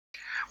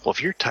Well,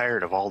 if you're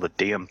tired of all the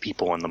damn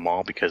people in the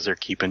mall because they're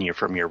keeping you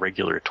from your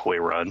regular toy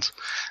runs,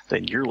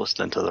 then you're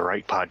listening to the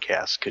right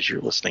podcast, because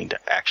you're listening to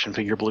Action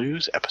Figure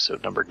Blues,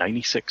 episode number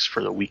 96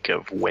 for the week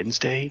of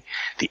Wednesday,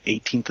 the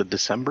 18th of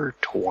December,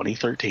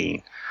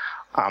 2013.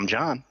 I'm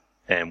John,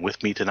 and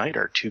with me tonight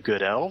are two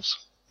good elves,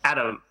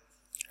 Adam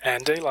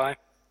and Eli.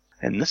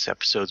 And this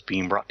episode's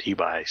being brought to you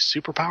by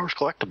Superpowers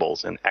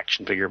Collectibles and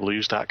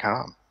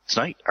ActionFigureBlues.com.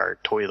 Tonight, our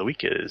toy of the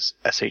week is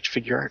SH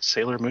Figuarts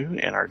Sailor Moon,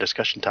 and our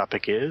discussion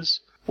topic is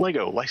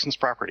LEGO licensed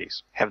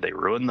properties. Have they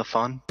ruined the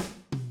fun?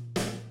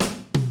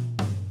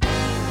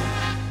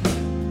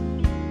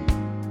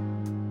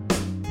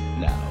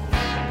 Now,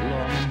 come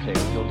along and play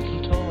with your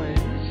little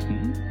toys.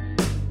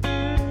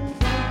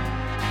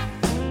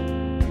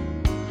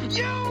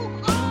 You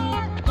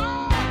are a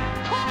toy!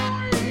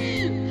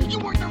 You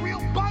weren't the real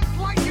Buzz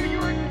Lightyear,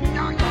 you're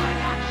an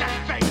action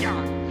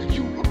figure!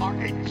 You are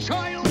a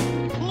child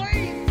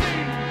plaything!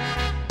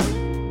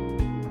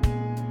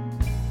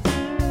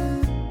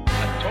 A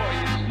toy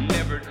is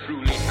never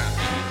truly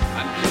happy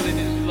until it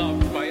is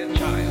loved by a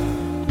child.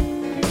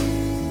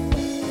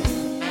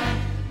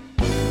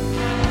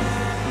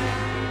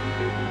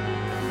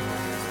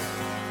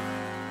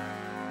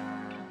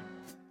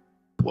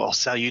 Well,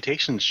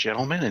 salutations,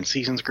 gentlemen, and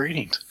season's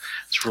greetings.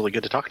 It's really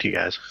good to talk to you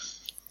guys.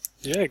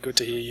 Yeah, good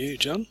to hear you,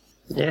 John.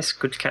 Yes,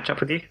 good to catch up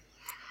with you.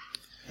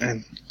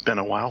 And it's been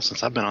a while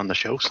since I've been on the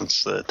show,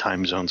 since the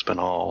time zone's been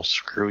all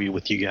screwy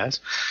with you guys.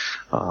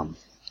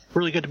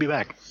 Really good to be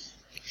back,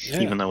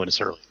 Yeah. even though it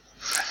is early.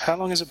 How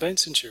long has it been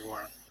since you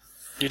were on?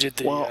 You did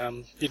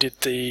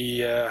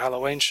the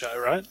Halloween show,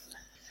 right?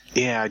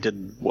 Yeah, I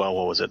did, well,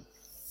 what was it?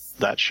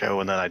 That show,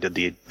 and then I did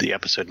the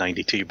episode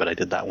 92, but I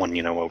did that one,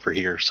 over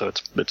here, so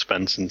it's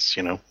been since,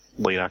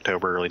 late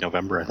October, early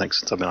November, I think,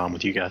 since I've been on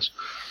with you guys.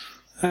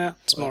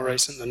 It's more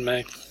recent than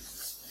me.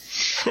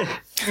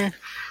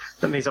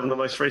 That means I'm the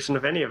most recent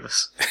of any of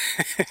us.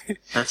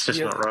 That's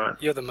just not right.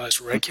 You're the most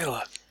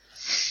regular.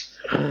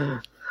 I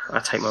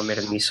take my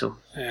Metamucil.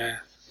 Yeah.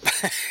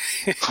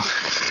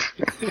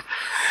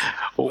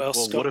 Well,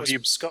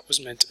 Scott was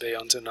meant to be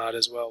on tonight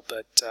as well,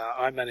 but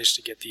I managed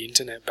to get the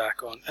internet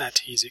back on at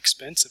his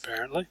expense,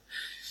 apparently.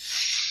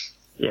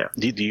 Yeah.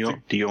 Do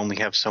you only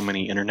have so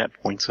many internet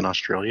points in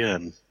Australia,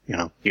 and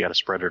you got to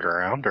spread it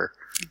around, or?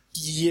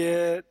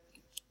 Yeah,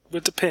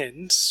 it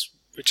depends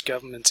which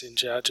government's in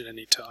charge at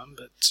any time,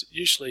 but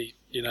usually,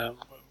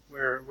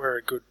 we're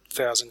a good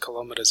 1,000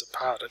 kilometres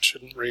apart. It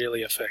shouldn't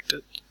really affect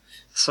it.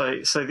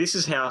 So this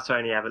is how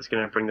Tony Abbott's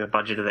going to bring the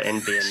budget of the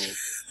NBN in.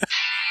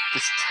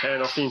 Just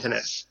turn off the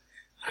internet.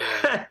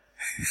 Yeah.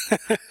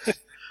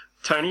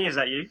 Tony, is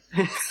that you?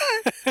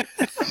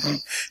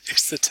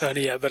 It's the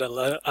Tony Abbott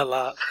alarm.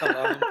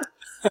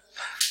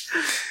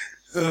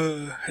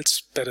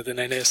 It's better than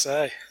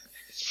NSA.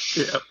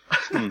 Yeah.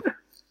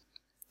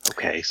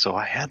 Okay, so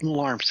I had an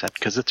alarm set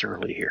because it's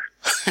early here.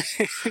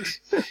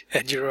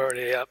 And you're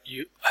already up.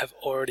 You have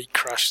already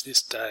crushed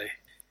this day.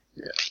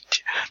 Yeah.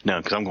 No,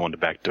 because I'm going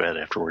back to bed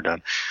after we're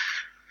done.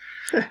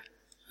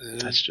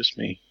 That's just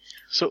me.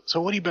 So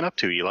what have you been up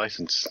to, Eli,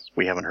 since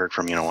we haven't heard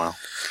from you in a while?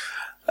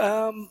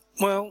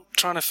 Well,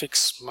 trying to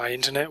fix my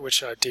internet,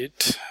 which I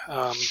did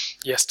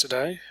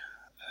yesterday.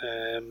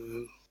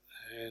 And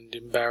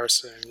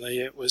embarrassingly,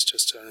 it was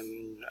just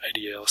an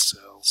ADL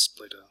cell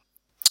splitter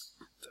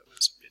that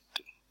was a bit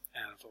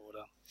out of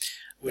order.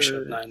 Wish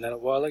I'd known that a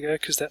while ago,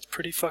 because that's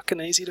pretty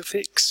fucking easy to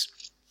fix.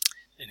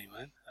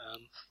 Anyway,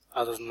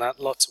 other than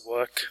that, lots of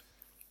work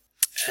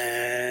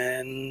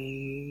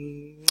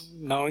and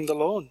mowing the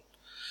lawn.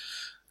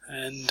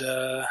 And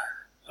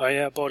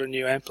I bought a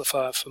new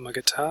amplifier for my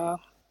guitar.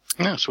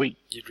 Oh, sweet.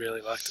 You'd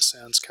really like the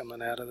sounds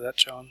coming out of that,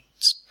 John.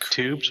 It's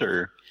Tubes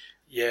or?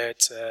 Yeah,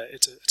 it's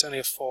only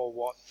a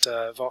 4-watt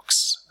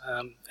Vox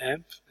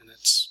amp, and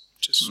it's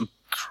just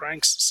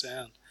cranks the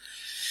sound.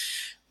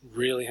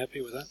 Really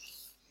happy with that.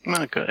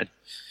 Oh, good.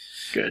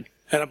 Good.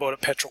 And I bought a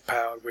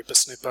petrol-powered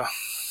whippersnipper.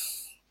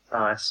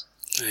 Nice.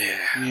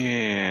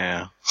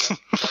 Yeah.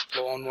 That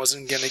lawn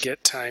wasn't going to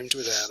get tamed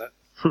without it.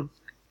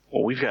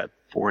 Well, we've got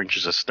 4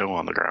 inches of snow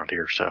on the ground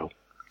here, so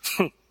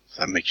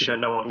that makes You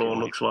don't know what lawn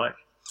looks like.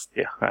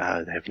 Yeah,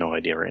 I have no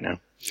idea right now.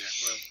 Yeah,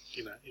 well,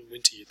 in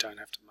winter you don't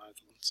have to mow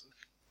the lawn. So.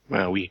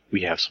 Well, we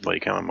have somebody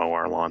come and mow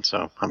our lawn,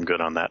 so I'm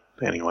good on that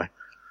anyway.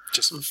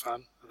 Just for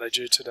fun. Are they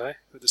due today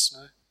with the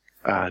snow?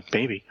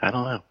 Maybe. I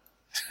don't know.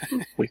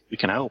 we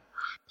can help.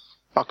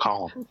 I'll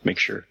call them. Make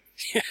sure.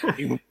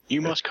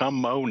 You must come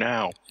mow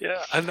now.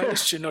 Yeah, I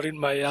noticed you're not in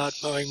my yard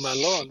mowing my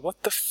lawn.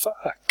 What the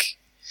fuck?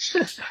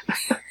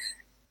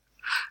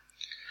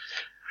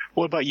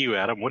 What about you,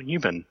 Adam? What have you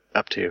been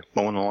up to?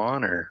 Mowing the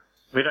lawn, or?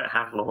 We don't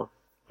have lawn.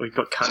 We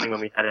got cunning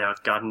when we had our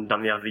garden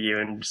done the other year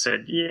and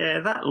said, yeah,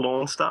 that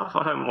lawn stuff,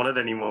 I don't want it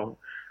anymore.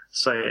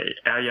 So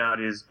our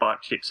yard is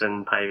bike chips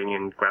and paving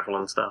and gravel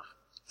and stuff.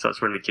 So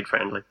it's really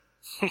kid-friendly.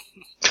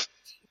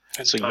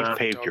 And So you've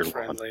paved your lawn.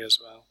 friendly as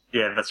well.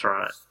 Yeah, that's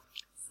right.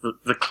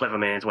 The clever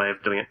man's way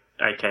of doing it,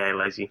 aka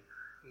lazy.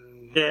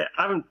 Yeah,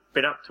 I haven't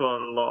been up to a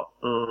lot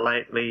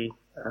lately,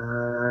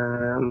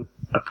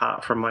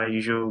 apart from my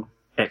usual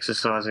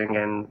exercising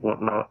and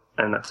whatnot,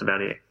 and that's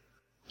about it.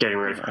 Getting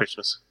ready for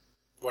Christmas.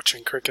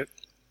 Watching cricket.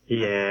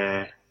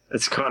 Yeah,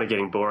 it's kind of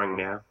getting boring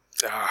now.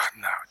 Ah,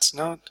 no, it's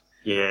not.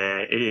 Yeah,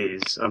 it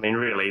is. I mean,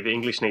 really, the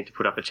English need to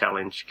put up a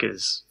challenge,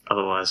 because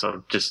otherwise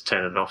I'll just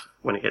turn it off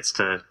when it gets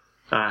to...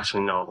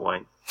 Actually, no, I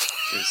won't.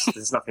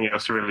 There's nothing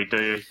else to really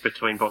do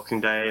between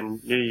Boxing Day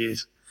and New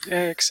Year's.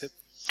 Yeah, except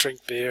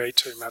drink beer, eat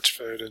too much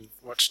food, and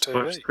watch TV.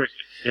 Watch cricket,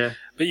 yeah.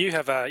 But you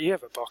have a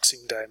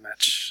Boxing Day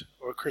match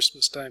or a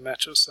Christmas Day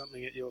match or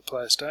something at your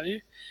place, don't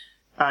you?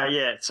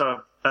 Yeah,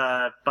 so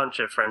a bunch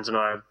of friends and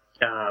I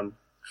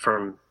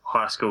from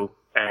high school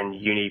and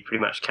uni pretty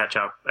much catch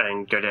up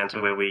and go down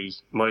to where we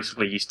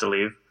mostly used to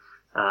live,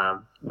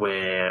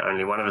 where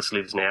only one of us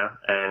lives now,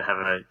 and have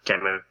a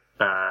game of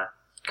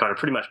kind of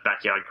pretty much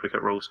backyard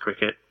cricket, rules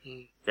cricket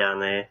down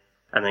there,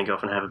 and then go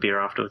off and have a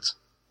beer afterwards.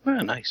 Oh,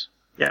 nice.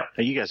 Yeah.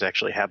 Now, you guys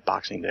actually have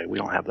Boxing Day. We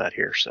don't have that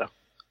here, so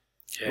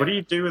Yeah. What do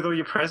you do with all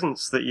your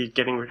presents that you're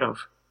getting rid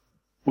of?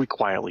 we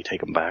quietly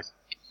take them back.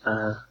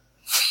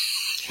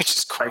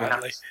 Just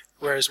quietly.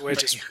 Whereas we're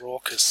just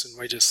raucous and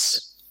we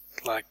just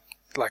like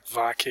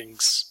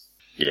Vikings.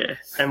 Yeah,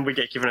 and we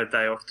get given a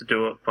day off to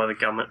do it by the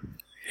government.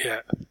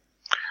 Yeah.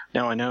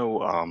 Now, I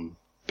know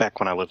back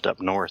when I lived up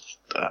north,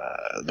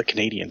 the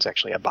Canadians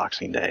actually had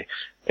Boxing Day,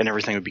 and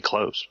everything would be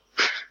closed.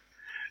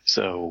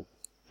 So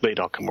they'd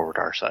all come over to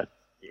our side.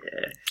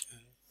 Yeah.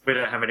 We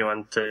don't have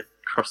anyone to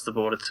cross the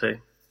border to.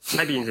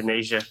 Maybe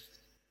Indonesia.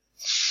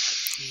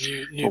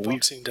 New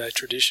Boxing Day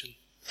tradition.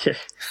 Yeah.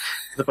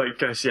 The boat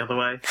goes the other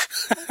way.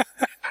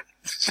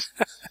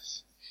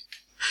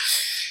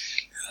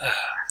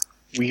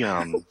 We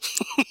you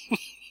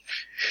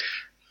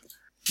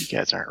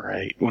guys aren't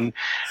right. When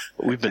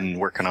we've been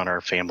working on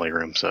our family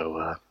room,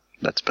 so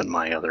that's been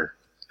my other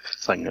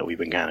thing that we've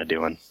been kind of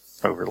doing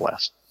over the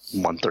last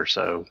month or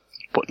so,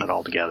 putting it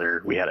all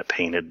together. We had it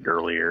painted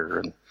earlier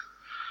and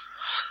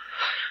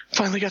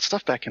finally got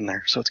stuff back in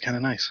there, so it's kind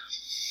of nice.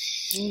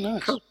 Oh,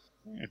 nice. Cool.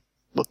 Yeah,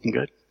 looking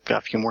good. Got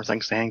a few more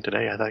things to hang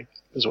today, I think,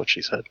 is what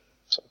she said.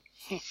 So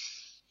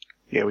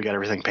yeah, we got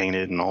everything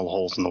painted and all the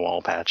holes in the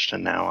wall patched,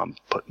 and now I'm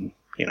putting,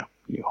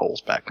 new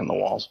holes back in the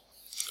walls.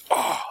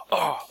 I'm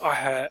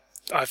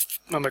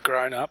a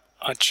grown up.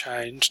 I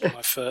changed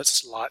my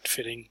first light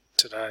fitting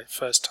today.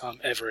 First time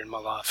ever in my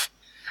life.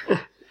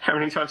 How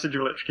many times did you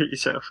electrocute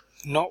yourself?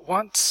 Not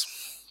once.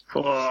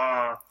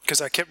 Oh,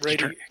 Because I kept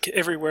reading,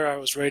 everywhere I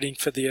was reading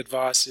for the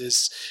advice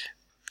is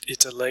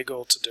it's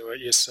illegal to do it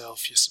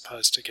yourself. You're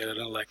supposed to get an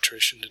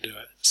electrician to do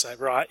it. So,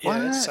 right,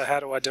 yeah. What? So how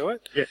do I do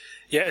it? Yeah.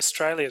 Yeah,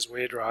 Australia's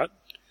weird, right?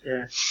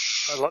 yeah.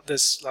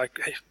 There's I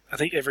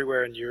think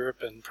everywhere in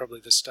Europe and probably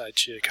the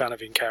States you're kind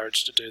of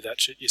encouraged to do that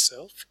shit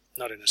yourself.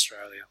 Not in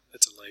Australia.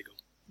 It's illegal.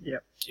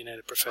 Yep. You need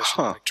a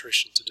professional Huh.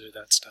 electrician to do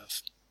that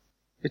stuff.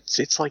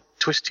 It's like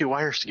twist two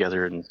wires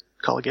together and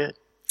call it good.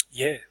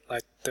 Yeah,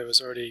 there was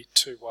already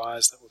 2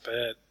 wires that were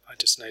bad. I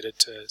just needed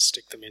to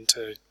stick them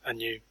into a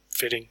new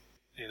fitting,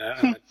 and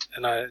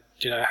I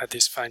had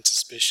this faint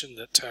suspicion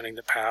that turning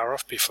the power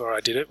off before I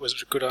did it was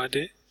a good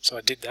idea. So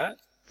I did that,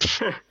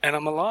 and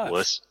I'm alive.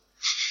 Wuss.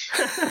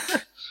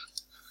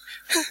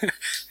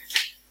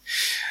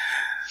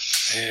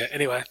 Yeah,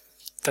 anyway,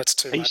 that's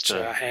too I used much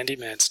to-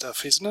 handyman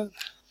stuff, isn't it?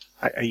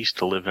 I used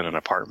to live in an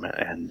apartment,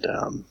 and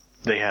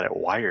they had it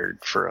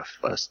wired for a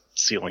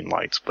ceiling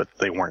lights, but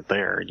they weren't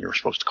there, and you were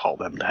supposed to call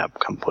them to have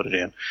come put it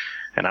in.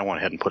 And I went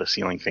ahead and put a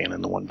ceiling fan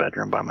in the one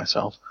bedroom by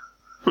myself.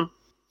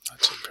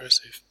 That's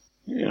impressive.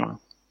 Now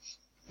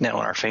in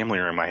our family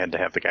room, I had to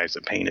have the guys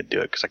that painted do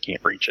it because I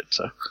can't reach it.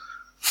 So,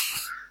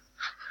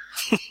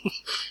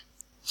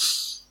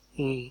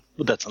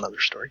 but that's another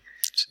story.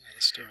 That's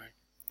another story.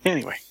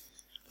 Anyway,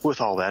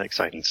 with all that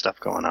exciting stuff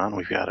going on,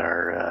 we've got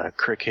our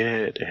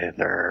cricket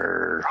and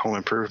our home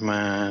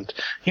improvement.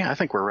 Yeah, I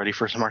think we're ready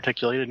for some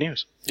articulated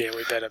news. Yeah,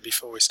 we better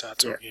before we start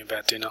talking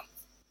about dinner.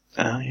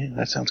 Yeah,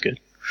 that sounds good.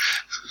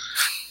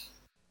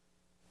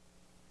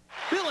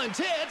 Bill and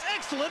Ted's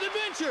Excellent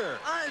Adventure.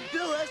 I'm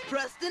Bill S.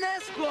 Preston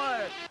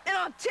Esquire. And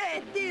I'm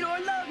Ted Theodore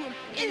Logan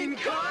in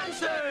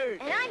concert.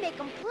 And I make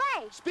them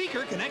play.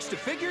 Speaker connects to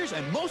figures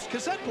and most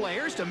cassette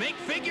players to make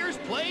figures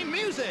play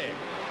music.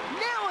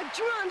 Now on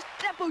drums,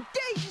 that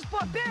bodacious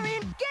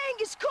barbarian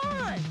Genghis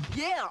Khan.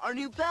 Yeah, our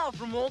new pal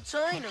from old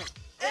China.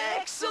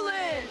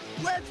 Excellent!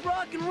 Let's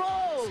rock and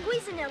roll.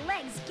 Squeezing their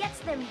legs gets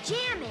them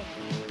jamming.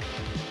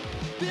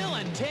 Bill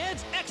and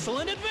Ted's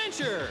Excellent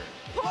Adventure.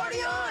 Party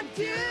on,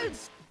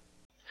 dudes!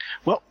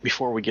 Well,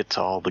 before we get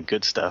to all the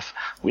good stuff,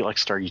 we like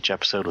to start each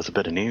episode with a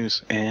bit of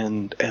news,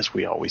 and as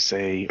we always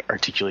say,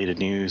 articulated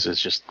news is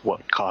just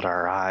what caught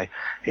our eye.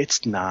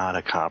 It's not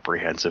a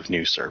comprehensive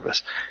news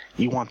service.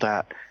 You want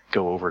that?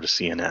 Go over to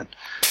CNN.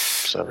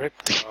 So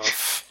Ripped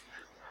off.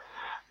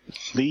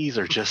 these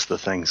are just the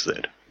things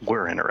that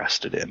we're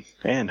interested in,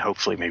 and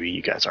hopefully maybe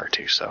you guys are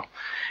too. So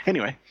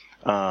anyway,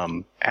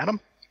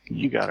 Adam,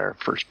 you got our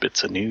first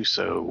bits of news,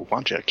 so why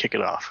don't you kick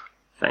it off?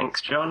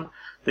 Thanks, John.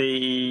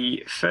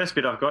 The first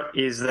bit I've got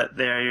is that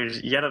there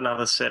is yet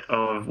another set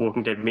of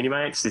Walking Dead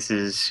Minimates. This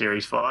is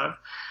Series 5.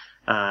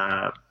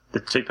 The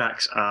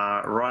 2-packs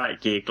are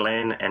Riot Gear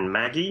Glenn and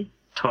Maggie,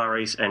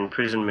 Tyrese and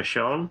Prison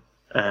Michonne,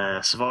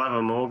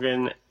 Survivor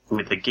Morgan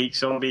with the Geek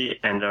Zombie,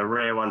 and a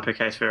rare 1 per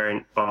case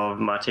variant of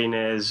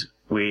Martinez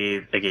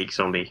with a Geek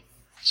Zombie.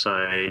 So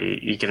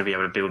you're going to be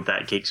able to build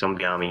that Geek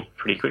Zombie army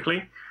pretty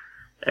quickly,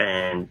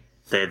 and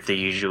they're the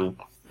usual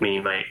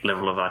mini-mate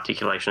level of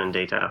articulation and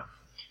detail.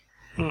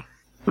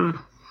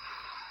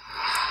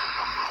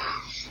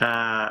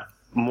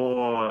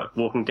 More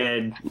Walking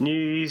Dead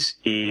news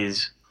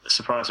is,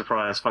 surprise,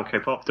 surprise,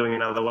 Funko Pop doing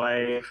another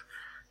wave.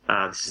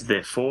 This is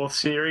their 4th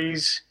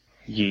series.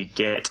 You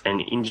get an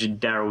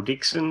injured Daryl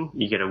Dixon,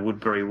 you get a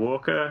Woodbury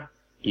Walker,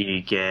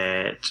 you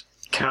get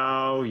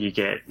Carl, you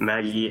get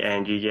Maggie,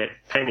 and you get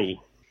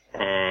Penny.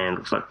 And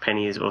looks like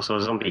Penny is also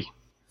a zombie.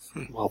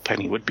 Well,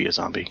 Penny would be a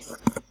zombie.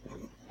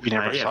 We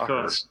never Yeah, saw of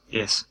course. her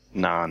Yes.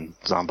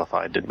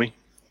 non-zombified, did we?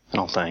 I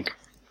don't think.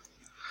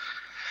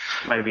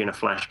 Maybe in a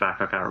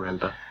flashback, I can't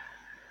remember.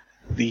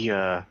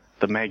 The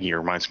Maggie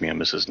reminds me of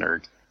Mrs.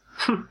 Nerd.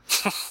 I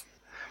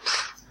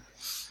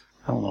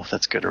don't know if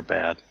that's good or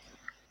bad.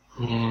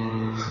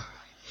 Oh,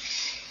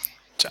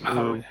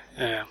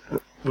 yeah.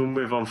 We'll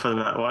move on from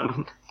that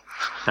one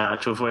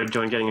to avoid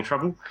John getting in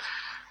trouble.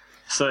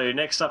 So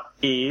next up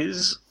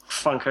is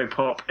Funko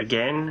Pop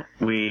again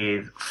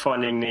with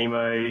Finding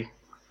Nemo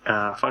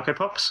Funko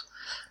Pops.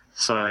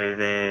 So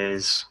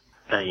there's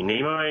a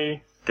Nemo,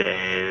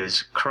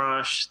 there's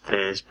Crush,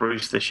 there's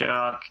Bruce the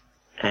Shark,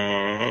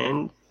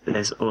 and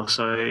there's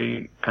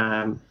also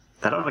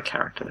that other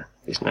character.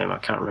 His name I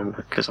can't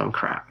remember because I'm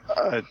crap.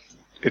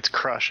 It's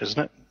Crush,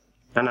 isn't it?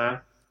 I know.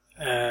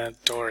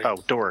 Dory. Oh,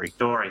 Dory.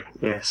 Dory,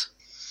 yes.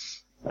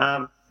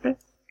 Yeah,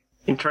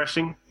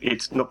 interesting.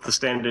 It's not the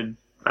standard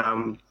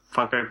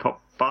Funko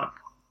Pop bark.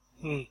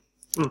 I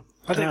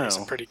think that's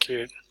No. pretty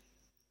cute.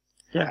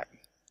 Yeah.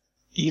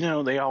 You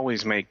know, they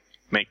always make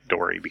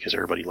Dory because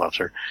everybody loves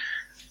her,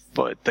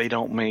 but they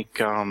don't make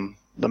the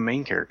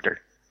main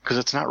character because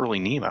it's not really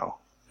Nemo.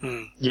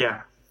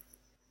 Yeah.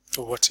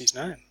 Well, what's his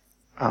name?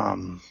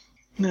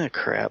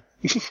 Crap.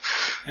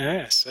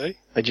 Yeah, see?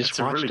 I just It's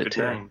a watched really it good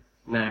too. name.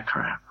 Nah,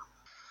 crap.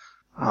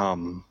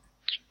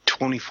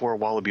 24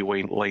 Wallaby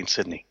Lane,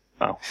 Sydney.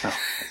 Oh, no.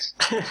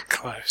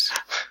 Close.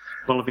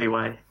 Wallaby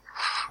Way.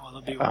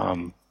 Wallaby.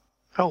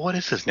 What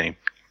is his name?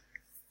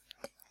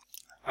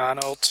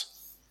 Arnold.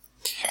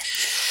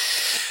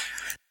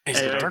 Is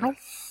it Arnold?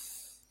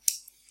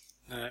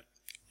 No.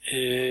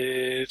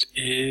 It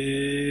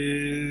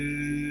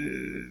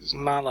is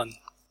Marlin.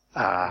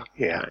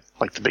 Yeah,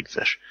 like the big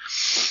fish.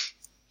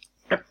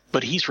 Yep.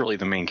 But he's really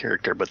the main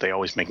character, but they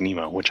always make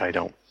Nemo, which I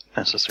don't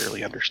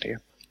necessarily understand.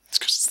 It's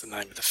because it's the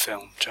name of the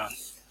film, John.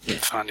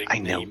 Finding I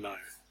know. Nemo.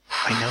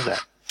 I know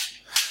that.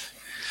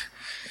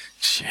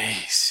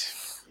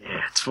 Jeez.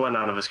 Yeah, it's why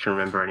none of us can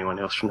remember anyone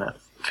else from that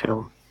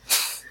film.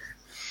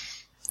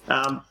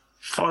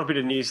 Final bit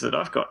of news that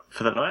I've got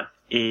for the night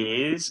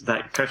is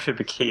that Kosho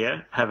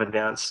Bakia have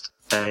announced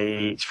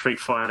a Street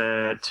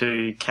Fighter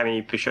 2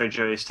 Kami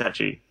Bishojo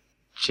statue,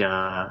 which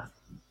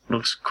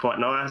looks quite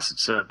nice.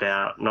 It's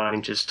about 9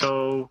 inches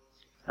tall.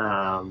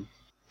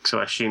 So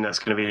I assume that's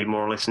going to be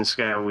more or less in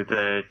scale with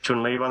the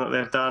Chun-Li one that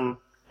they've done.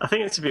 I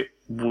think it's a bit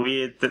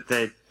weird that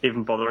they're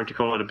even bothering to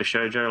call it a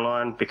Bishojo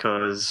line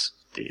because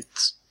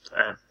it's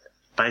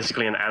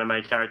basically an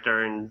anime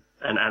character in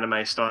an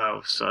anime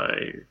style, so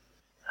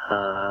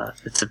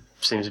it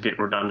seems a bit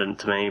redundant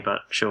to me,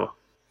 but sure.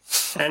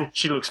 And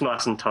she looks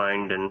nice and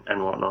toned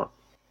and whatnot.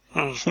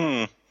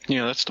 Yeah,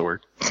 that's the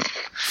word.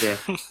 Yeah.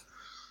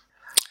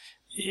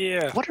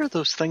 Yeah. What are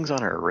those things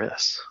on her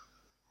wrists?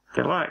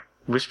 They're like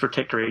wrist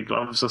protectory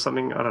gloves or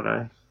something, I don't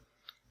know.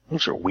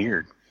 Those are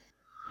weird.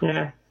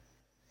 Yeah,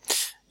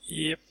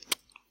 Yep.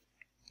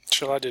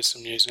 Shall I do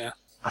some news now?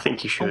 I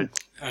think you should.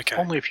 Okay.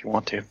 Only if you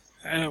want to.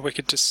 We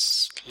could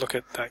just look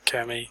at that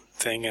Kami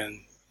thing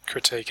and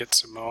critique it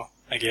some more,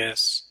 I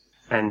guess.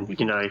 And,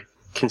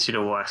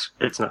 consider why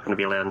it's not going to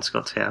be allowed in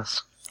Scott's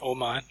house. Or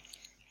mine.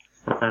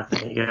 There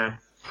you go.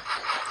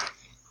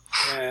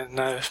 Yeah,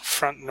 no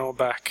front nor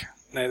back.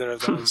 Neither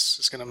of those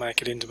is going to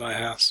make it into my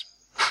house.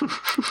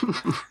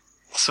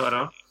 Sort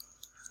of.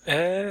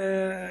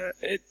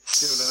 It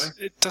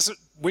Still doesn't.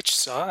 Which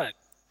side?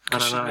 I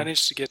don't She know.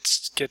 managed to get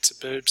her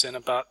boobs and a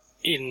butt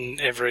in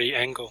every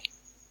angle.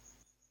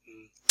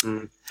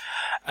 DC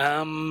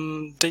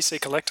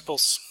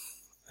Collectibles.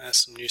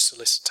 Some new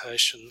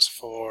solicitations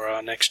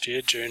for next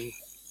year, June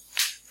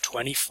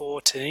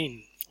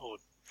 2014, or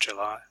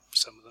July,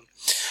 some of them.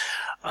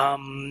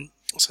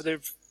 So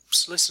they've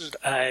solicited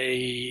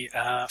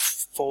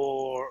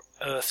 4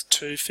 Earth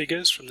 2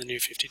 figures from the New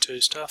 52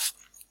 stuff.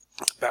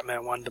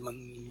 Batman, Wonder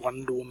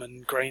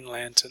Woman, Green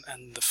Lantern,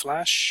 and The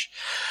Flash.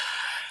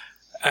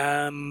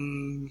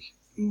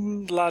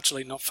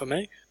 Largely not for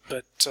me,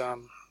 but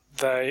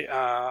they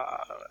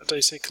are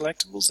DC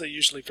Collectibles. They're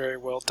usually very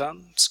well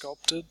done,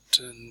 sculpted,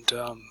 and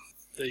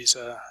these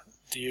are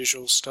the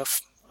usual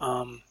stuff.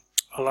 I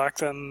like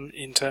them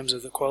in terms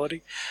of the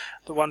quality.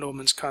 The Wonder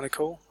Woman's kind of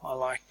cool.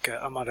 I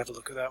might have a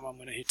look at that one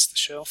when it hits the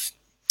shelf.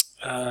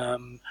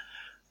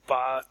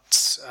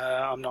 but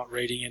I'm not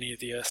reading any of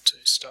the Earth 2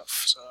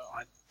 stuff, so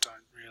I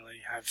don't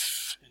really have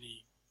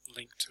any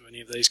link to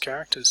any of these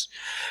characters.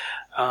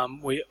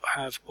 We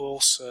have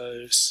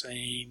also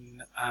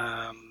seen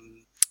a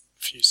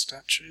few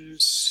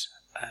statues.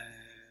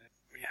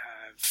 We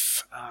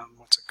have,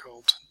 what's it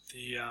called?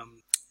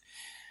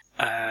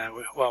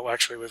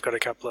 Actually, we've got a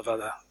couple of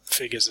other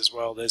figures as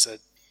well. There's a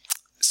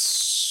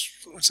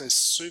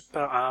super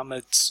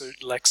armored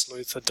suit Lex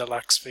Luthor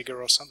deluxe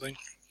figure or something.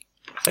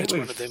 It's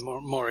one of the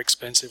more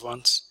expensive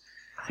ones.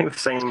 I think we've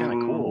seen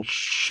kinda cool.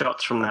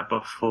 shots from that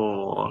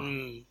before.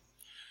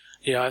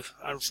 Yeah,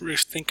 I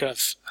think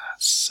I've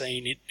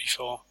seen it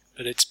before,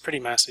 but it's pretty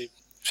massive,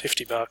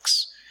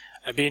 $50.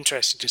 It'd be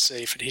interesting to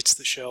see if it hits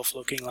the shelf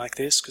looking like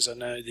this, because I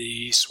know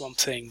the Swamp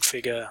Thing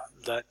figure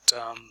that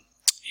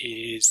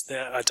is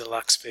a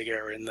deluxe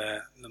figure in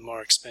the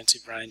more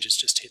expensive range has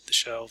just hit the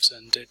shelves,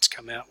 and it's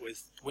come out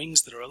with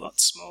wings that are a lot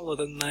smaller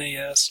than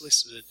they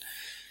solicited.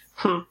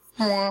 We've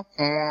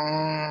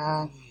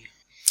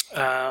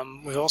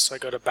also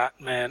got a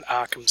Batman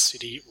Arkham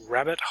City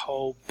Rabbit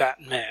Hole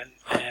Batman.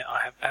 I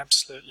have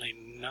absolutely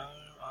no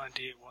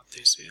idea what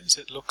this is.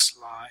 It looks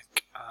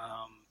like,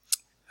 I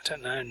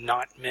don't know,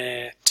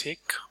 Nightmare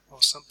Tick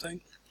or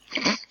something.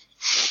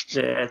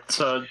 Yeah,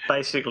 so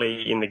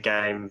basically in the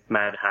game,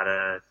 Mad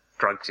Hatter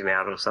drugs him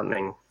out or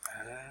something.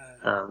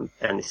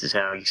 And this is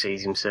how he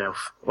sees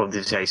himself, or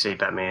this is how you see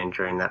Batman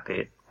during that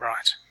bit.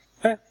 Right.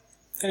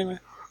 Anyway,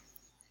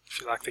 if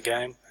you like the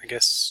game, I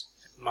guess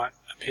it might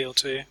appeal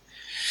to you.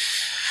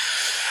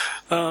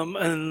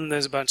 And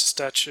there's a bunch of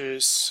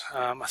statues.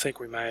 I think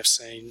we may have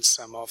seen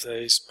some of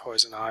these.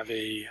 Poison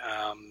Ivy,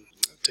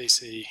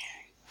 DC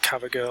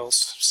CoverGirls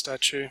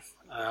statue.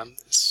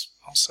 There's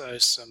also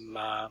some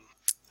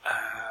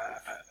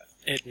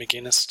Ed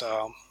McGuinness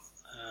style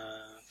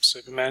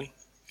Superman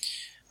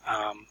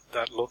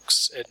that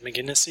looks Ed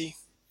McGuinnessy.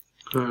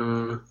 I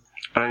don't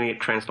think it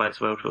translates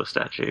well to a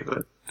statue,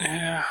 but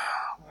Yeah,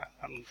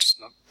 I'm just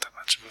not that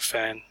much of a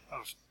fan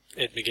of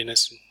Ed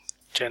McGuinness in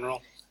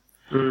general.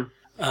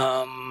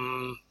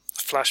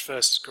 Flash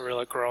vs.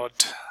 Gorilla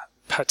Grodd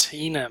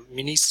Patina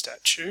mini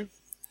statue.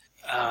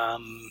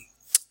 I'm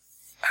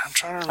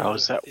trying to remember. Oh,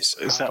 is that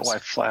why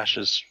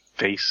Flash's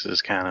face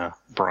is kind of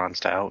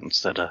bronzed out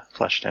instead of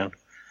fleshed out?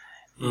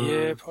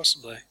 Yeah,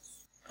 possibly.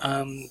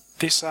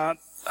 This art,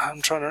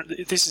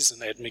 this is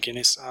an Ed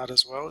McGuinness art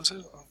as well, is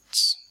it?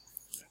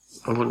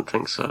 I wouldn't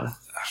think so. I'm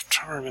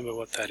trying to remember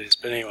what that is,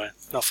 but anyway,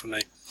 not for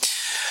me.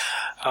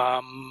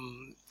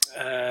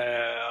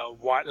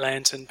 White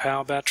Lantern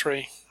power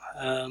battery,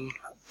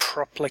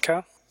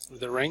 Proplica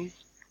with a ring.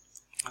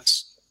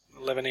 That's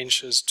 11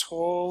 inches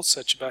tall,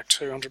 set you back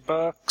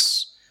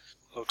 $200.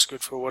 Looks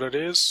good for what it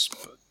is,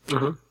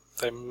 but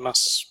they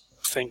must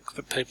think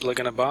that people are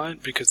going to buy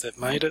it because they've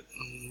made it,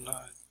 and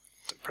that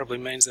probably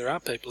means there are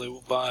people who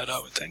will buy it, I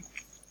would think.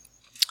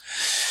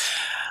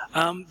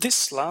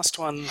 This last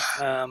one,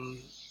 not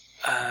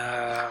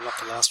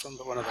the last one,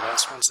 but one of the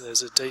last ones,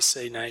 there's a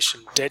DC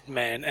Nation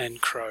Deadman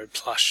and Crow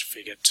plush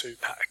figure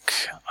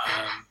 2-pack.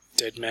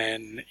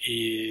 Deadman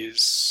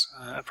is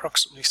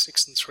approximately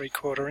 6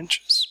 3/4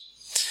 inches.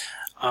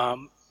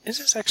 This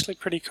is actually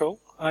pretty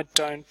cool. I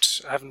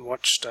haven't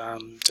watched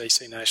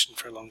DC Nation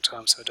for a long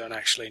time, so I don't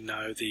actually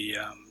know the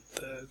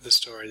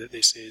story that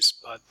this is,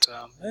 but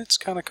it's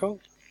kind of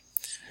cool.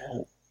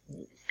 Well,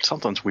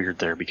 something's weird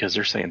there because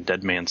they're saying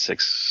Deadman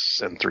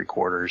 6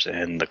 3/4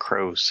 and the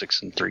Crow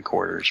 6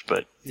 3/4,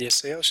 but yeah,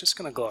 see, I was just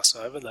going to gloss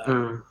over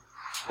that.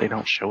 They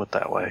don't show it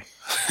that way.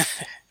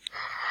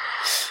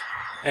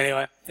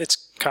 Anyway,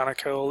 it's kind of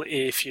cool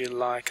if you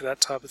like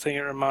that type of thing.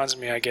 It reminds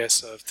me, I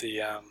guess, of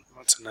the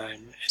what's her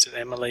name? Is it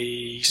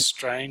Emily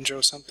Strange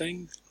or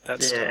something?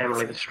 That's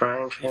Emily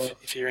Strange. Yeah.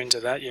 If you're into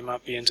that, you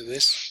might be into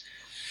this.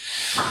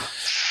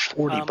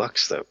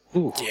 $40 though.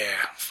 Ooh.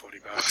 Yeah,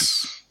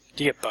 $40.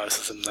 You get both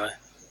of them though.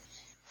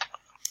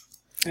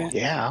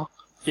 Yeah.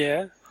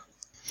 Yeah,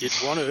 you'd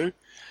want to.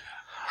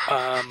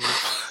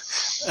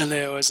 And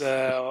there was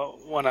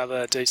one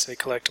other DC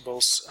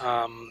Collectibles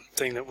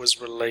thing that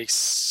was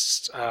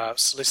released,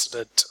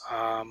 solicited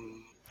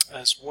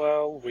as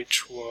well,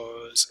 which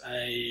was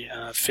a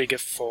figure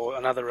for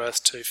another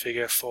Earth 2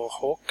 figure for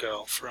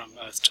Hawkgirl from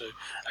Earth 2.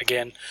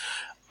 Again,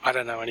 I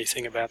don't know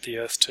anything about the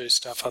Earth 2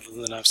 stuff other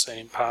than I've seen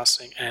in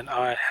passing, and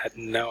I had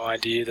no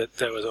idea that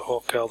there was a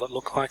Hawkgirl that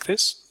looked like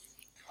this.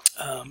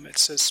 It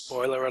says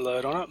spoiler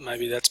alert on it.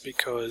 Maybe that's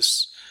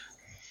because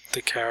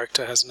the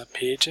character hasn't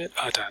appeared yet.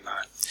 I don't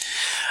know.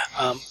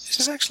 This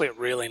is actually a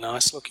really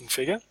nice looking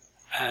figure.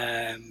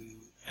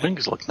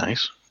 Wings look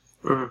nice.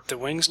 The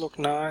wings look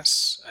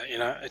nice.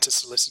 It's a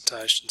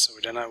solicitation, so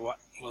we don't know what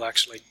we'll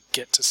actually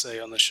get to see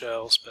on the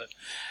shelves, but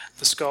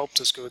the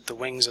sculpt is good. The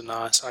wings are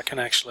nice. I can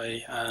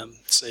actually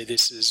see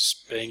this is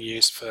being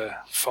used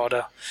for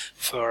fodder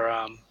for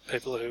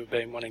people who have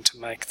been wanting to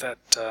make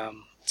that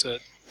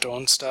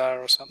Dawn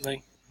Star or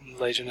something,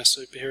 Legion of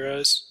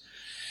Superheroes.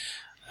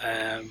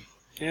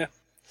 Yeah,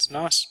 it's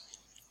nice.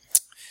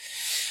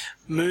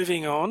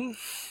 Moving on,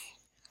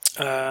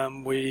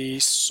 we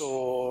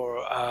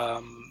saw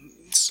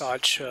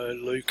Sideshow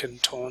Luke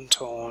and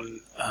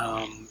Tauntaun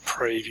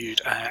previewed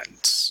at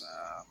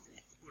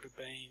would have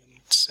been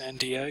San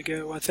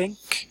Diego, I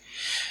think.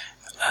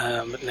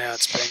 But now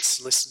it's been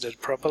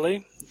solicited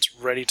properly. It's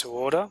ready to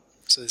order.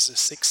 So there's a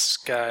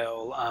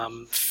 6-scale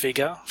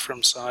figure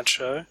from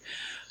Sideshow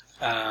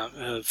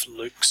of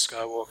Luke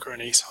Skywalker in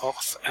his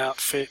Hoth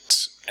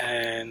outfit,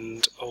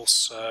 and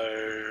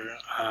also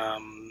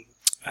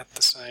at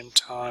the same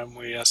time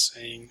we are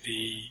seeing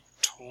the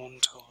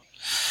Tauntaun.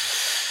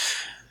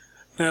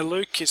 Now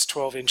Luke is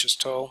 12 inches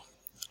tall.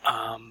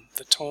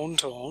 The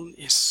Tauntaun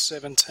is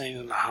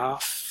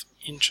 17.5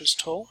 inches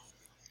tall,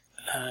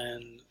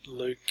 and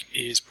Luke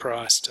is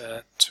priced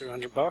at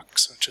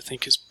 $200, which I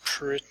think is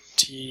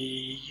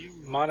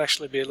might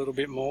actually be a little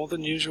bit more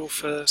than usual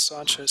for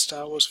Sideshow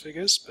Star Wars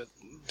figures, but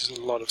there's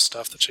a lot of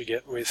stuff that you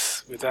get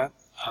with that.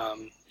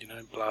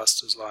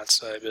 Blasters,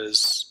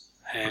 lightsabers,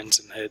 hands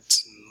and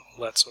heads, and all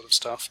that sort of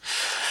stuff.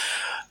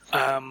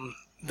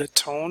 The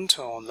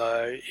Tauntaun,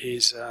 though,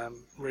 is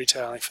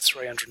retailing for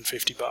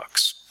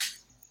 $350.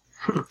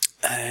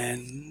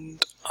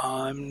 And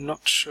I'm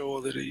not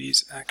sure that it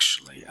is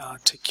actually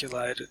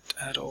articulated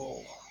at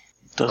all.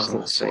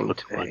 Doesn't seem look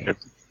to be. like it.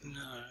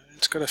 No,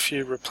 it's got a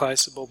few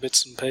replaceable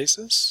bits and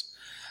pieces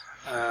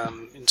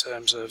in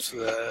terms of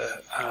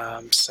the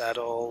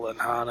saddle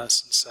and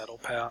harness and saddle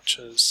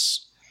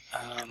pouches.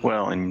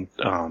 Well, and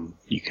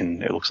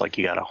it looks like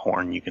you got a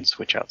horn you can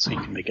switch out so you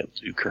can make it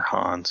Luke or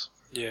Hans.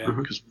 Yeah.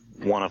 Because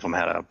one of them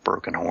had a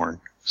broken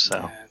horn, so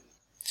Yeah.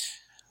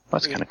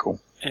 that's kind of cool.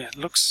 Yeah, it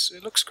looks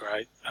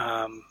great.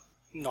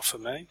 Not for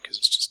me, because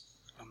it's just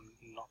I'm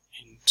not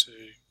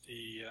into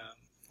the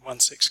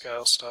 1/6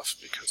 scale stuff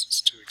because it's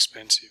too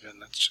expensive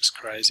and that's just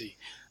crazy.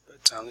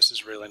 But this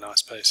is a really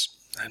nice piece,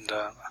 and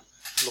it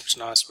looked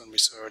nice when we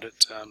saw it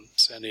at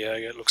San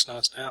Diego. It looks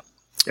nice now.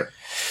 Yep.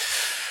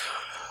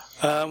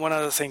 One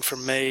other thing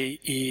from me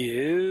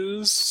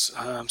is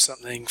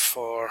something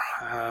for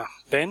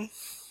Ben.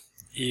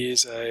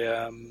 Is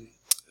a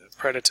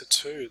Predator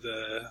 2,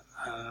 the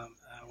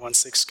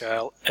 1/6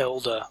 scale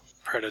Elder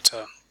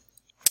Predator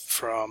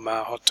from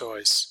Hot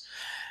Toys.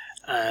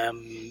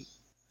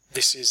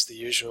 This is the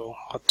usual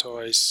Hot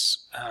Toys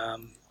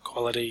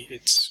quality.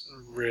 It's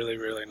really,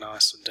 really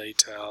nice and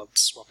detailed.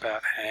 Swap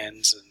out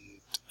hands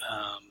and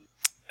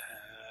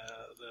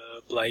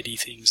the bladey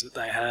things that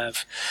they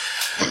have.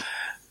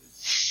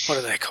 What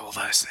do they call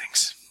those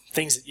things?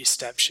 Things that you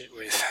stab shit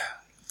with.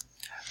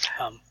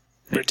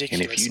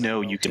 Ridiculous. And if you know,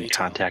 you can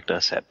contact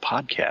us at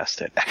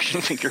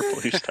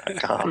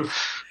podcast@actionfigureblues.com.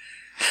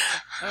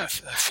 I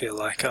feel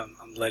like I'm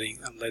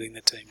letting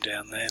the team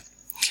down there.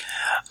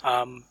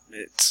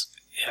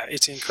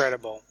 It's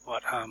incredible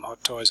what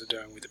Hot Toys are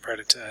doing with the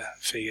Predator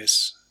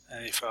figures.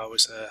 If I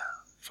was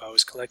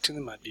collecting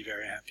them, I'd be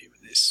very happy with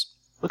this.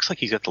 Looks like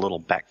he's got the little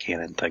back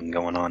cannon thing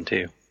going on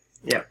too.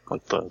 Yeah.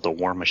 Like the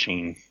War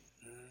Machine.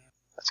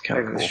 That's kind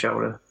of Over cool. the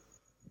shoulder.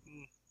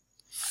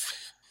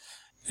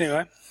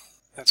 Anyway,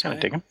 that's Kind me.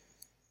 of dig him.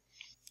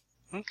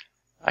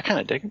 I kind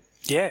of dig him.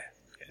 Yeah,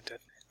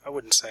 definitely. I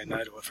wouldn't say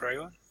no to a free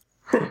one.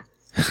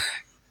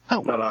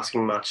 Oh, Not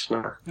asking much,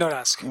 no. Not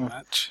asking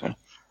much.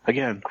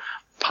 again,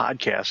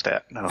 podcast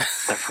at... No,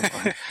 never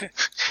mind.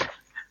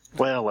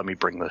 Well, let me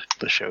bring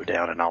the show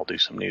down and I'll do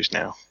some news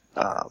now.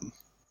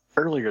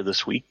 Earlier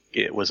this week,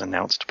 it was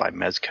announced by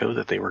Mezco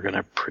that they were going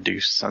to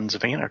produce Sons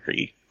of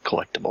Anarchy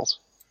collectibles.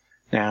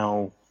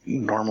 Now,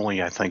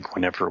 normally I think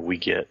whenever we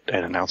get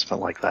an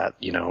announcement like that,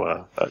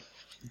 a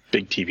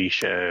big TV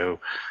show,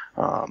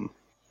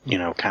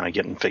 kind of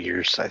getting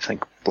figures, I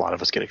think a lot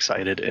of us get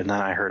excited. And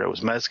then I heard it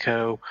was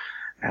Mezco,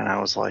 and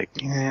I was like,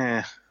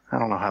 I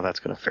don't know how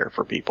that's going to fare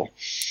for people.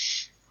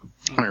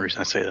 The only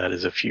reason I say that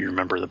is if you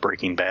remember the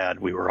Breaking Bad,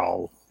 we were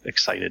all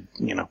excited.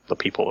 The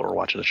people that were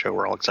watching the show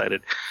were all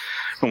excited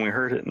when we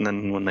heard it. And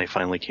then when they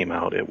finally came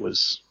out, it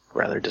was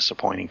rather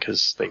disappointing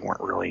because they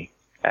weren't really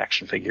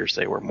action figures.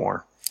 They were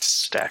more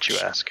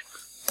statuesque.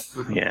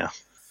 Yeah.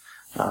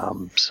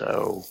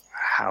 So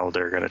how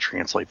they're going to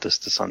translate this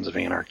to Sons of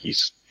Anarchy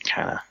is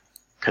kind of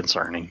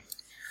concerning.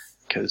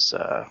 Because,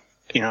 I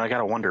got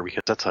to wonder,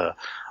 because that's a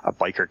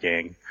biker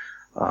gang.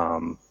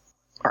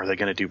 Are they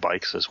going to do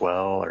bikes as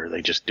well? Are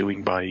they just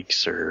doing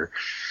bikes? Or,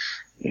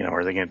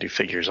 are they going to do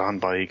figures on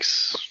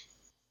bikes?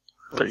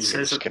 They're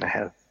just going to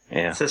have...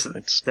 Yeah,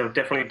 They'll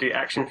definitely do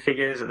action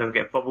figures. They'll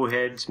get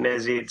bobbleheads,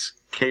 mezits,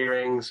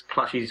 keyrings,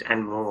 plushies,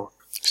 and more.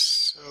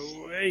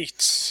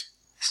 Sweet.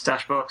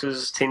 Stash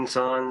boxes, tin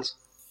signs.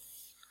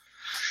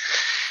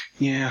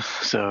 Yeah,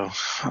 so,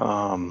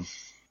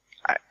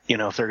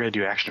 if they're going to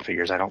do action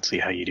figures, I don't see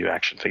how you do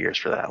action figures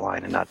for that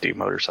line and not do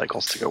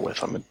motorcycles to go with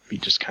them. It'd be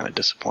just kind of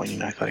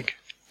disappointing, I think.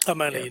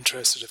 I'm only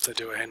interested if they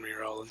do a Henry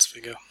Rollins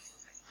figure.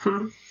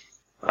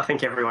 I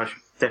think everyone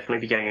should definitely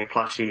be getting a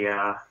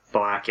plushie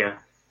biker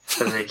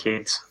for their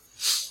kids.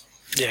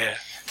 Yeah.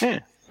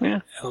 Yeah.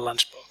 A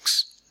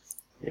lunchbox.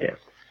 Yeah.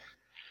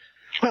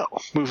 Well,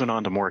 moving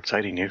on to more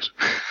exciting news.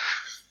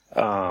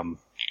 I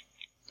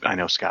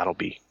know Scott will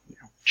be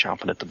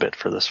chomping at the bit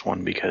for this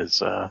one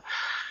because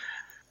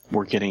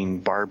we're getting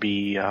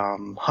Barbie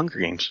Hunger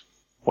Games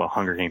well,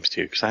 Hunger Games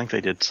 2, because I think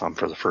they did some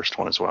for the first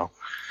one as well.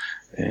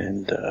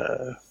 And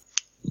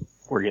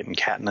we're getting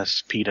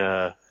Katniss,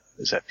 Peeta,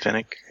 is that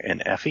Finnick,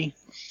 and Effie.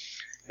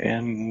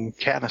 And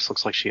Katniss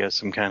looks like she has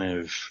some kind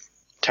of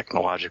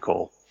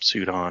technological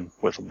suit on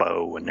with a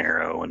bow and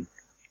arrow, and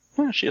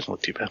she doesn't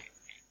look too bad.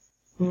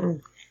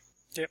 Mm.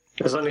 Yep.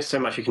 There's only so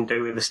much you can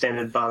do with the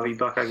standard Barbie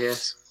buck, I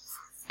guess.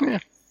 Yeah,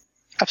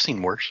 I've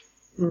seen worse.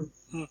 Mm.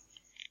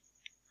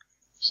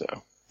 So,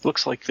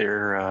 looks like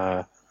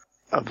they're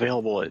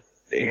available at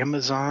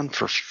Amazon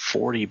for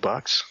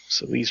 $40.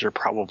 So these are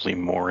probably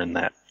more in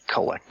that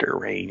collector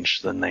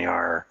range than they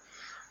are,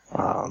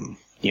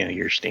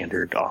 your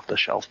standard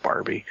off-the-shelf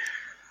Barbie.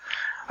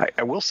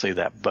 I will say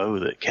that bow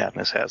that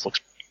Katniss has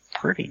looks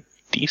pretty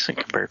decent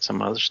compared to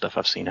some other stuff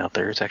I've seen out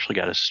there. It's actually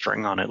got a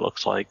string on it,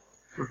 looks like.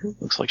 Mm-hmm.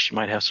 Looks like she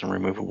might have some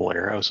removable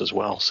arrows as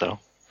well, so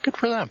good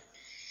for them.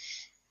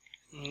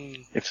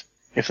 Mm.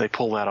 If they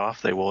pull that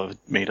off, they will have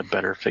made a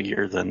better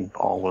figure than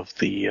all of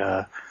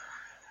the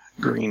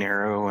Green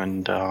Arrow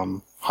and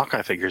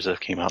Hawkeye figures that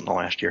have came out in the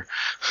last year.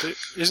 But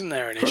isn't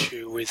there an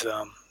issue with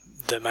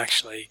them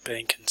actually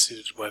being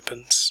considered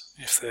weapons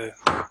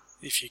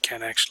if you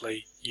can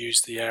actually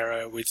use the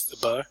arrow with the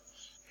bow?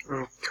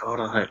 Oh, God,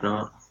 I hope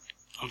not.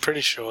 I'm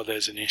pretty sure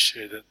there's an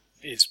issue that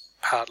is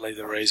partly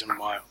the reason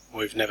why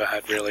we've never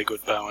had really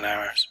good bow and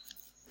arrows.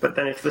 But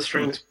then if the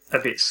string's a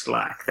bit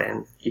slack,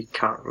 then you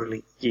can't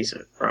really use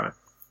it, right?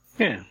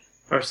 Yeah.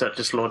 Or is that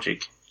just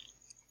logic?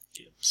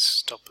 Yeah,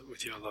 stop it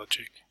with your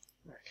logic.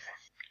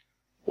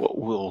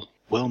 We'll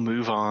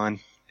move on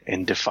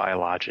and defy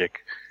logic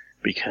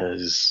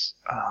because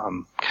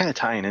kind of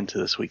tying into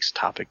this week's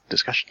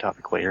discussion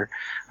topic later,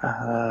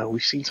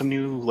 we've seen some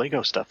new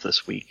Lego stuff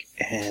this week,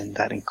 and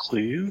that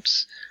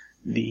includes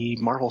the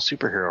Marvel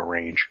superhero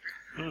range.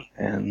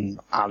 And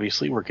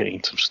obviously we're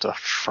getting some stuff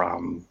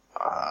from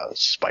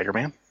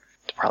Spider-Man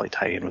to probably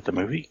tie in with the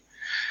movie.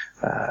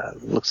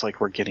 Looks like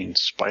we're getting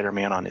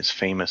Spider-Man on his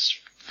famous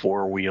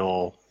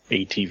four-wheel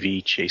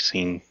ATV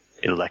chasing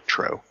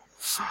Electro.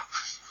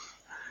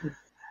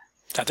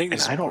 I think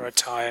this is more a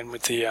tie-in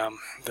with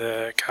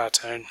the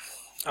cartoon,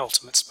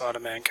 Ultimate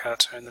Spider-Man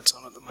cartoon that's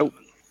on at the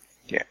moment.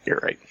 Yeah, you're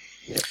right.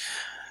 Yeah.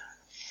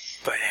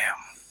 But yeah.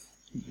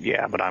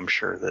 Yeah, but I'm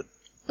sure that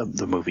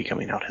the movie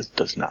coming out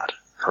does not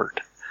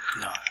hurt.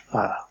 No.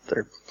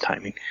 Their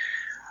timing.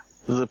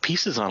 The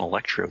pieces on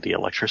Electro, the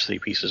electricity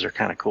pieces, are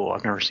kind of cool.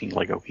 I've never seen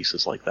Lego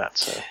pieces like that.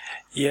 So.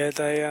 Yeah,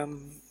 they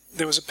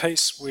there was a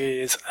piece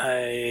with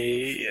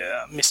a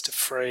Mr.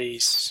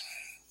 Freeze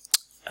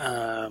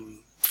a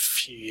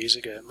few years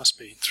ago. It must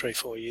be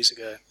 3-4 years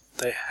ago.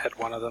 They had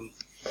one of them,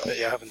 but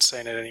I haven't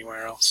seen it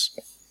anywhere else.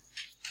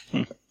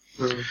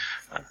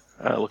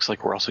 Looks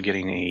like we're also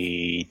getting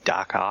a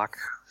Doc Ock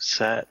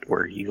set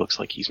where he looks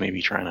like he's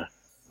maybe trying to,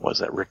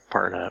 rip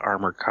apart an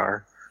armored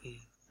car?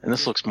 And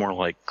this looks more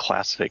like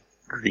classic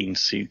green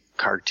suit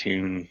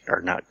cartoon,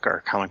 or not,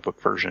 our comic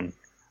book version,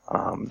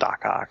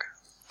 Doc Ock.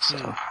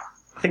 So.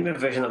 I think the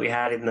version that we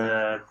had in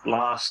the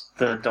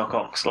Doc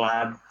Ock's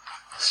lab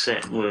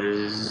set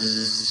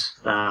was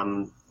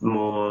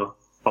more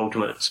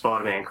Ultimate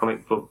Spider-Man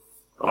comic book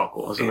Ock,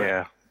 wasn't it?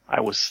 Yeah,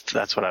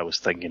 that's what I was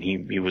thinking.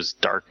 He was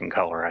dark in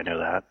color, I know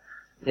that.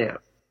 Yeah.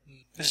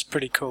 This is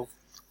pretty cool.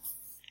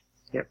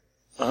 Yep.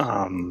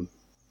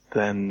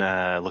 Then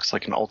looks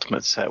like an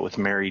Ultimate set with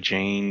Mary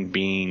Jane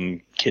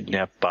being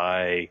kidnapped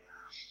by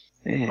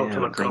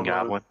Ultimate Green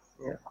Goblin.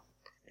 Yeah.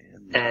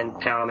 And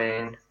Power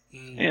Man.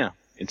 Yeah,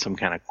 in some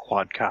kind of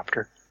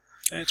quadcopter.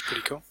 Yeah, it's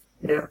pretty cool.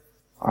 Yeah.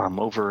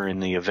 Over in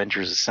the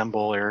Avengers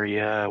Assemble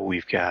area,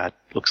 we've got,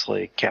 looks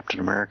like Captain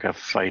America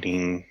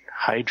fighting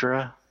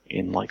Hydra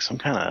in like some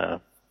kind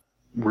of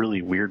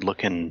really weird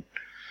looking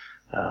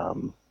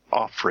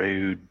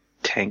off-road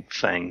tank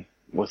thing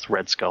with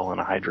Red Skull and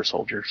a Hydra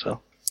soldier.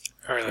 So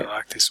I really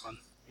like this one.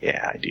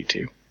 Yeah, I do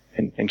too.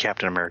 And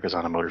Captain America's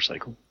on a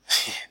motorcycle.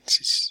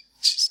 It's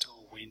just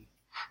all win.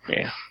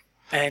 Yeah.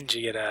 And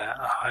you get a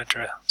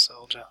Hydra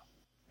soldier.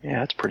 Yeah,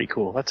 that's pretty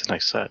cool. That's a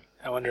nice set.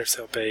 I wonder if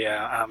there'll be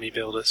army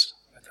builders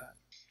with that.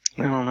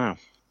 I don't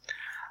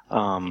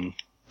know.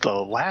 The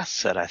last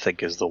set, I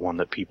think, is the one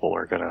that people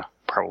are going to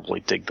probably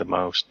dig the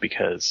most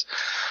because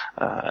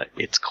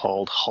it's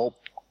called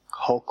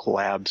Hulk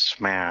Lab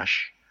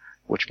Smash,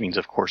 which means,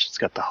 of course, it's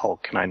got the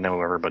Hulk, and I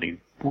know everybody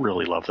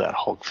really loved that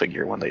Hulk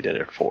figure when they did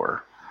it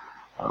for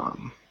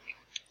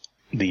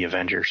the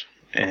Avengers.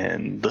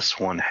 And this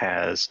one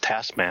has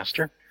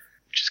Taskmaster,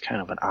 which is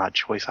kind of an odd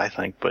choice, I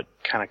think, but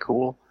kind of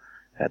cool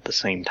at the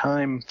same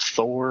time.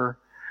 Thor,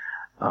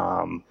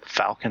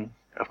 Falcon,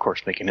 of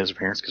course, making his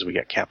appearance because we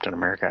got Captain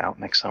America out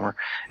next summer.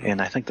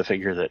 And I think the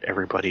figure that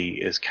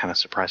everybody is kind of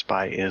surprised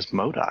by is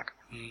MODOK.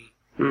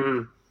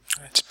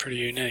 It's pretty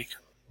unique.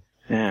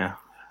 Yeah.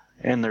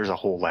 And there's a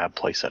whole lab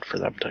playset for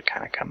them to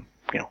kind of come,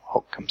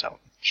 Hulk comes out,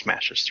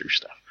 smashes through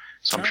stuff.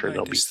 So I'm sure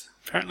they'll be...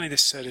 Apparently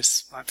this set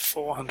is like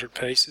 400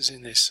 pieces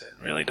in this set.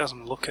 It really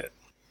doesn't look it.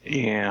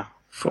 Yeah.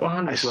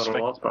 400 is not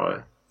a lot,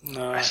 though.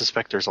 No. I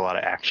suspect there's a lot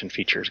of action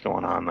features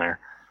going on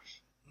there.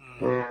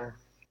 Yeah.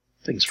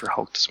 Things for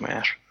Hulk to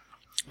smash.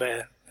 But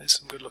yeah, there's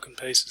some good looking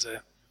pieces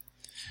there.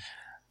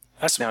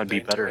 That's what Now I've it'd be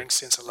been better. doing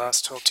since I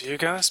last talked to you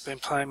guys. Been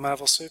playing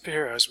Marvel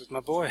Superheroes with my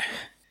boy.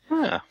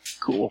 Yeah,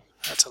 cool.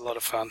 That's a lot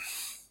of fun.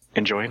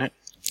 Enjoying it?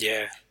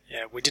 Yeah.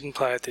 We didn't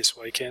play it this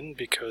weekend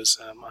because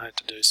I had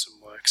to do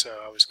some work, so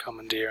I was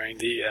commandeering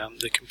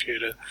the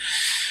computer.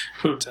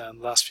 But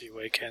last few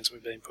weekends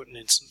we've been putting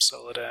in some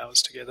solid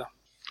hours together.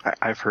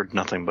 I've heard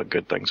nothing but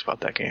good things about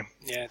that game.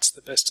 Yeah, it's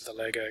the best of the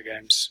Lego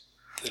games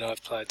that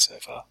I've played so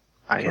far.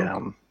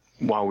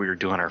 While we were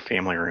doing our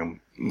family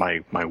room,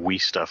 my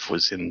Wii stuff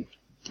was in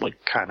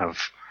like kind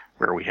of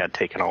where we had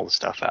taken all the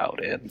stuff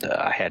out, and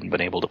I hadn't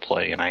been able to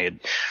play. And I had,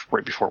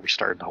 right before we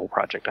started the whole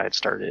project, I had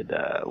started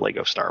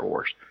Lego Star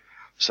Wars.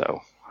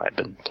 So I've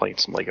been playing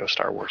some Lego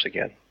Star Wars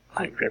again.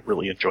 I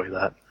really enjoy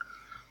that.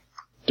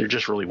 They're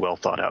just really well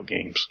thought out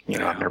games. You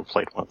know, I've never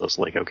played one of those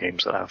Lego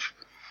games that I've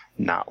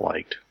not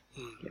liked.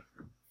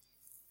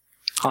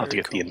 I'll have to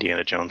get the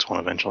Indiana Jones one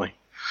eventually.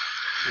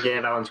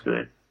 Yeah, that one's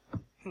good.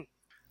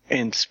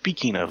 And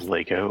speaking of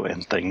Lego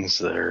and things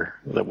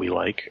that we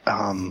like,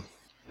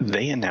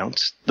 they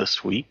announced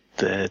this week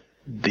that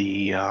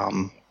the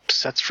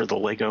sets for the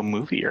Lego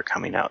movie are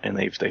coming out, and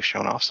they've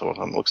shown off some of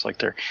them. It looks like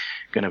they're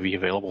going to be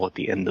available at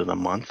the end of the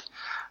month.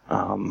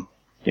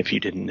 If you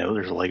didn't know,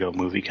 there's a Lego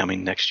movie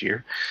coming next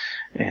year,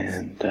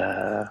 and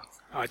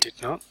I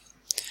did not.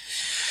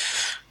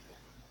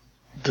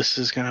 This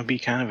is going to be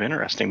kind of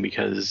interesting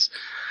because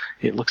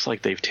it looks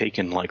like they've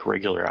taken like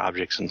regular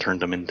objects and turned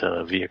them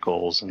into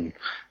vehicles and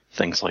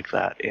things like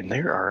that. And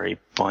there are a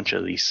bunch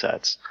of these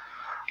sets.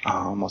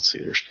 Let's see,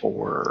 there's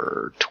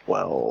 4,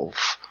 12,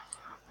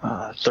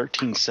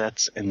 13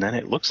 sets. And then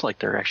it looks like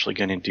they're actually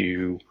going to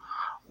do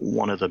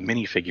one of the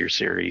minifigure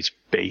series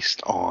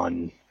based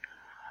on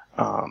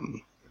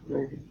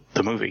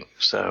the movie.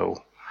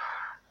 So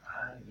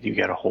you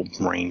got a whole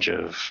range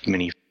of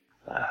mini.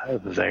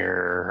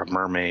 There, a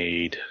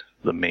mermaid,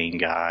 the main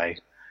guy.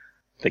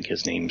 I think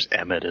his name's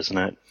Emmett, isn't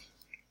it?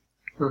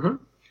 Mm-hmm.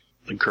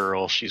 The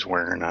girl, she's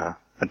wearing a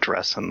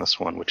dress in this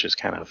one, which is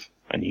kind of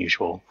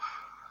unusual.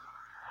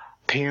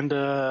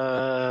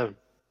 Panda,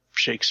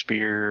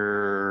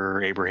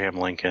 Shakespeare, Abraham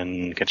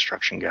Lincoln,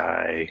 construction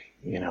guy,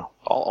 you know,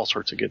 all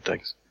sorts of good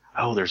things.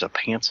 Oh, there's a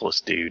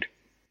pantsless dude.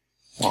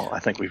 Well, I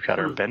think we've got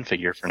our Ben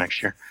figure for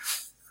next year.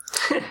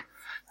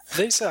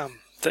 These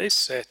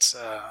sets,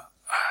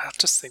 I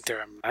just think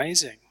they're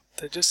amazing.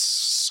 They're just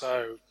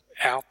so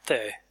out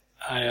there.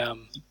 I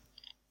don't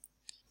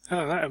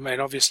know. I mean,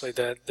 obviously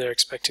they're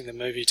expecting the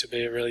movie to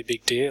be a really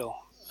big deal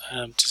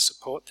to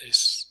support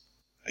this.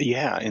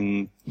 Yeah,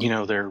 and you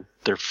know they're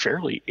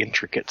fairly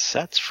intricate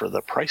sets for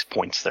the price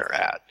points they're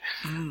at.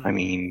 I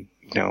mean,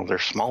 you know, their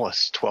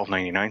smallest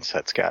 $12.99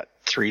 set's got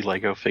 3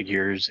 Lego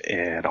figures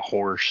and a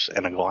horse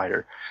and a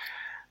glider.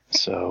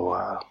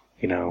 So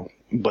you know,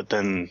 but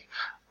then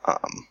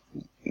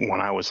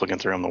when I was looking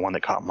through them, the one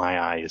that caught my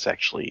eye is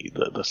actually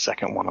the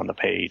second one on the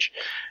page,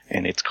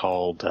 and it's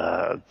called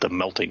the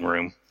Melting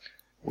Room,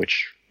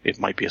 which it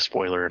might be a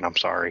spoiler, and I'm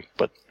sorry,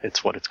 but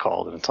it's what it's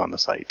called, and it's on the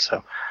site.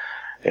 So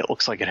it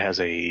looks like it has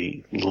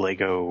a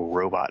Lego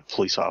robot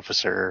police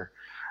officer,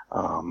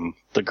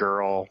 the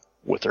girl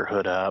with her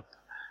hood up,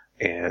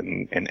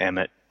 and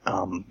Emmett.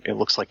 It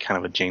looks like kind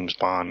of a James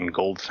Bond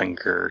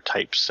Goldfinger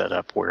type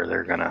setup where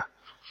they're gonna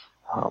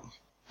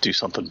do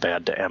something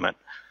bad to Emmett,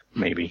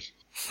 maybe.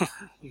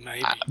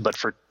 Maybe. But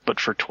for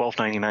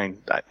 $12.99,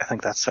 I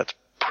think that's a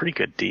pretty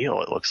good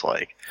deal. It looks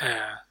like.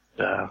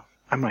 Yeah.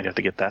 I might have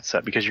to get that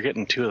set because you're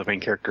getting 2 of the main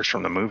characters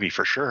from the movie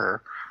for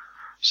sure.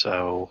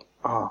 So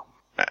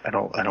I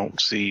don't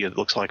see. It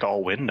looks like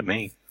all win to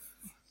me.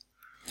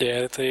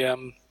 Yeah.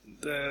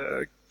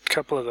 The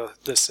couple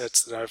of the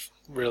sets that I've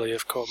really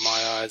have caught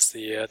my eye is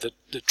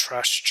the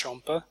Trash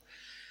Chomper.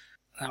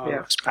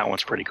 That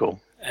one's pretty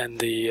cool. And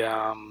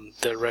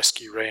the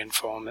rescue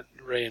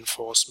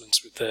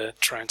reinforcements with the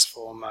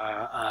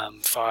Transformer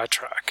fire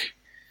truck.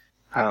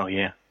 Oh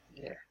yeah.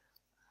 Yeah.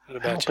 What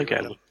about you,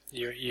 Adam?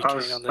 You keen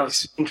on I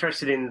was these?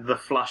 interested in the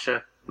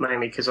flusher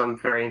mainly because I'm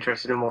very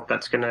interested in what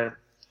that's going to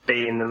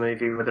be in the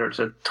movie, whether it's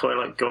a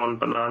toilet gone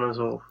bananas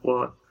or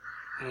what.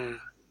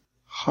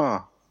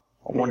 Huh. I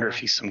wonder if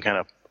he's some kind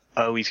of.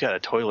 Oh, he's got a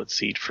toilet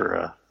seat for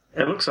a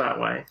It looks that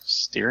way.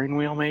 steering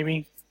wheel,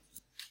 maybe,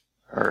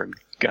 or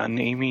a gun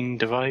aiming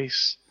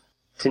device.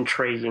 It's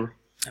intriguing.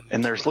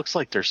 And looks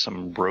like there's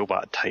some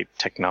robot type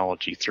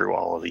technology through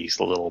all of these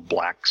little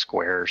black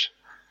squares.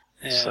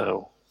 Yeah.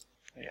 So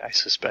I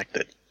suspect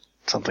that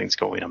something's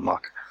going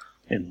amok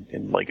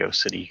in Lego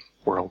City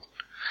World.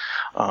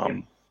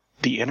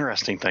 The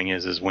interesting thing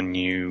is when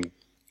you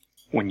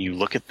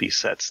look at these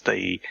sets,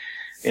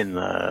 in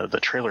the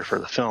trailer for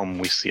the film,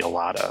 we see a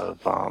lot of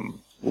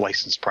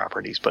licensed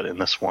properties, but in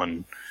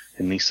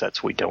these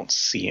sets, we don't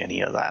see any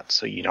of that.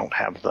 So you don't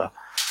have the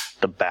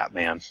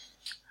Batman.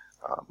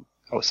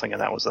 I was thinking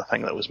that was the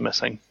thing that was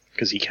missing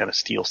because he kind of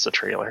steals the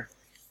trailer.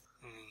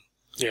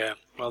 Yeah,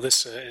 well,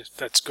 that's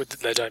good that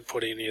they don't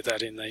put any of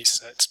that in these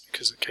sets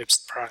because it keeps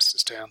the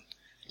prices down.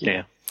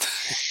 Yeah.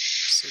 As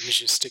soon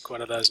as you stick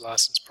one of those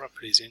licensed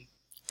properties in.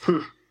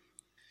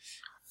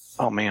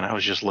 Oh man, I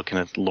was just looking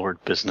at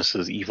Lord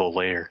Business's Evil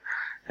Lair,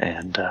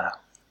 and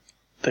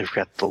they've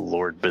got the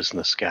Lord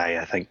Business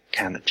guy, I think,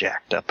 kind of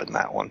jacked up in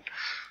that one.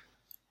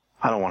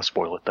 I don't want to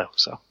spoil it, though,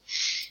 so.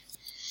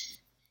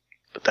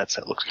 But that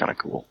set looks kind of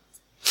cool.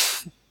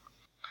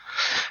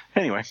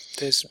 Anyway.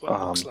 There's what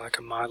looks like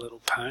a My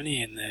Little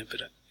Pony in there,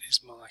 but it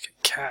is more like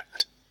a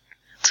cat.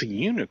 It's a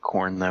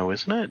unicorn, though,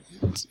 isn't it?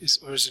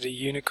 Or is it a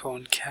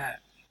unicorn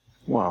cat?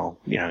 Well,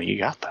 you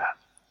got that.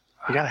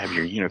 You gotta have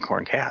your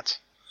unicorn cats.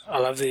 I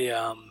love the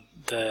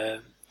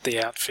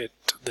outfit,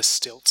 the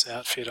stilts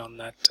outfit on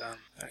that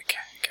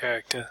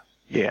character.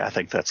 Yeah, I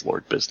think that's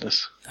Lord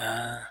Business.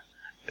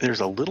 There's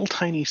a little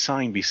tiny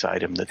sign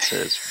beside him that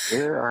says,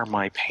 "Where are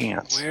my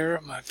pants?" Where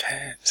are my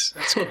pants?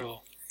 That's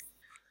cool.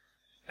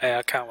 Hey,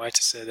 I can't wait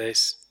to see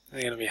these.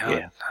 They're going to be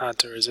hard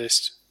to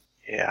resist.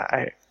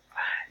 Yeah,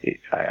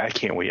 I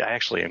can't wait. I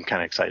actually am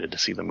kind of excited to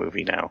see the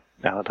movie now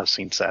that I've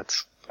seen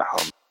sets.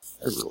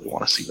 I really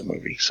want to see the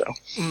movie, so.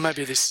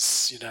 Maybe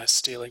this is,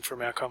 stealing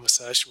from our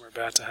conversation we're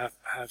about to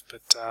have,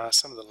 but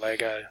some of the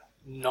Lego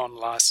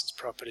non-licensed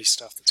property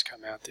stuff that's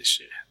come out this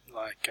year,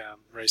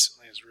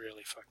 recently, is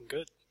really fucking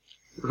good.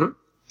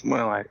 Mm-hmm.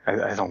 Well,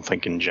 I don't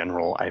think in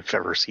general I've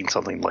ever seen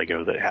something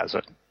Lego that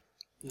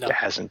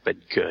hasn't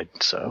been good,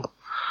 so.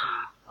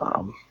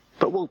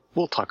 But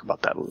we'll talk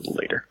about that a little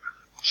later.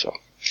 So,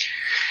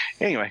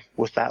 anyway,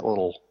 with that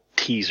little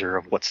teaser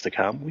of what's to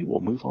come, we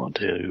will move on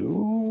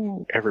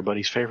to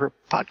everybody's favorite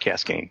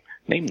podcast game.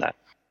 Name that.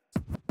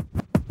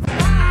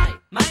 Hi,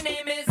 my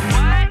name is.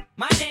 What?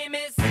 My name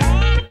is.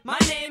 My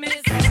name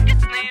is.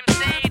 It's named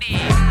Sadie.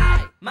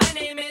 Hi, my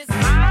name is.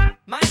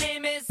 My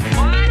name is.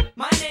 What?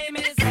 My name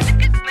is.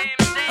 It's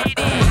named Sadie.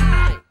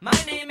 Hi,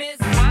 my name is.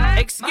 What?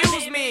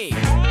 Excuse me.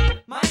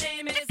 My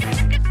name is. It's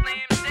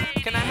named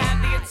Sadie. Can I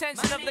have the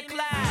attention of the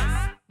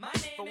class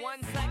for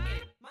 1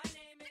 second? My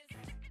name is.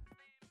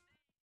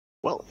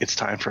 Well, it's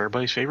time for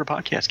everybody's favorite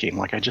podcast game,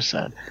 like I just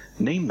said.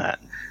 Name that.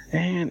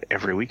 And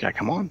every week I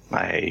come on,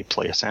 I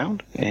play a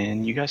sound,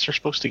 and you guys are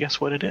supposed to guess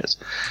what it is.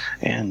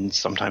 And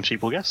sometimes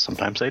people guess,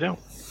 sometimes they don't.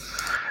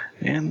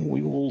 And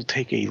we will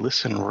take a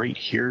listen right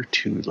here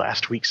to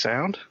last week's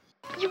sound.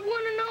 You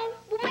want to know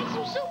what makes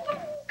them super?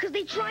 Because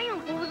they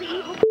triumph over the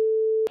evil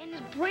and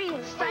his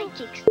brainless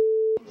sidekicks.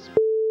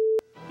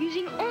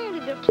 Using only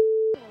their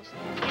skills,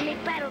 and they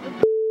battle the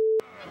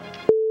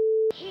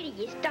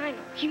hideous dino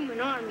human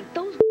army.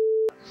 Those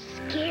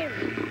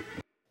scary.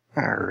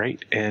 All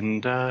right,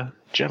 and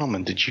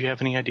gentlemen, did you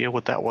have any idea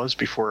what that was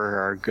before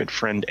our good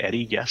friend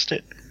Eddie guessed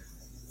it?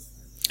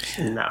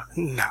 No.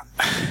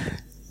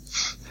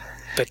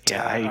 But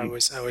I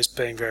was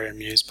being very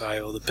amused by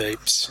all the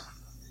beeps.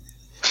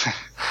 The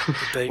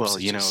beeps.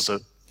 Well,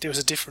 there was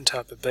a different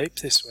type of beep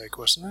this week,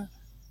 wasn't it?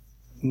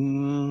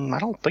 I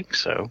don't think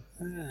so.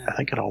 I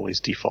think it always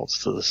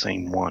defaults to the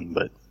same one,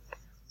 but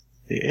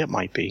it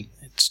might be.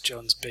 It's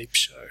John's beep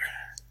show.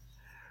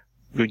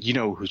 You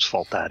know whose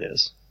fault that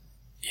is.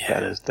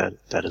 Yeah.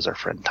 That is our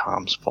friend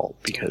Tom's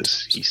fault,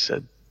 because he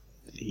said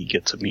he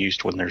gets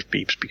amused when there's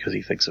beeps because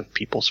he thinks of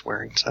people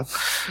swearing. So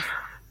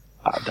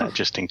that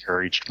just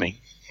encouraged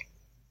me.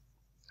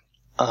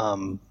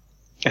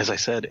 As I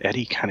said,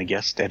 Eddie kind of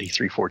guessed,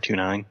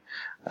 Eddie3429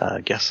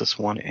 guessed this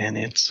one, and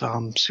it's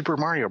Super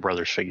Mario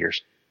Brothers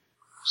figures.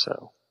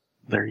 So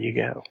there you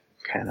go,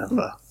 kind of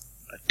a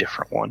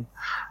different one.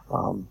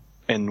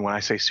 And when I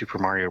say Super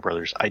Mario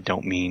Brothers, I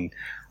don't mean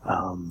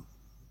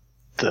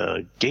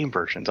the game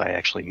versions. I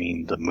actually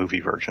mean the movie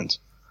versions.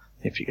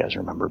 If you guys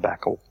remember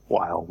back a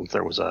while,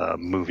 there was a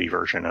movie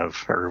version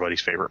of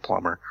Everybody's Favorite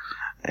Plumber,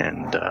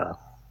 and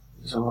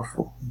It was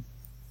awful.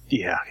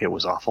 Yeah, it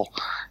was awful,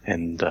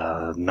 and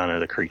none of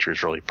the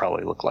creatures really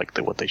probably looked like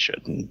what they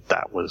should, and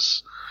that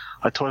was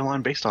a toy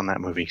line based on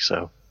that movie.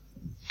 So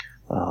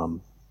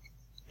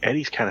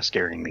Eddie's kind of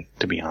scaring me,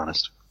 to be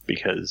honest,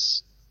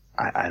 because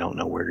I don't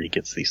know where he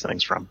gets these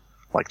things from,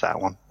 like that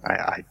one.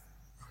 I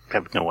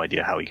have no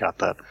idea how he got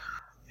that.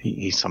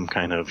 He's some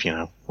kind of,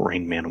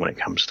 Rain Man when it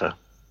comes to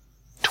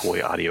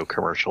toy audio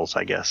commercials,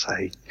 I guess.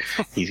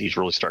 He's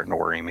really starting to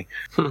worry me.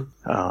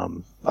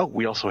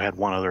 We also had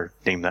one other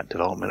Name That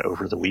development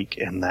over the week,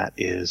 and that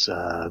is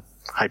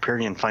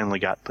Hyperion finally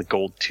got the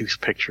gold tooth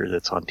picture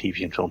that's on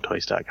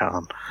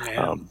tvandfilmtoys.com.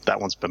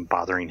 That one's been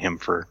bothering him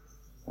for,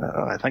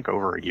 I think,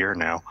 over a year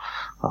now.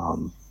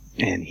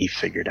 And he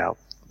figured out,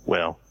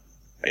 well,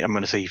 I'm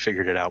going to say he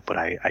figured it out, but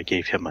I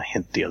gave him a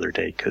hint the other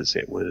day because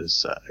it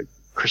was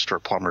Christopher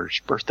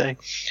Plummer's birthday,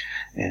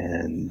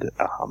 and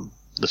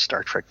the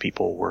Star Trek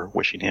people were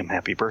wishing him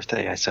happy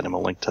birthday. I sent him a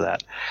link to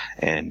that,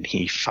 and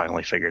he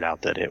finally figured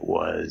out that it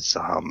was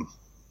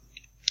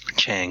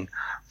Chang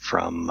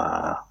from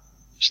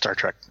Star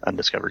Trek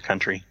Undiscovered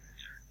Country.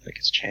 I think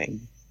it's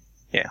Chang.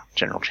 Yeah,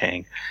 General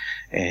Chang.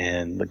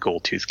 And the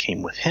gold tooth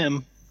came with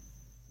him,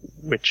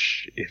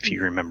 which, if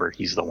you remember,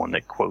 he's the one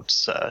that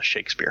quotes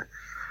Shakespeare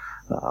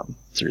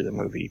through the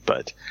movie.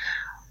 But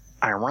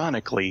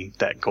ironically,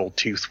 that gold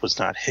tooth was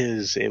not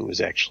his. It was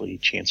actually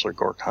Chancellor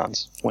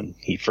Gorkon's. When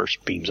he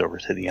first beams over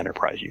to the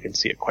Enterprise, you can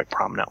see it quite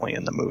prominently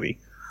in the movie.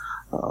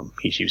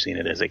 He's using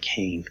it as a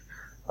cane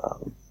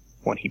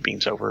when he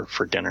beams over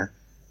for dinner.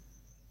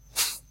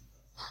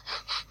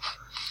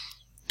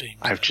 beamed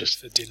I've over just-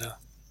 for dinner.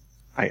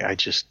 I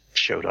just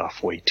showed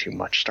off way too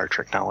much Star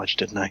Trek knowledge,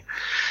 didn't I?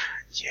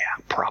 Yeah,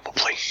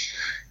 probably.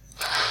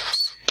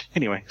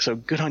 Anyway, so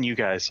good on you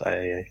guys.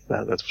 That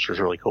was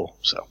really cool.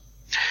 So,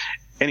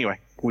 anyway,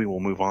 we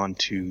will move on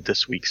to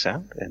this week's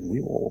sound, and we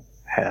will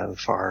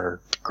have our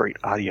great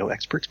audio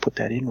experts put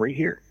that in right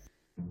here.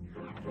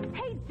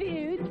 Hey,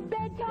 dudes,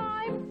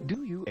 bedtime.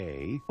 Do you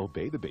A,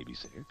 obey the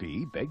babysitter,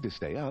 B, beg to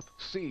stay up,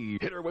 C,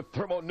 hit her with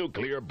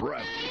thermonuclear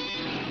breath?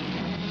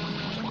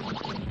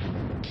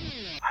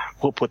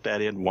 We'll put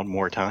that in one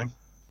more time.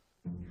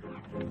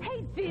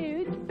 Hey,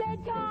 dudes,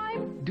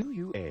 bedtime. Do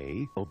you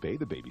A, obey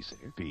the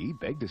babysitter, B,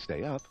 beg to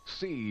stay up,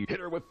 C, hit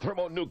her with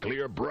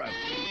thermonuclear breath?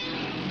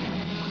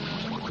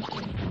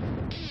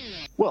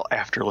 Well,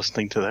 after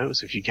listening to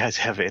those, if you guys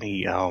have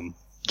any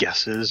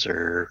guesses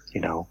or,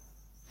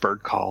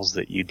 bird calls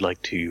that you'd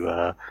like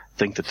to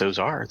think that those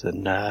are,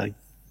 then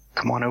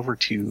come on over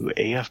to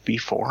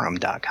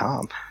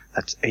afbforum.com.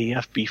 That's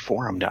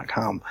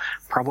afbforum.com.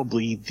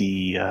 Probably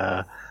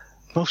the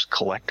most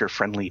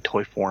collector-friendly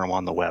toy forum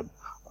on the web,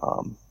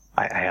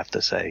 I have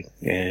to say,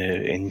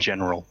 in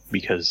general,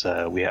 because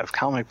we have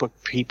comic book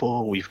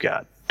people, we've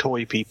got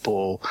toy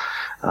people,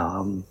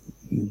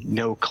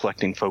 no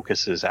collecting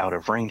focus is out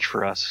of range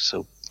for us,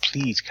 so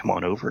please come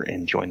on over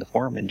and join the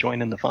forum and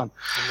join in the fun.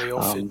 And we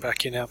all fit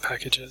back in our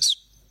packages.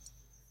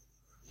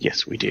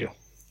 Yes, we do.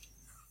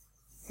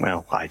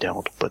 Well, I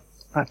don't, but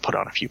I put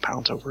on a few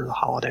pounds over the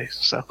holidays,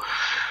 so...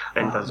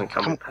 Ben doesn't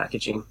come with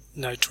packaging.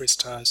 No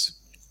twist ties.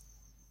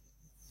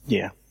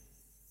 Yeah.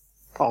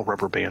 All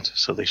rubber bands,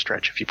 so they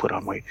stretch if you put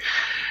on weight.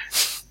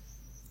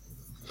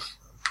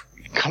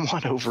 Come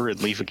on over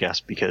and leave a guess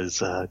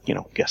because,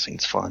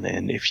 guessing's fun.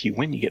 And if you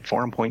win, you get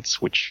forum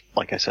points, which,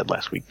 like I said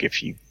last week,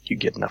 if you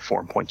get enough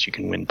forum points, you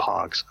can win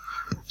Pogs.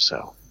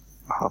 So,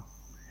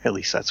 at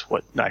least that's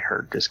what I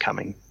heard is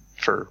coming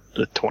for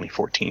the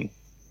 2014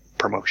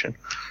 promotion.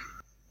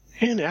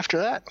 And after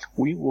that,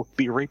 we will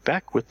be right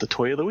back with the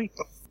Toy of the Week.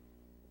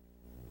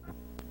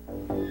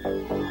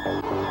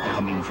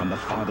 Coming from the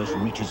farthest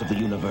reaches of the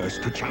universe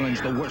to challenge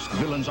the worst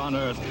villains on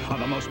Earth are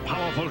the most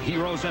powerful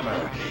heroes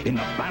ever in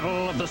the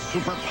battle of the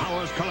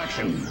Superpowers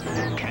Collection.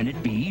 Can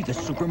it be the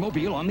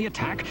Supermobile on the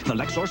attack, the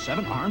Lexor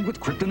 7 armed with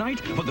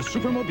kryptonite? Will the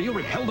Supermobile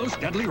repel those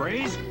deadly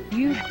rays?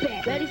 You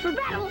bet. Ready for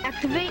battle.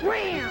 Activate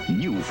RAM.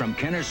 New from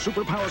Kenner's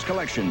Superpowers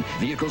Collection.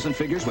 Vehicles and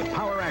figures with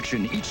power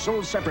action, each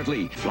sold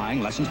separately.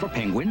 Flying lessons for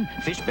Penguin,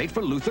 fish bait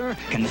for Luther.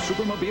 Can the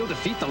Supermobile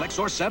defeat the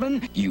Lexor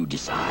 7? You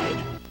decide.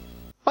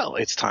 Well,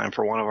 it's time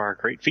for one of our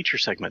great feature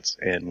segments,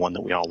 and one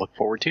that we all look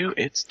forward to.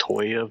 It's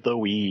Toy of the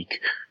Week.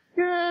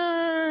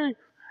 Yay!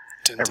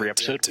 Every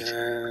episode,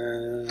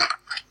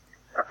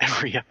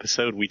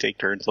 we take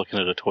turns looking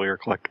at a toy or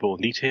collectible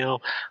in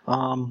detail.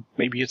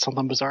 Maybe it's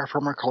something bizarre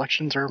from our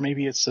collections, or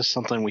maybe it's just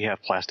something we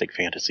have plastic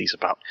fantasies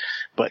about.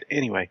 But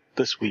anyway,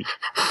 this week,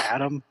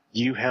 Adam,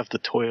 you have the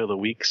Toy of the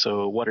Week,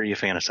 so what are you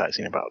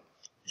fantasizing about?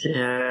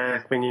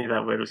 Yeah, we knew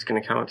that word was going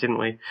to come up, didn't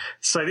we?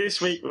 So this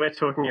week we're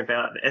talking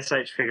about the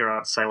SH Figure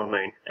Arts Sailor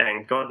Moon,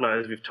 and God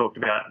knows we've talked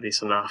about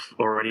this enough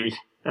already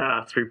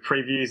through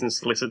previews and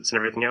solicits and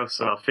everything else,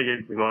 so I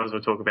figured we might as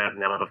well talk about it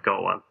now that I've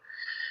got one.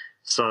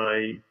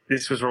 So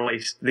this was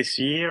released this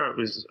year. It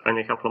was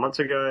only a couple of months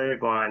ago.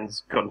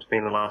 Mine's gotten to me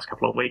in the last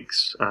couple of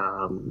weeks.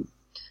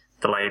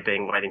 Delay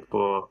being waiting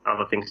for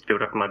other things to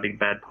build up in my big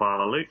bad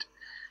pile of loot.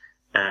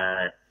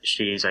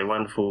 She's a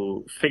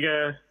wonderful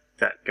figure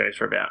that goes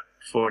for about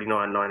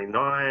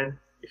 $49.99.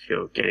 If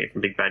you're getting it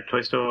from Big Bad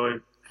Toy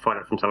Store, find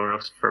it from somewhere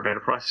else for a better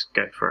price,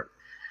 go for it.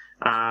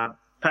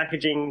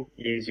 Packaging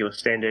is your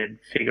standard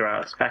Figure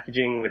Arts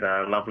packaging with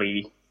a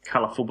lovely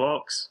colourful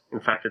box. In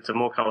fact, it's a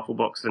more colourful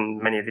box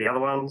than many of the other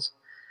ones,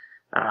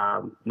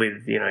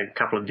 with, a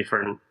couple of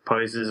different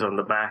poses on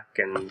the back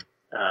and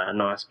a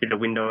nice bit of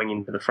windowing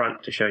into the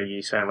front to show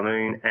you Sailor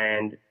Moon.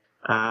 And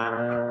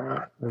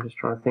I'm just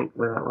trying to think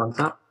where that runs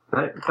up.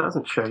 No, it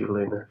doesn't show you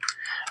Luna.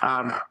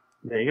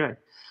 There you go.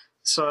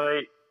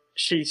 So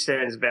she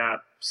stands about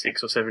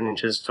 6 or 7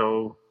 inches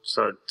tall,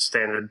 so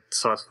standard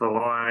size for the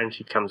line.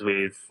 She comes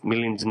with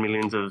millions and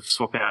millions of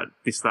swap out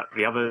this, that,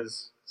 the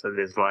others. So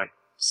there's like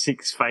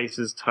 6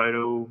 faces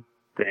total.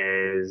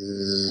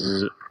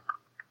 There's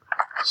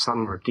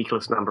some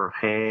ridiculous number of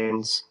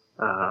hands.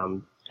 I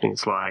think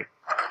it's like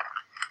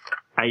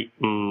 8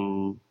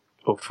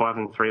 or 5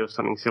 and 3 or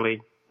something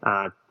silly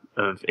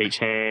of each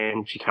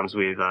hand. She comes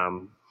with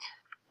a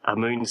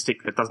moon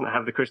stick that doesn't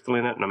have the crystal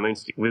in it and a moon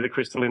stick with a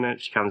crystal in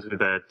it. She comes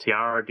with a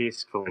tiara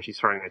disc for when she's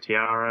throwing a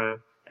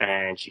tiara,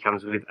 and she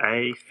comes with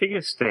a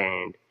figure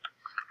stand.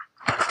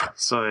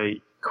 So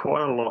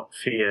quite a lot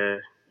for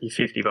your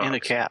 $50. And a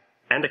cat.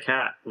 And a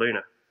cat,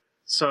 Luna.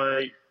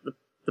 So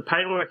the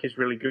paintwork is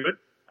really good.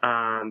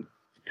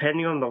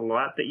 Depending on the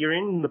light that you're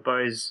in, the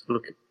bows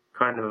look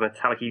kind of a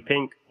metallic-y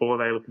pink, or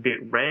they look a bit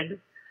red,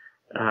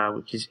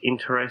 which is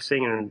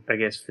interesting, and I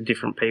guess for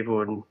different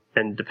people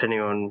and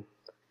depending on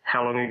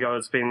how long ago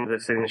it's been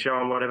they've seen the show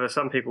and whatever.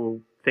 Some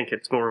people think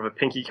it's more of a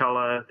pinky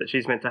colour that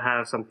she's meant to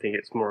have. Some think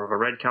it's more of a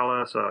red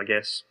colour. So I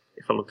guess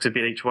if it looks a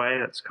bit each way,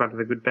 that's kind of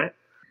a good bet.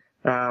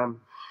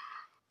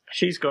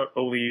 she's got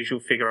all the usual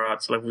figure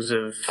arts levels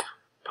of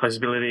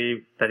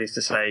posability, that is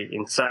to say,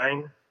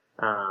 insane,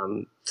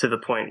 to the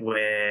point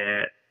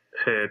where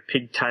her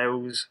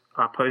pigtails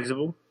are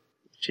posable,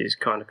 which is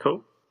kind of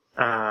cool.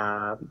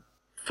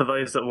 For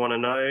those that want to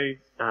know,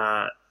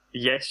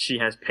 yes, she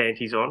has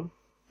panties on.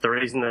 The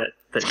reason that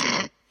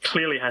she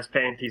clearly has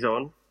panties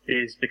on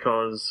is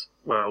because,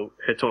 well,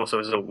 her torso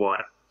is all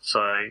white,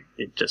 so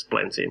it just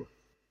blends in.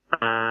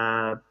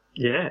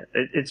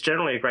 It's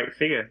generally a great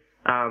figure.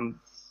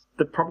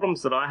 The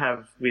problems that I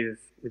have with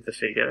the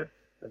figure,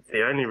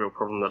 the only real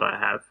problem that I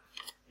have,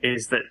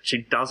 is that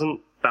she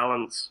doesn't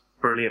balance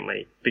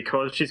brilliantly.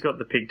 Because she's got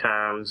the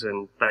pigtails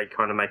and they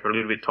kind of make her a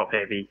little bit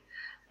top-heavy,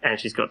 and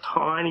she's got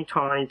tiny,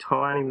 tiny,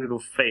 tiny little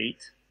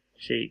feet,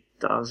 she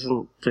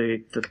doesn't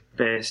do the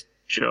best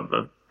job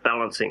of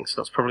balancing.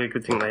 So it's probably a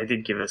good thing they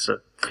did give us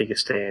a figure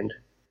stand.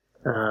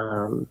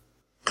 The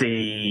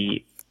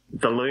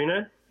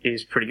Luna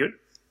is pretty good.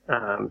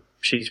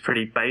 She's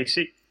pretty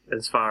basic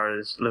as far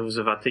as levels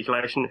of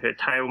articulation. Her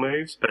tail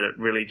moves, but it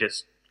really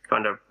just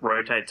kind of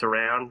rotates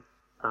around,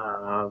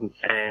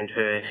 and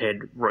her head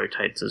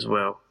rotates as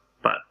well.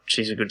 But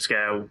she's a good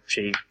scale.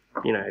 She,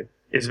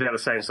 is about the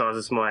same size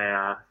as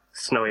my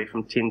Snowy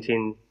from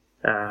Tintin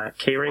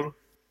keyring.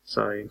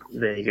 So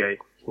there you go. You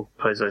can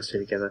pose those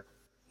two together.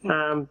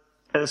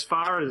 As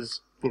far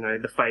as,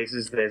 the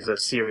faces, there's a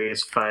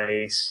serious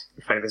face.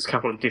 In fact, there's a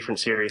couple of different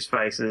serious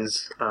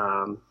faces.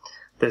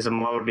 There's a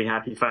mildly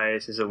happy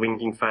face, there's a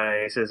winking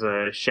face, there's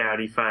a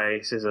shouty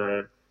face, there's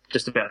a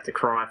just about to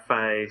cry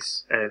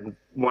face, and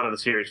one of the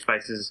serious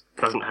faces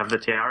doesn't have the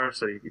tiara,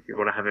 so if you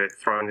want to have her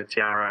throwing the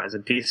tiara as a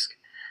disc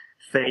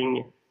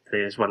thing,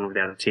 there's one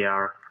without a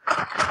tiara.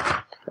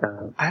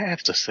 I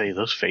have to say,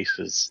 those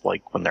faces,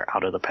 like, when they're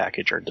out of the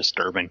package, are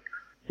disturbing.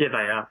 Yeah,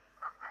 they are.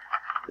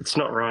 It's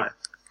not right.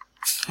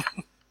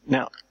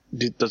 Now,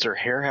 does her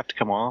hair have to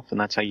come off, and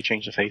that's how you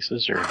change the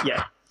faces? Or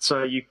Yeah,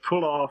 so you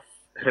pull off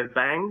her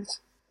bangs,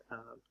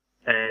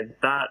 and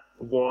that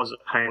was a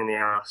pain in the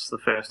ass the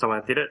first time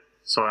I did it.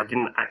 So I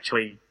didn't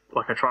actually,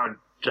 I tried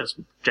just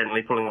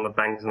gently pulling on the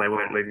bangs and they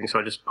weren't moving, so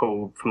I just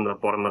pulled from the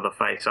bottom of the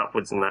face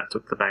upwards and that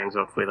took the bangs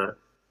off with it.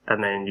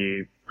 And then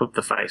you put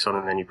the face on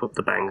and then you put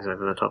the bangs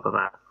over the top of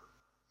that.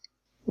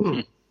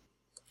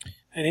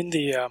 And in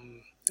the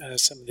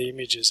some of the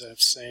images I've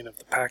seen of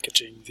the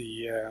packaging,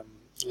 the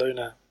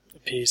Luna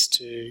appears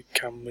to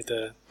come with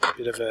a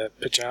bit of a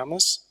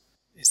pyjamas.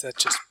 Is that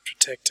just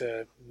protect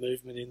her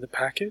movement in the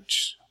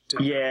package?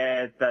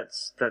 Yeah,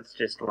 that's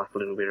just like a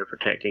little bit of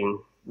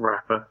protecting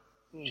wrapper,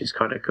 which is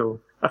kind of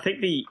cool. I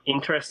think the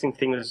interesting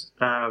thing was,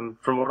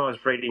 from what I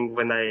was reading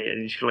when they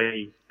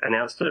initially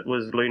announced it,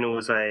 was Luna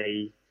was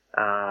a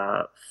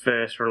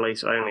first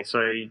release only.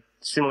 So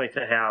similar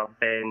to how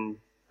Ben,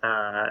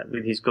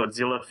 with his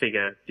Godzilla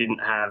figure, didn't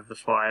have the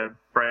fire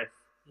breath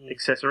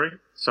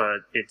accessory. So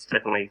it's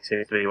definitely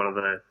seems to be one of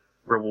the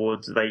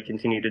rewards they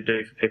continue to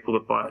do for people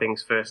that buy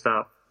things first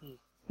up.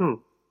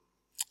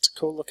 It's a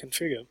cool looking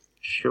figure.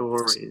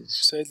 Sure is.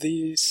 So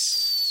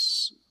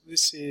this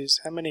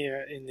is, how many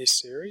are in this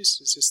series?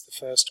 Is this the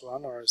first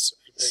one, or has it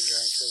been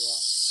going for a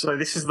while? So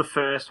this is the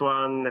first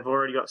one. They've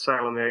already got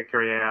Sailor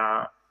Mercury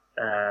out.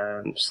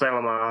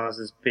 Sailor Mars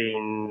has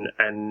been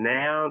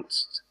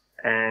announced,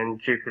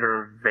 and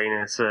Jupiter and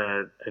Venus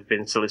have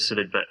been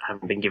solicited but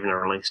haven't been given a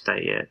release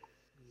date yet.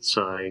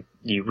 So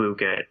you will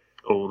get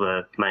all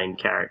the main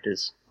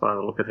characters by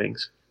the look of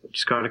things, which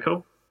is kind of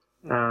cool.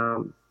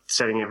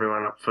 Setting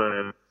everyone up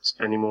for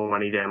spending more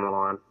money down the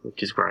line,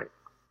 which is great.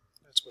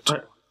 That's what you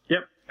want.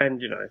 Yep,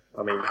 and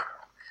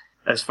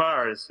as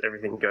far as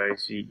everything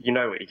goes, you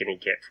know what you're going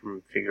to get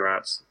from Figure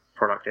Arts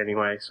product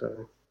anyway,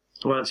 so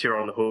once you're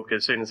on the hook,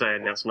 as soon as they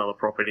announce another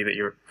property that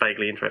you're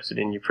vaguely interested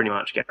in, you're pretty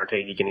much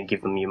guaranteed you're going to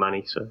give them your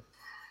money. So,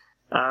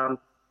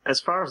 as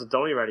far as the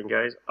dolly rating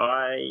goes,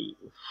 I'm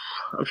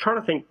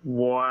trying to think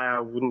why I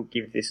wouldn't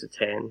give this a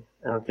 10,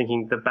 and I'm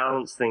thinking the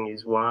balance thing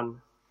is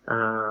one,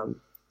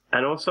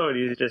 and also it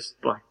is just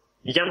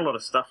you get a lot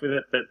of stuff with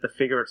it, but the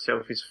figure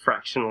itself is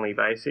fractionally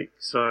basic,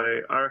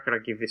 so I reckon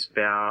I'd give this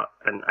about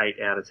an 8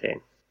 out of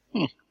 10.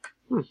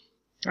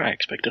 I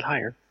expected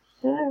higher.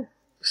 Yeah.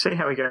 See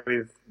how we go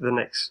with the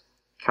next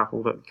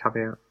couple that come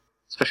out.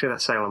 Especially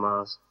that Sailor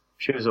Mars.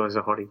 She was always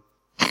a hottie.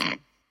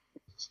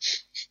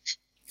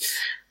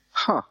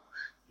 Huh.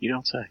 You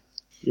don't say.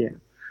 Yeah.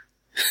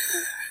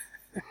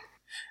 And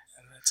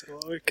that's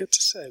all we've got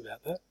to say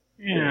about that.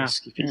 Yeah.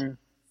 Skippy. Yeah.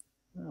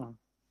 Oh.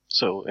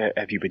 So,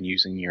 have you been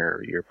using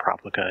your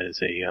Proplica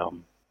as a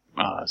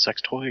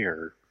sex toy,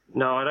 or?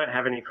 No, I don't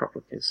have any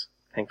Proplicas,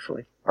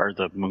 thankfully. Or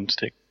the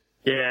Moonstick?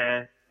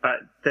 Yeah,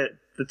 the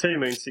two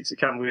Moonsticks that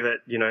come with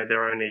it,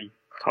 they're only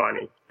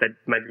tiny. They'd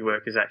maybe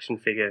work as action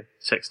figure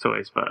sex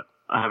toys, but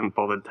I haven't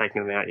bothered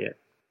taking them out yet.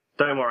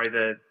 Don't worry,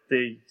 the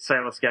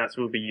Sailor Scouts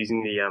will be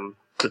using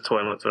the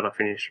toilets when I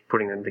finish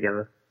putting them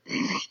together.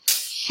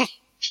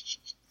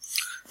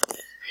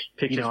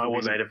 Pictures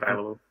will be made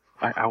available.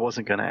 I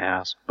wasn't going to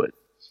ask, but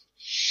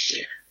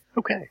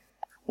okay.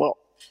 Well,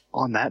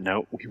 on that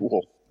note, we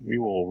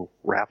will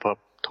wrap up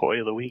toy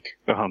of the week.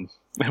 And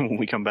when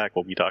we come back,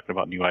 we'll be talking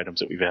about new items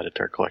that we've added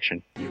to our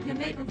collection. You can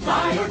make them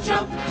fly or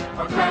jump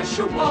or crash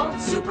or walk.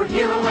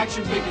 Superhero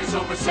action figures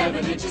over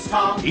 7 inches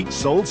tall. Each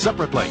sold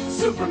separately.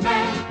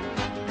 Superman,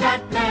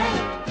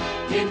 Batman,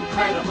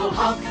 Incredible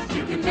Hulk.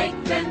 You can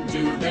make them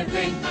do their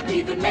thing.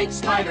 Even make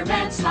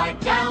Spider-Man slide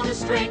down a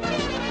string.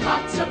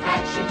 Lots of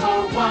action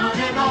for one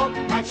and all.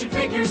 Action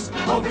figures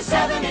over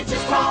 7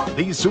 inches tall.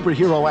 These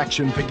superhero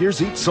action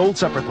figures each sold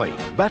separately.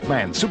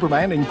 Batman,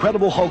 Superman,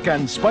 Incredible Hulk,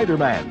 and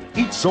Spider-Man,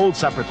 each sold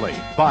separately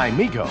by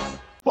Mego.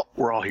 Well,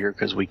 we're all here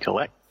because we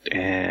collect,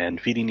 and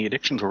Feeding the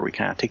Addictions, where we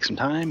kind of take some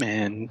time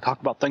and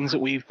talk about things that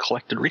we've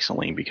collected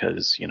recently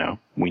because, you know,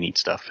 we need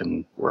stuff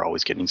and we're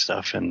always getting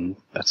stuff, and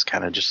that's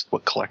kind of just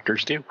what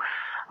collectors do.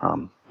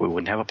 We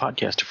wouldn't have a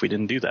podcast if we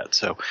didn't do that.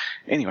 So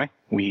anyway,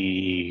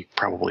 we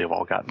probably have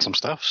all gotten some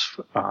stuff.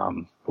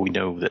 We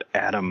know that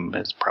Adam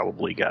has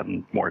probably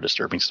gotten more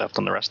disturbing stuff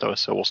than the rest of us,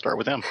 so we'll start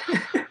with him.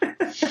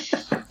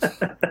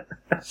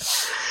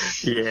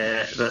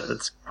 Yeah,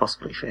 that's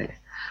possibly fair.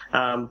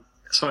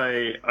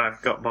 So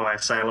I've got my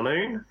Sailor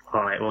Moon.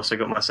 I also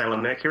got my Sailor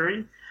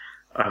Mercury.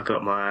 I've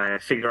got my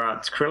Figure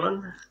Arts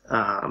Krillin.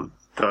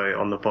 Though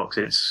on the box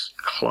it's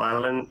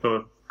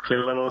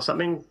Krillin or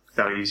something.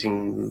 They were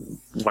using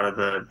one of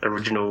the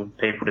original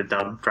people to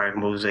dub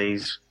Dragon Ball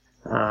Z's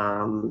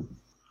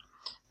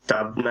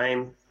dub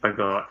name. I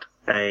got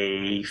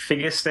a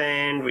figure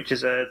stand, which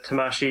is a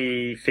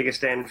Tamashii figure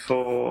stand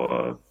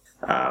for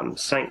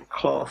Saint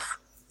Cloth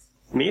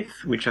Myth,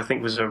 which I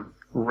think was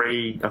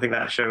I think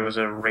that show was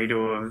a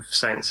redo of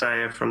Saint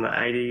Seiya from the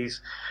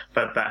 80s,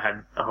 but that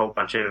had a whole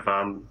bunch of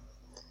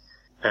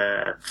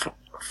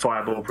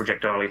fireball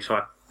projectile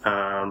type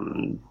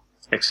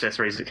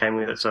accessories that came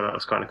with it, so that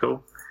was kind of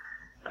cool.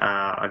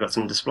 I got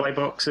some display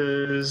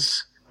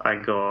boxes. I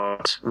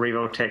got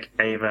Revoltech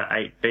Ava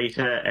 8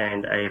 Beta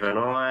and Ava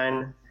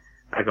 9.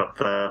 I got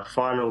the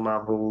final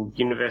Marvel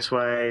Universe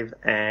wave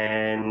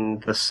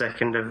and the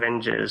second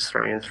Avengers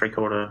 3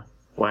 3/4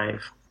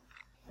 wave.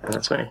 And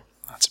that's me.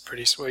 That's a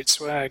pretty sweet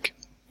swag.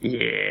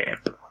 Yeah.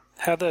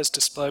 How'd those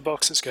display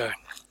boxes go?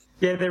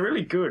 Yeah, they're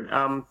really good.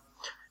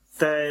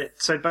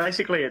 So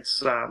basically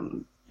it's,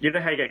 you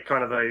know how you get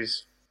kind of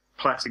those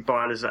plastic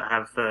binders that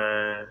have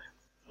the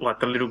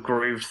little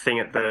grooved thing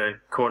at the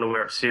corner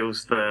where it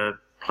seals the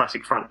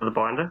plastic front of the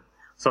binder?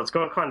 So it's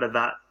got kind of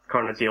that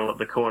kind of deal at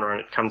the corner,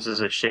 and it comes as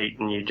a sheet,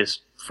 and you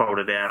just fold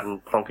it out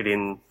and plonk it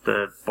in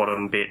the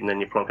bottom bit, and then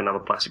you plonk another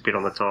plastic bit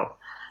on the top.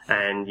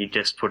 And you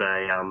just put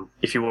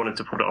if you wanted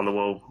to put it on the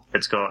wall,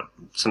 it's got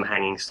some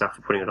hanging stuff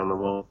for putting it on the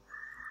wall.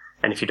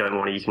 And if you don't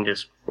want it, you can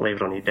just leave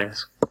it on your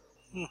desk.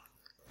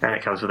 And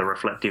it comes with a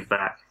reflective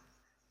back.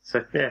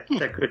 So, yeah,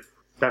 they're good.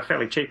 They're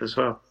fairly cheap as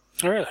well.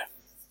 Oh,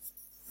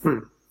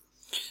 really?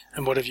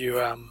 And what have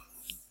you,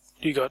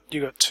 you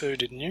got 2,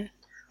 didn't you?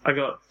 I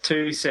got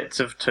 2 sets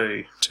of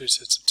 2. 2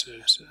 sets of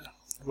 2. So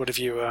what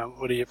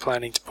are you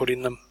planning to put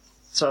in them?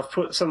 So I've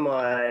put some of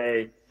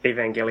my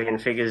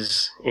Evangelion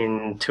figures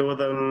in 2 of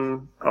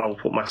them. I'll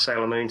put my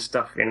Sailor Moon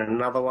stuff in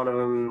another one of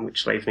them,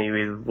 which leaves me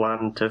with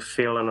 1 to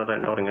fill, and I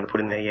don't know what I'm going to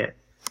put in there yet.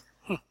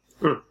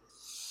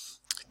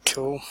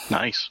 Cool.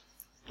 Nice.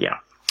 Yeah.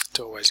 It's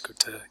always good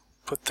to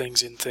put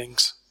things in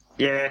things.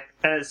 Yeah,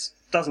 and it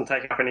doesn't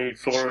take up any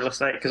floor real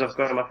estate because I've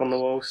got them up on the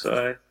wall,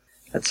 so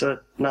that's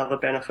another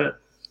benefit.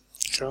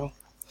 Cool.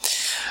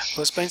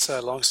 Well, it's been so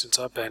long since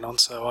I've been on,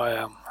 so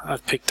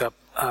I've picked up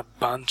a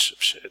bunch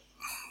of shit.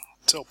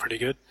 It's all pretty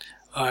good.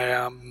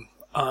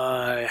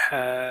 I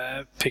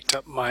have picked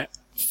up my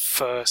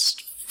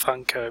first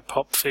Funko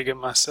Pop figure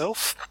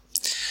myself,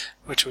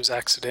 which was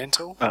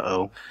accidental.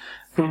 Uh-oh.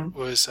 It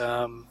was,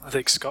 I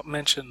think Scott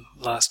mentioned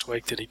last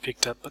week that he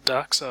picked up a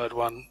Darkseid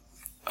one,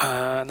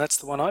 and that's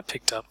the one I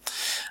picked up.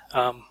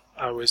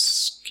 I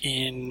was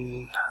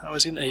in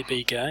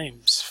EB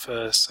Games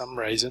for some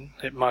reason.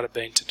 It might have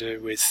been to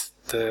do with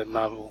the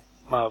Marvel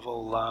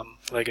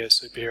Lego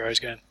Superheroes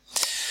game.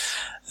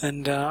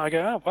 And I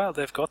go, oh wow,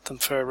 they've got them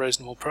for a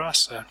reasonable price,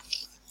 so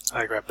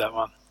I grabbed that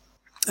one.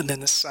 And then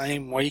the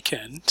same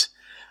weekend,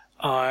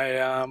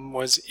 I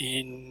was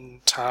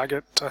in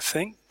Target, I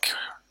think,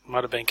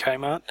 might have been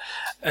Kmart,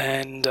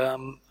 and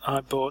I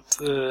bought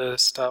the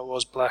Star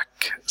Wars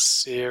Black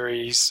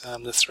Series,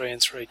 the 3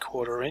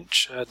 3/4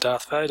 inch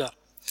Darth Vader.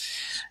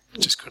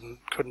 Just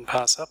couldn't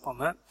pass up on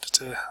that.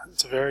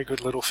 It's a very good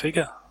little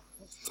figure.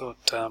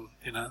 Thought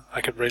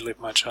I could relive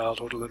my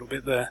childhood a little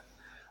bit there.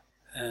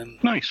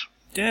 Nice.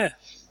 Yeah,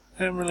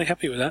 I'm really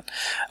happy with that.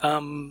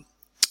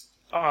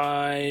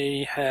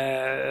 I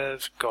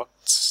have got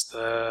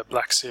the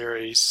Black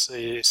Series,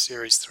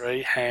 Series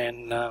 3,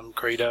 Han,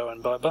 Greedo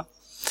and Boba.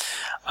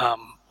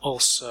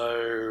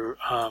 Also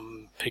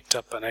picked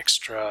up an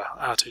extra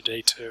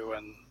R2-D2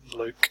 and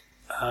Luke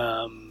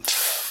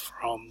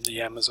from the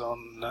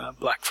Amazon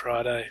Black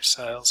Friday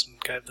sales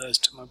and gave those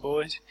to my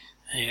boys.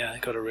 He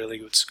got a really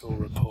good school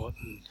report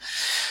and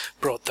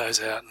brought those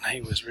out, and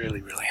he was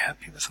really, really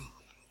happy with them.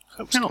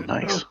 Oh,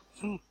 nice.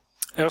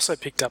 I also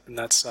picked up in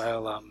that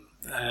sale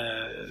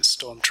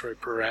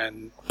Stormtrooper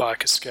and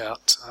Biker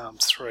Scout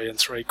 3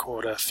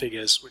 3/4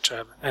 figures,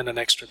 and an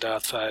extra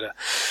Darth Vader,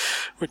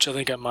 which I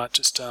think I might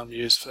just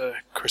use for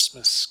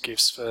Christmas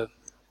gifts for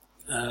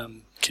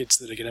kids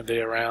that are going to be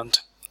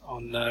around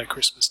on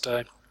Christmas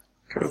Day.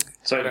 Cool.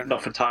 So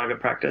not for target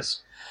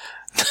practice?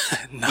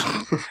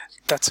 No,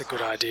 that's a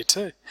good idea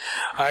too.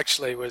 I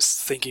actually was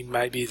thinking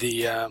maybe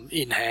the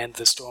in hand,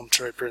 the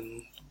Stormtrooper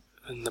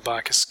and the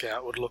Biker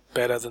Scout would look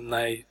better than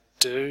they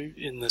do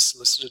in the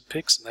solicited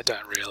pics, and they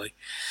don't really.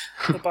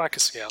 The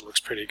Biker Scout looks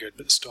pretty good,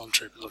 but the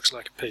Stormtrooper looks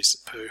like a piece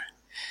of poo.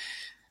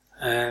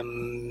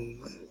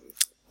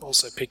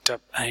 Also picked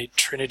up a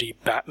Trinity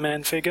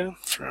Batman figure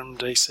from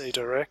DC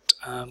Direct,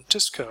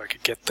 just so I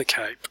could get the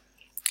cape.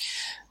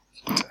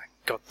 So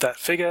got that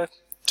figure,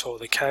 tore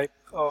the cape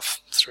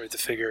off, threw the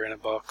figure in a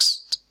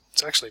box.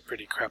 It's actually a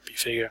pretty crappy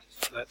figure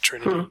for that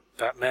Trinity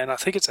Batman. I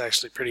think it's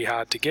actually pretty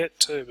hard to get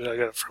too, but I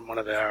got it from one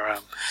of our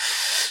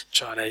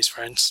Chinese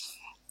friends.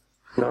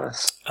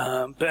 Nice.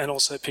 And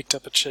also picked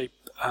up a cheap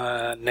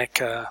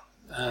NECA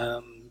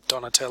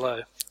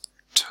Donatello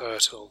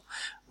turtle,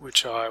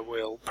 which I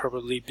will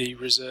probably be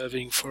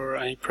reserving for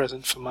a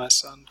present for my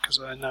son, because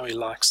I know he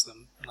likes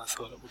them, and I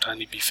thought it would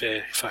only be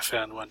fair if I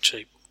found one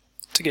cheap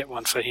to get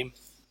one for him.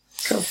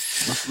 Cool.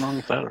 Nothing wrong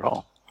with that at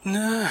all.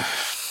 No.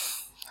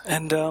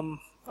 And, and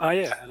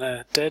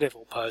a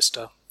Daredevil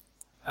poster.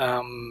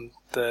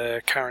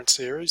 The current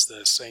series,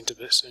 the soon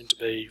to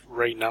be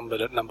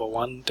renumbered at number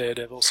 1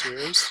 Daredevil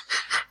series.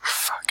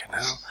 Fucking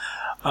hell.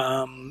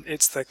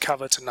 It's the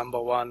cover to number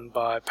 1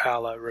 by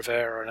Paulo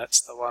Rivera, and it's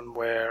the one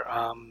where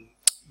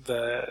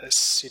the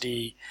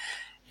city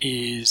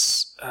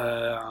is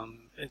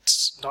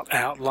it's not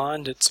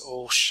outlined, it's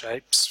all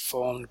shapes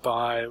formed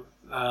by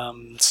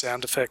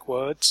sound effect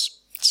words.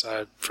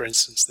 So, for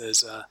instance,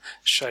 there's a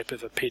shape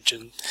of a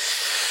pigeon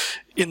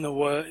in the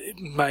word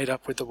made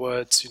up with the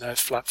words,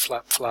 flap,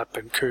 flap, flap,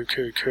 and coo,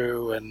 coo,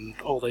 coo,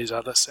 and all these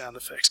other sound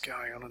effects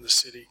going on in the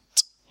city.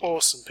 It's an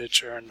awesome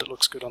picture, and it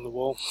looks good on the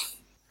wall.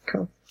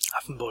 Cool. I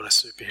haven't bought a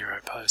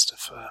superhero poster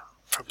for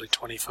probably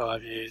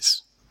 25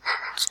 years.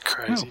 It's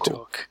crazy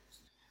talk.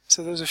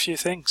 So there's a few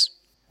things.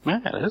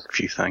 Yeah, there's a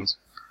few things.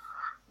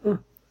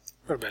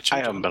 What about you? I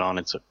haven't been on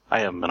it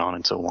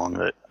so long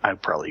that I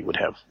probably would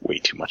have way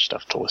too much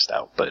stuff to list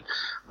out. But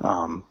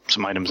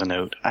some items of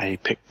note: I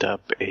picked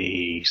up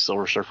a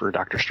Silver Surfer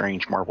Doctor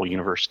Strange Marvel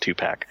Universe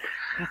 2-pack,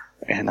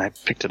 and I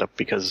picked it up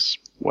because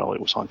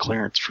it was on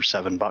clearance for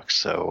 $7,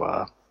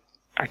 so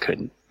I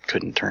couldn't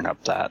turn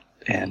up that.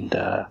 And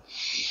the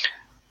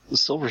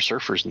Silver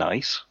Surfer's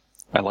nice.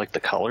 I like the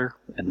color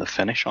and the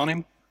finish on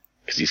him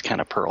because he's kind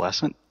of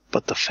pearlescent,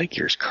 but the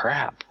figure's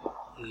crap.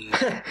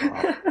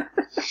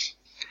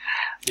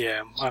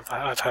 Yeah,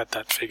 I've had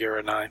that figure,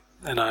 and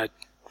I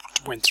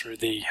went through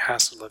the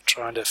hassle of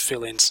trying to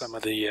fill in some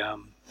of the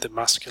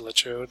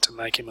musculature to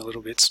make him a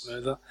little bit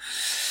smoother.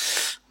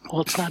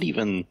 Well, it's not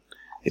even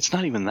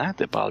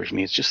that bothers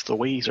me. It's just the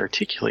way he's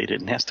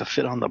articulated and has to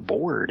fit on the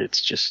board.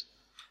 It's just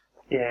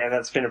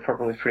that's been a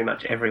problem with pretty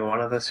much every one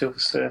of the Silver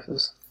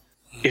Surfers.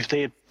 If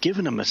they had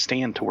given him a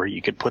stand to where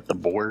you could put the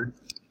board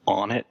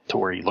on it to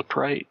where he looked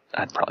right,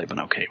 I'd probably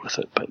been okay with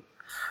it, but.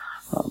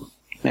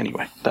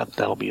 Anyway,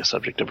 that'll be a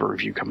subject of a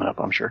review coming up,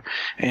 I'm sure.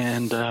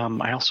 And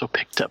I also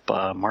picked up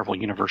Marvel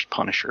Universe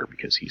Punisher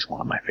because he's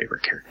one of my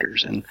favorite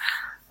characters. And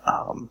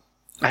I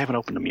haven't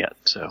opened him yet,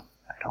 so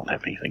I don't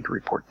have anything to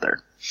report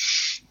there.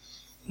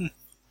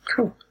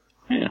 Cool.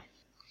 Yeah.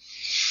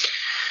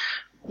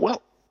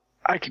 Well,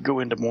 I could go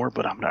into more,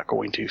 but I'm not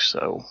going to.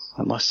 So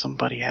unless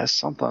somebody has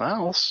something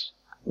else,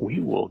 we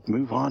will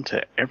move on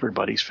to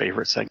everybody's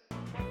favorite segment.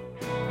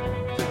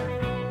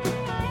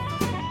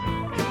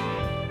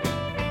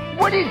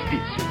 What is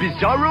this,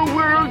 Bizarro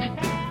World?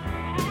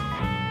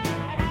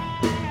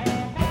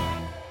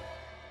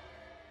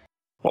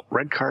 Well,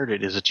 Red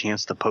Carded is a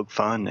chance to poke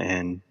fun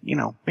and,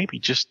 maybe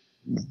just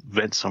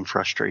vent some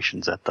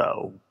frustrations at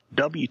the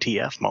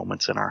WTF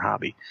moments in our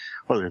hobby,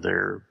 whether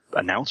they're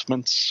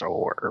announcements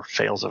or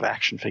fails of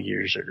action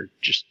figures or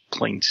just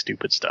plain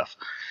stupid stuff.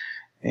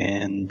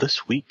 And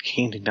this week,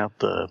 handing out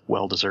the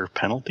well-deserved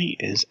penalty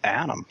is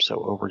Adam.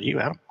 So over to you,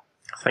 Adam.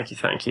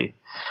 Thank you.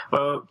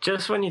 Well,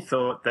 just when you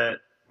thought that,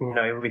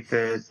 with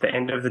the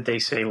end of the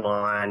DC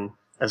line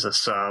as a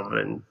sub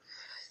and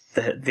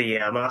the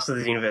Masters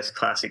of the Universe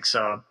Classic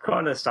sub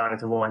kind of starting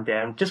to wind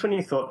down, just when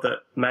you thought that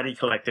Matty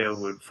Collector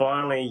would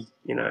finally,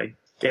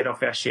 get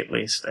off our shit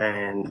list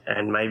and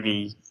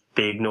maybe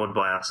be ignored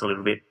by us a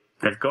little bit,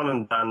 they've gone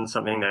and done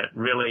something that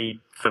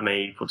really, for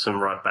me, puts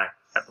them right back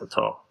at the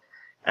top.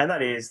 And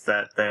that is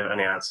that they've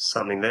announced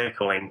something they're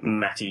calling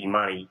Matty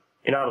Money.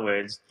 In other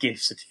words,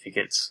 gift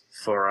certificates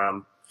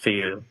for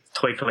your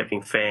toy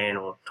collecting fan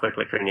or toy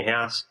collector in your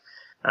house.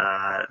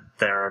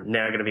 They're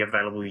now going to be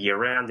available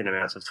year-round in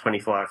amounts of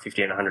 $25,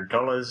 $50, and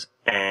 $100,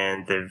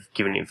 and they've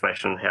given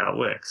information on how it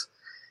works.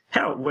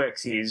 How it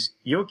works is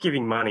you're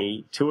giving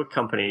money to a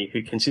company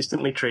who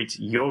consistently treats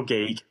your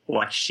geek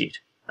like shit.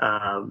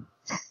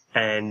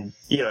 And,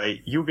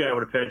 you'll be able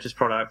to purchase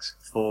products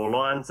for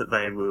lines that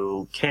they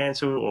will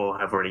cancel or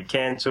have already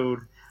cancelled,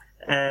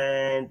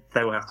 And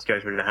they will have to go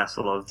through the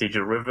hassle of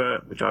Digital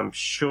River, which I'm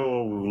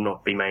sure will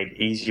not be made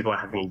easier by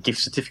having a gift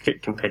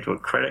certificate compared to a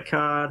credit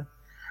card.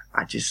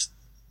 I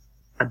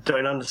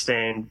don't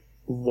understand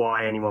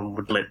why anyone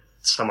would let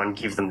someone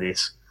give them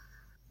this.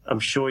 I'm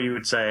sure you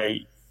would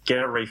say, get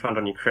a refund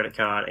on your credit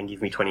card and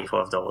give me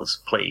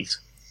 $25, please.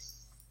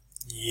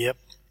 Yep.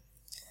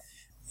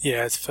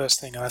 Yeah, the first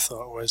thing I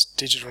thought was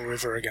Digital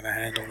River are going to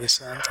handle this,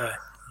 aren't they?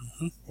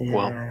 Mm-hmm. Yeah.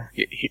 Well,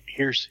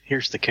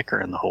 here's the kicker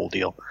in the whole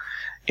deal.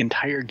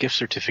 Entire gift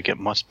certificate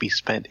must be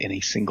spent in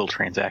a single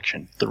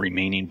transaction. The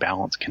remaining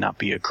balance cannot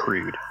be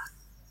accrued.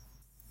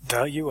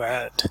 Value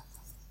add.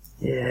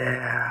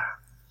 Yeah.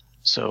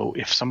 So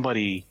if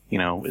somebody,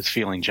 is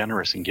feeling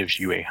generous and gives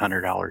you a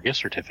 $100 gift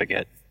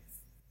certificate,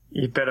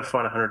 you better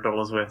find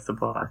 $100 worth to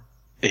buy.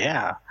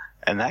 Yeah,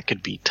 and that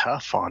could be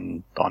tough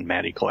on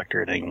Matty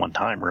Collector at any one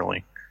time,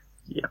 really.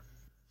 Yeah.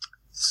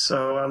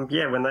 So,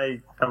 when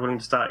they are willing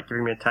to start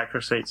giving me a tax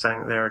receipt saying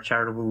that they're a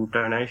charitable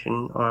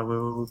donation, I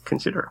will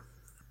consider it.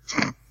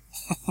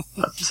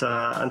 But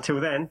until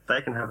then,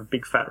 they can have a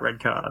big fat red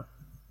card.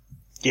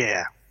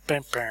 Yeah.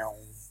 Bam, bam.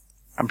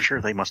 I'm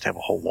sure they must have a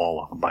whole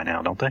wall of them by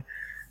now, don't they?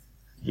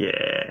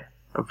 Yeah.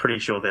 I'm pretty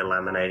sure they're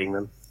laminating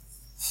them.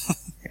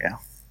 Yeah.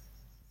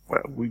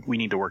 Well, we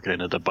need to work it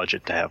into the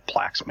budget to have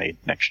plaques made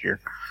next year.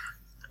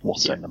 We'll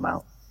send them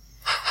out.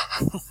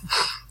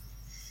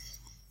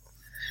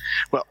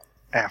 Well,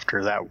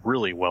 after that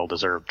really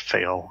well-deserved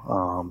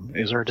fail,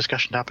 is our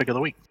discussion topic of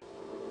the week.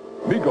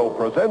 Mego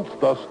presents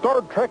the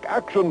Star Trek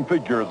action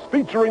figures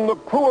featuring the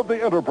crew of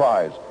the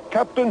Enterprise.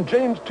 Captain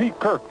James T.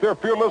 Kirk, their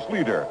fearless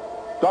leader.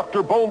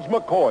 Dr. Bones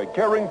McCoy,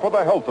 caring for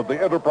the health of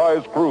the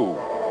Enterprise crew.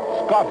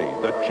 Scotty,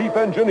 the chief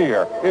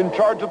engineer, in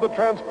charge of the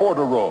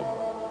transporter room.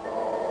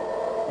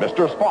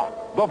 Mr.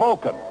 Spock, the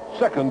Vulcan,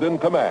 second in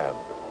command.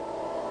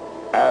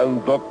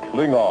 And the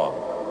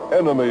Klingon,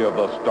 enemy of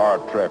the Star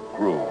Trek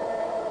crew.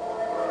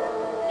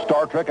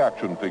 Star Trek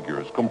action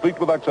figures, complete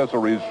with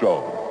accessories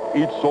shown.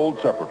 Each sold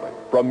separately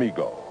from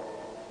Mego.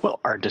 Well,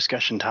 our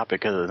discussion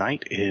topic of the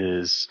night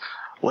is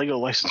LEGO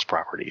licensed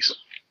properties.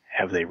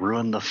 Have they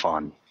ruined the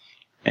fun?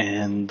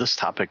 And this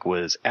topic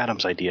was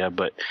Adam's idea,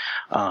 but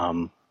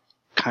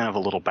kind of a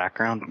little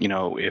background.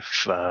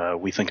 If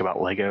we think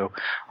about LEGO,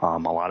 a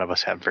lot of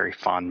us have very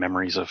fond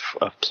memories of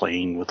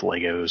playing with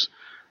Legos.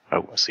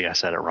 Oh, see, I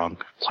said it wrong.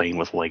 Playing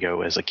with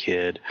Lego as a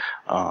kid,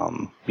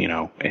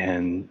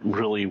 and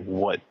really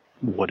what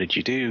did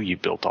you do? You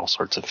built all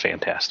sorts of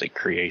fantastic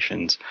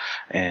creations.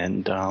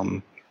 And,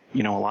 a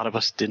lot of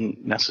us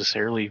didn't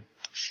necessarily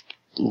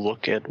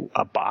look at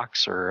a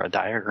box or a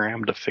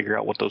diagram to figure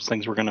out what those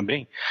things were going to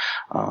be.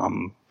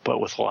 But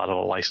with a lot of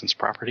the licensed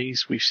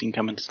properties we've seen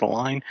come into the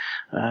line,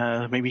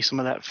 maybe some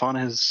of that fun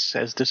has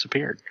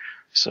disappeared.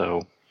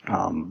 So,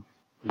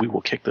 we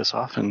will kick this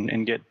off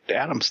and get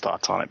Adam's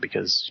thoughts on it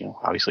because,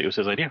 obviously it was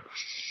his idea.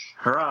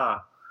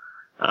 Hurrah!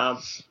 I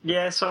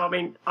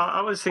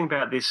was thinking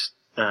about this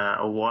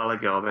a while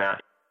ago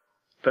about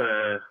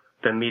the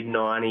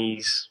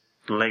mid-90s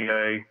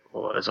Lego,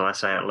 or as I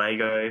say it,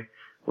 Lego,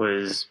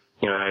 was,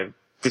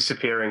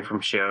 disappearing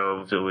from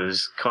shelves. It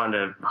was kind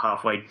of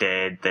halfway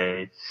dead.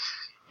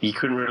 You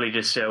couldn't really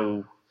just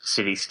sell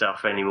city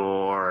stuff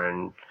anymore,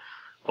 and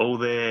all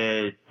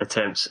their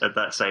attempts at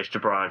that stage to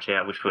branch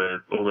out, which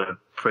were all the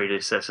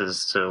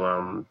predecessors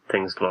to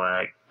things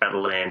like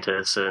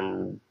Atlantis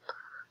and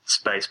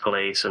Space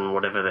Police and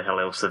whatever the hell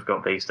else they've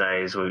got these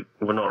days, were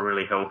not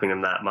really helping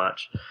them that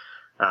much.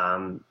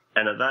 And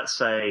at that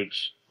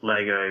stage,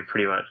 Lego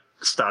pretty much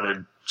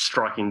started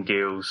striking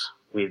deals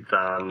with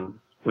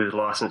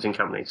licensing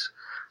companies.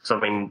 So,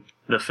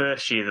 the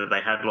first year that they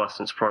had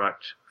licensed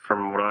product,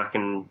 from what I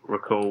can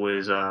recall,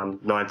 was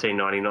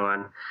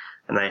 1999,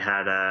 and they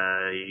had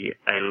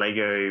a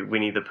Lego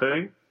Winnie the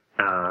Pooh,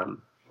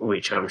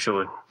 which I'm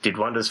sure did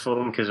wonders for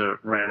them because it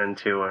ran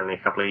until only a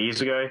couple of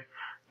years ago.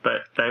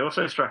 But they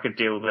also struck a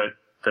deal that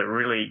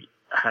really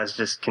has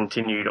just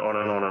continued on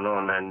and on and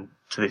on, and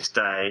to this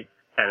day,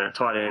 and it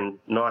tied in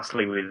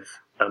nicely with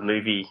a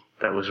movie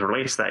that was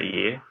released that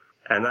year,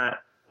 and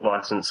that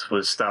license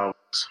was Star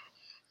Wars.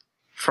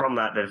 From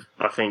that, they've,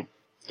 I think,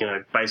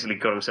 basically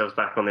got themselves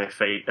back on their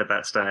feet at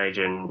that stage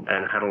and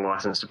had a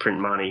license to print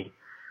money.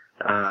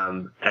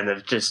 And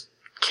they've just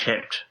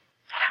kept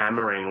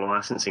hammering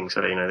licensing.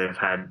 So, they've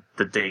had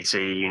the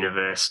DC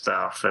Universe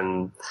stuff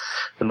and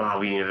the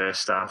Marvel Universe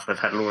stuff. They've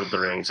had Lord of the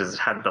Rings. They've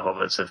had The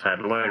Hobbits. They've had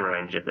Lone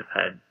Ranger. They've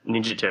had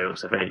Ninja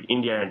Turtles. They've had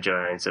Indiana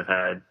Jones. They've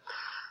had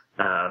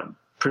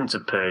Prince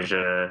of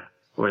Persia.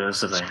 What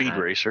else have they had? Speed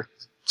Racer.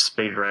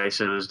 Speed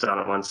Racer was done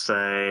at one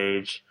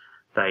stage.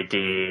 They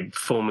did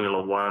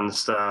Formula One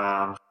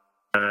stuff.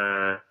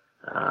 I'm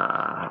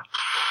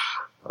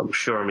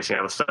sure I'm missing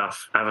other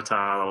stuff.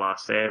 Avatar, The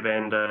Last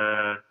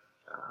Airbender.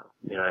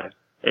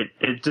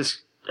 It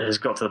just has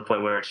got to the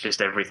point where it's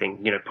just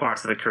everything.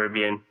 Pirates of the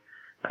Caribbean.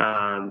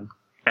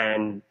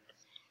 And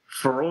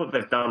for all that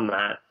they've done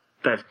that,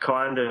 they've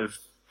kind of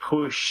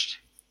pushed,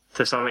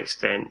 to some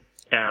extent,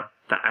 out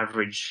the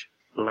average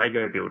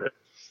Lego builder.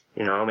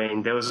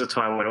 There was a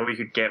time when all you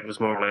could get was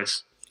more or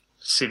less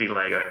city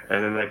Lego,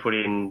 and then they put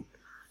in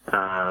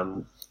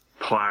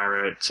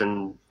pirates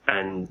and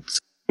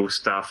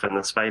stuff and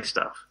the space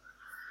stuff.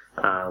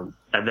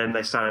 And then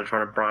they started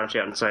trying to branch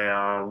out and say,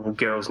 well,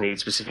 girls need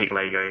specific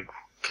Lego,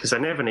 because they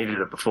never needed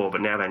it before,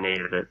 but now they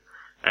needed it.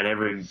 And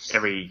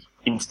every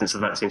instance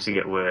of that seems to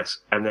get worse.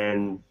 And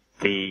then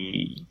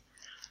the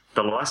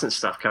license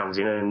stuff comes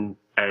in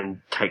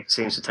and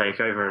seems to take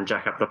over and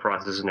jack up the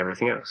prices and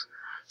everything else.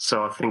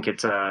 So I think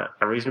it's a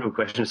reasonable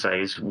question to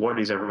say is, what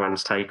is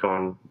everyone's take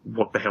on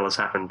what the hell has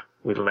happened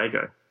with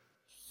Lego?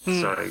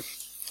 So,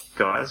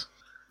 guys?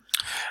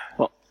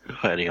 Well, go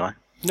ahead, Eli.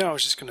 No, I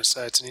was just going to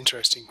say it's an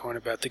interesting point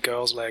about the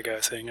girls' Lego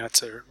thing.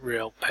 That's a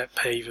real pet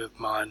peeve of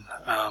mine,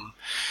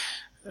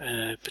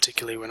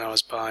 particularly when I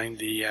was buying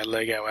the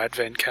Lego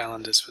Advent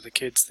calendars for the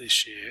kids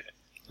this year.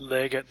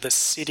 Lego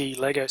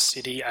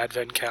City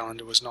Advent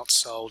calendar was not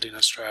sold in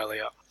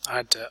Australia. I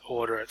had to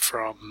order it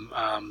from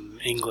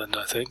England,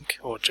 I think,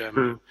 or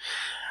Germany,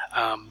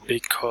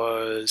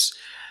 because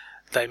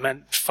they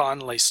meant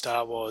finally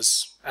Star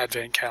Wars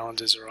Advent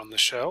calendars are on the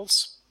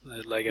shelves,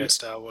 the Lego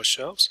Star Wars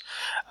shelves.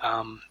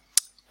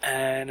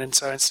 And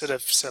so instead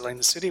of selling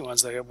the city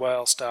ones, they go,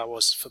 well, Star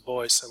Wars is for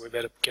boys, so we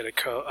better get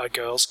a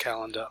girls'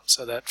 calendar.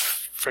 So that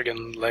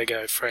friggin'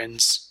 Lego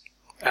Friends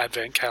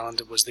Advent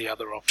calendar was the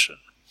other option.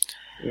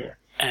 Yeah.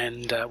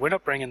 And we're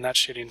not bringing that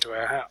shit into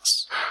our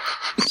house.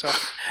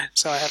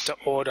 So I have to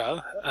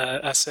order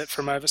a set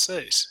from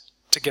overseas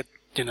to get,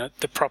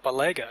 the proper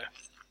Lego.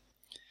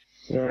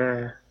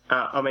 Yeah.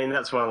 I mean,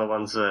 that's one of the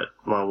ones that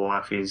my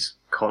wife is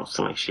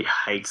constantly. She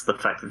hates the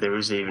fact that there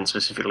is even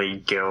specifically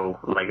girl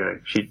Lego.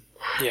 She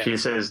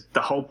says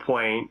the whole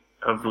point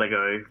of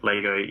Lego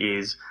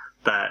is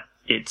that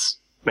it's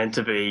meant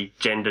to be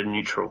gender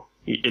neutral.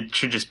 It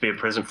should just be a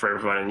present for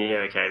everyone. And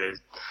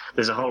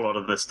there's a whole lot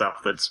of the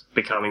stuff that's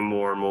becoming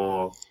more and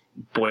more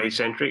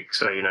boy-centric.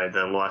 So,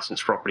 the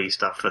licensed property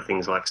stuff for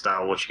things like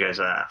Star Wars, she goes,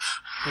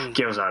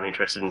 girls aren't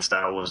interested in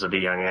Star Wars at a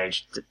young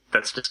age.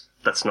 That's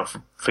not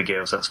for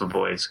girls, that's for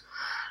boys.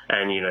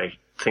 And,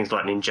 things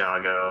like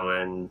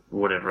Ninjago and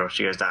whatever else,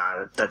 she goes,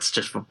 that's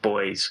just for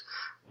boys.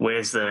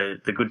 Where's the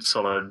good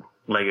solid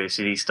Lego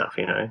City stuff,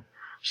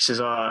 She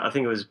says, I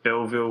think it was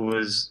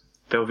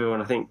Belleville,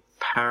 and I think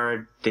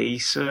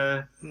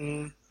Paradisa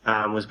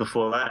was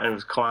before that,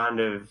 and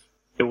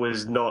it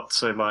was not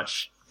so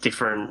much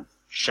different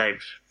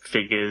shaped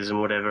figures and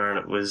whatever, and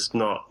it was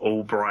not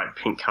all bright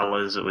pink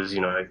colours. It was,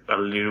 a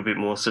little bit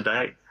more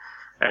sedate,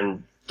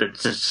 and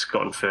it's just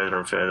gotten further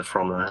and further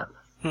from that.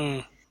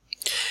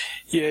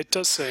 Yeah, it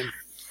does seem.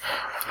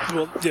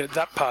 Well, yeah,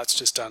 that part's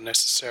just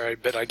unnecessary,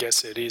 but I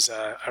guess it is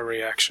a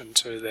reaction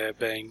to there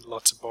being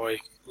lots of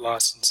boy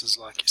licenses,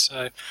 like you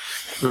say.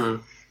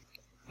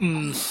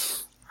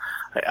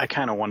 I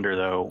kind of wonder,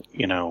 though,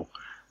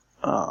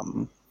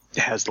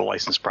 has the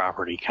licensed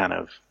property kind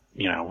of,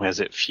 has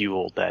it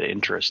fueled that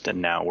interest,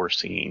 and now we're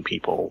seeing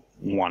people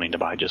wanting to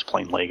buy just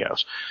plain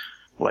Legos.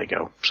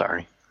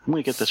 Sorry. I'm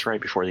going to get this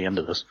right before the end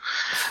of this.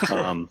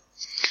 I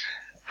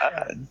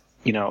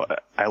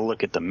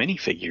look at the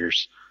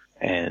minifigures,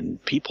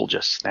 and people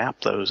just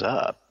snap those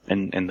up,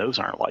 and those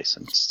aren't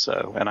licensed.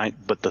 So,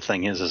 but the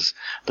thing is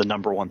the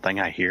number one thing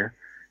I hear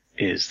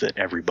is that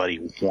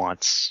everybody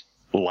wants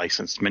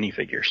licensed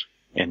minifigures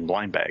in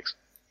blind bags,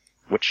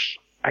 which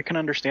I can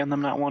understand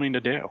them not wanting to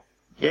do.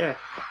 Yeah,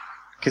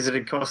 because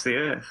it'd cost the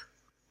earth.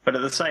 But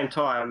at the same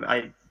time,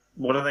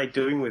 what are they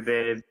doing with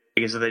their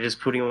figures? Are they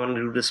just putting them on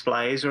little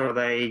displays, or are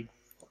they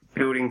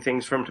building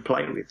things for them to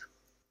play with?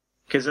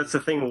 Because that's the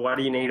thing. Why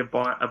do you need a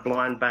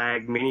blind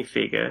bag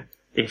minifigure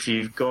if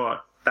you've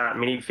got that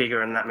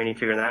minifigure and that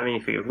minifigure and that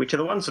minifigure, which are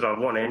the ones that I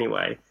want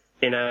anyway,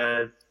 in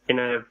a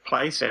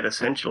play set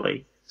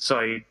essentially?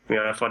 So,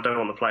 if I don't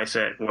want the play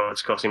set, well,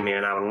 it's costing me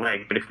an arm and a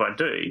leg. But if I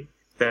do,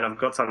 then I've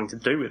got something to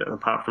do with it,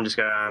 apart from just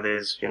go,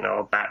 there's,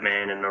 a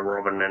Batman and a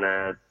Robin and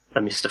a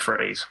Mr.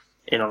 Freeze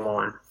in a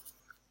line.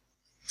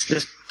 It's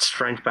just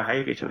strange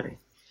behaviour to me.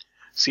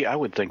 See, I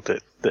would think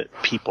that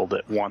people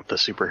that want the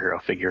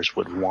superhero figures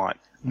would want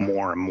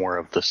more and more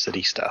of the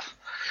city stuff,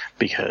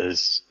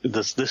 because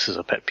this is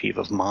a pet peeve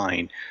of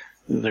mine.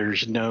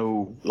 There's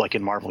no, like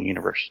in Marvel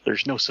Universe,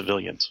 there's no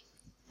civilians.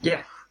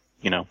 Yeah.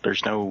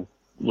 There's no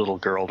little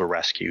girl to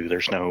rescue.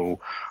 There's no,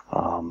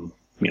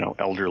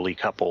 elderly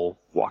couple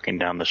walking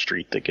down the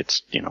street that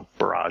gets,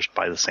 barraged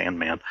by the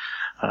Sandman.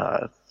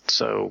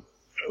 So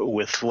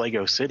with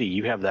Lego City,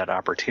 you have that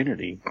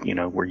opportunity,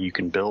 where you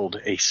can build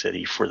a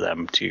city for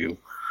them to,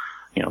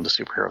 the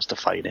superheroes to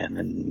fight in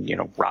and,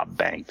 rob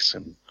banks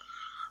and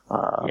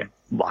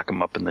lock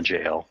them up in the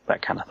jail,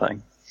 that kind of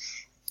thing.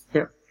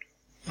 Yeah.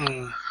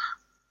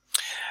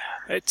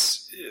 I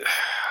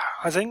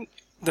think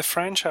the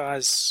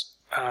franchise,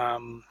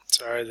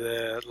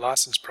 the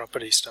licensed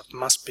property stuff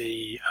must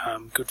be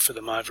good for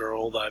them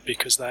overall, though,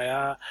 because they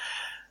are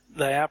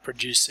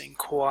producing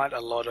quite a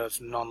lot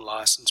of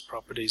non-licensed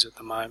properties at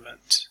the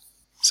moment.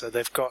 So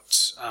they've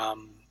got,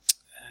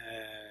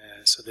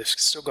 they've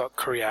still got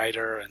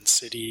Creator and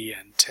City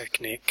and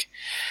Technic.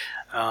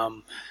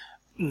 And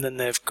then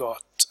they've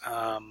got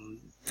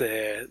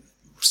their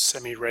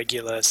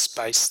semi-regular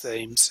space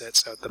theme set.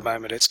 So at the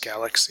moment it's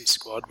Galaxy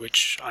Squad,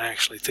 which I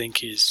actually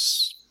think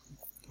is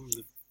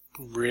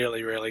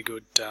really, really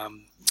good, a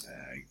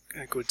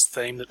good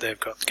theme that they've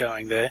got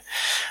going there.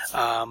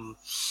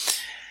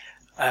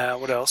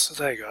 What else have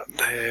they got?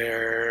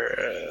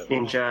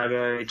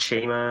 Ninjago,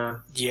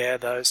 Chima. Yeah,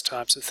 those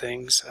types of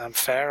things.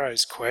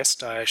 Pharaoh's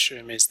Quest, I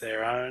assume, is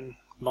their own.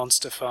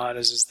 Monster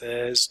Fighters is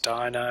theirs.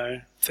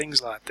 Dino,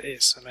 things like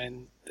this. I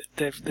mean,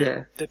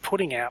 they're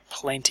putting out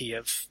plenty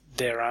of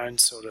their own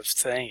sort of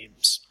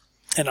themes,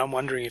 and I'm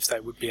wondering if they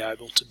would be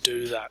able to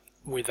do that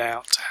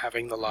without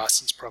having the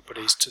licensed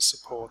properties to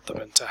support them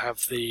and to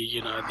have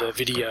the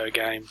video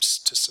games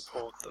to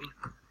support them.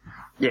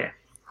 Yeah.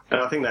 And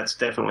I think that's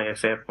definitely a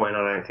fair point.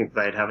 I don't think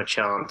they'd have a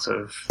chance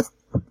of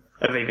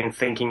even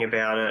thinking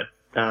about it.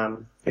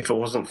 If it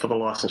wasn't for the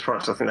licensed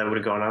products, I think they would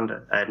have gone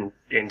under. And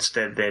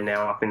instead, they're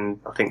now up in,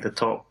 I think, the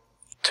top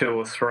 2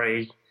 or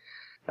 3.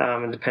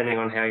 And depending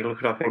on how you look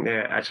at it, I think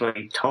they're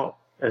actually top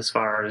as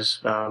far as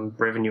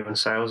revenue and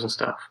sales and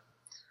stuff.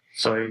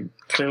 So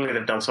clearly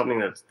they've done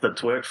something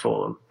that's worked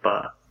for them.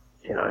 But,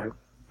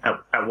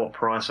 at what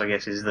price, I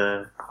guess, is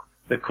the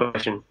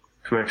question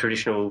from a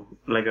traditional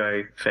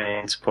Lego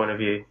fan's point of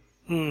view.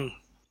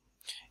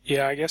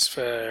 Yeah, I guess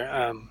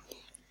for...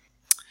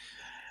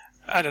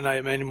 I don't know.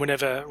 I mean,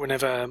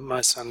 whenever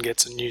my son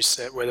gets a new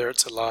set, whether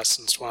it's a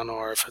licensed one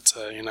or if it's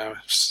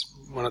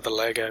one of the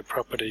Lego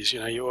properties,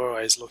 you're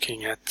always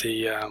looking at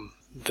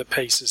the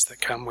pieces that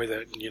come with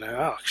it, and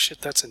oh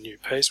shit, that's a new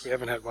piece. We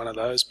haven't had one of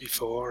those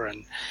before,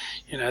 and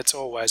it's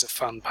always a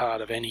fun part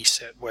of any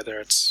set, whether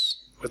it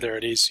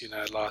is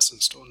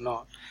licensed or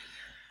not.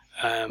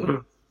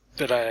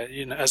 But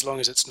as long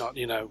as it's not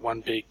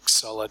one big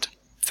solid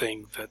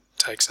thing that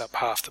takes up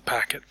half the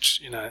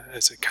package,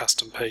 as a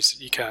custom piece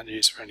that you can't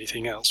use for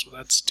anything else. Well,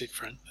 that's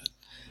different.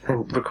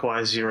 And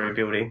requires zero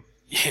building.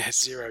 Yeah,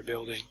 zero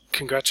building.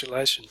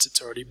 Congratulations,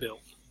 it's already built.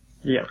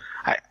 Yeah.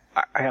 I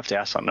have to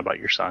ask something about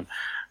your son.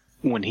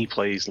 When he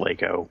plays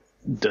Lego,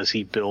 does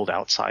he build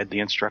outside the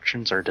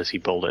instructions, or does he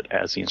build it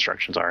as the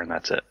instructions are and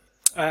that's it?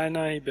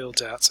 No, he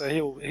builds out. So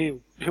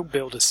he'll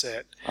build a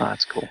set. Oh,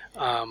 that's cool.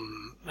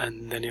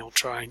 And then he'll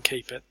try and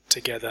keep it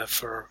together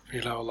for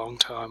a long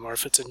time. Or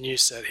if it's a new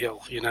set,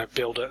 he'll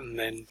build it and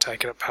then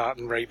take it apart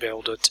and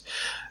rebuild it.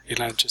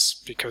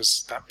 Just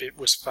because that bit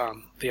was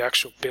fun. The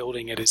actual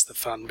building it is the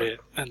fun bit,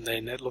 and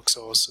then it looks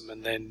awesome.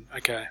 And then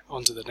okay,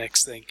 on to the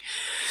next thing.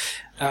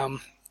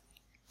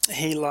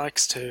 He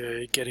likes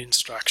to get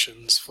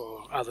instructions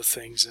for other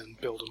things and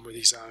build them with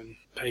his own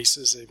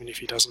pieces, even if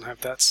he doesn't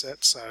have that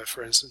set. So,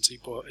 for instance, he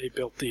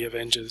built the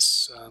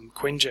Avengers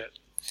Quinjet.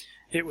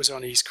 It was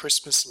on his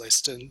Christmas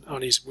list and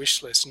on his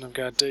wish list, and I'm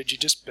going, dude, you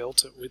just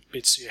built it with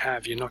bits you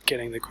have. You're not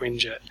getting the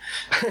Quinjet.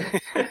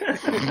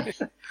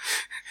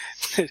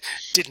 It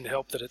didn't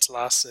help that it's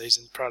last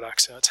season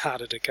product, so it's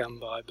harder to come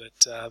by.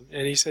 But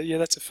and he said, yeah,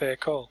 that's a fair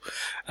call.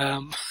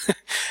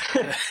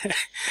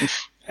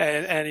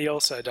 And he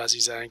also does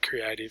his own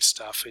creative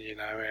stuff,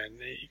 and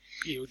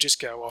he'll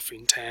just go off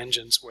in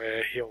tangents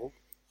where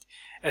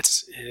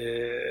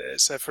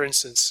so for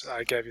instance,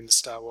 I gave him the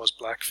Star Wars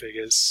black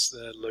figures,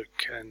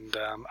 Luke and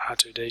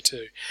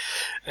R2-D2,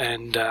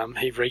 and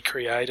he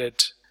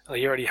recreated.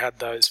 He already had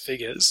those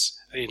figures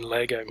in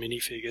Lego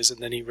minifigures,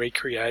 and then he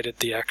recreated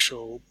the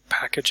actual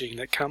packaging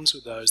that comes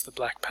with those, the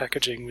black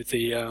packaging with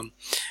the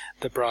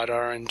bright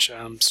orange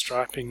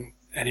striping,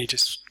 and he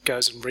just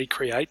goes and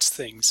recreates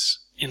things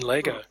in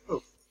Lego.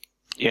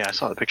 Yeah, I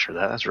saw the picture of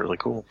that. That's really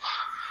cool.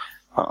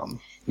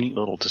 Neat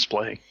little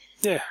display.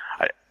 Yeah.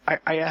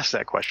 I asked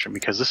that question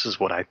because this is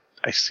what I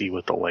see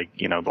with the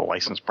the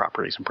licensed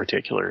properties in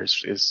particular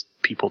is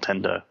people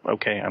tend to,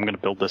 okay, I'm going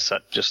to build this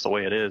set just the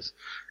way it is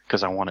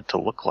because I want it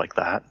to look like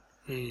that.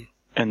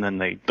 And then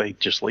they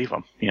just leave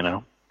them,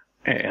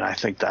 And I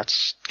think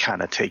that's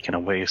kind of taken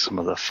away some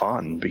of the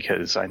fun,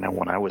 because I know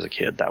when I was a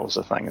kid, that was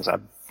the thing, is I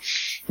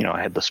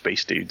had the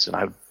space dudes, and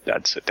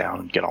I'd sit down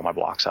and get all my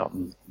blocks out,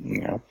 and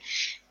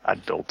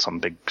I'd build some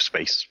big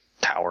space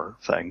tower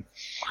thing.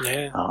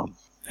 Yeah.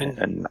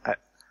 And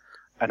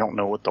I don't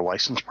know what the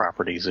licensed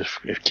properties,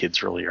 if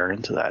kids really are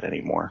into that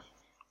anymore.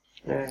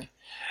 Yeah.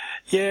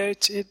 Yeah,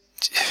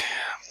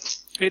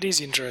 it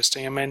is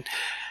interesting. I mean,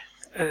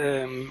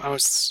 I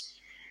was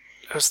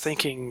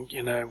thinking,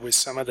 with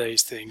some of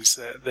these things,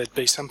 that there'd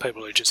be some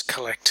people who just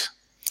collect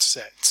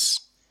sets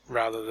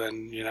rather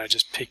than,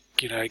 just pick,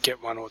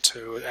 get one or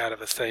two out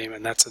of a theme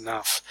and that's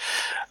enough.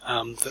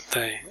 That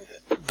they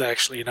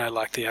actually,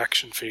 like the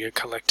action figure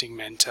collecting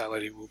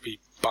mentality will be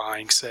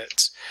buying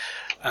sets.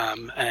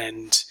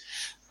 And,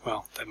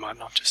 well, they might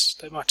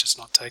just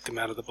not take them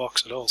out of the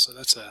box at all. So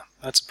that's a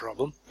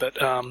problem.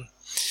 But,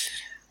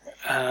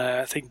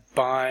 I think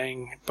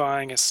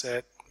buying a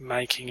set,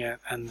 making it,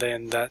 and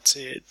then that's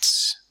it.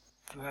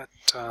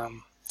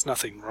 There's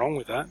nothing wrong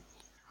with that.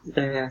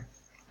 Yeah,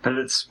 but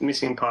it's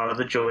missing part of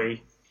the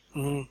joy.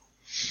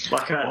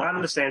 Like, I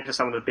understand for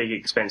some of the big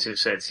expensive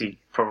sets, you're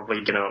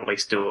probably going to at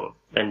least do it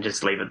and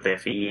just leave it there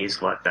for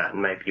years like that,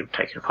 and maybe you'll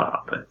take it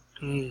apart. But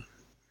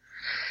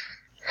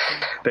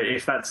But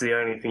if that's the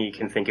only thing you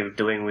can think of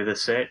doing with a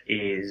set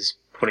is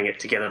putting it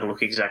together to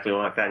look exactly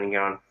like that and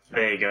going,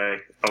 there you go,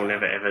 I'll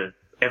never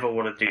ever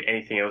want to do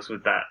anything else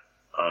with that.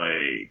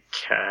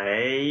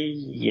 Okay,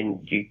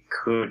 you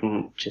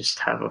couldn't just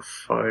have a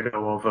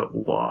photo of it.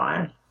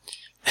 Why?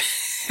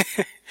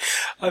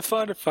 I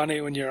find it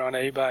funny when you're on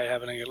eBay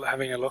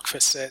having a look for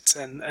sets,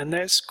 and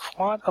there's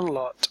quite a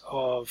lot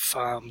of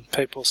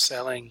people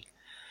selling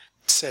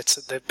sets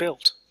that they've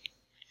built.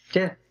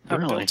 Yeah, I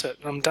built it.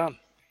 I'm done.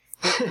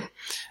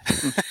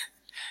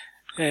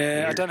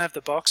 Yeah, I don't have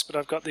the box, but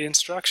I've got the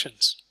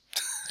instructions.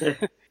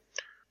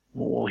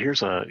 Well, here's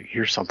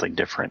something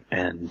different,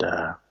 and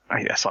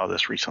I saw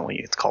this recently.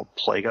 It's called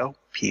Plego,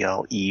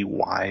 Pleygo,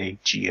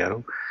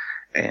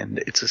 and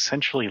it's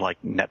essentially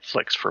like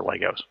Netflix for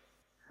Legos.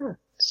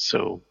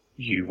 So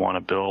you want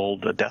to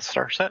build a Death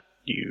Star set,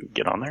 you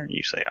get on there,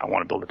 you say, I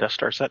want to build a Death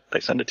Star set. They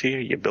send it to you,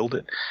 you build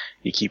it,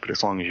 you keep it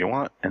as long as you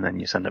want, and then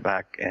you send it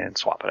back and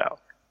swap it out.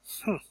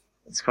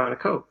 It's kind of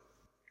cool.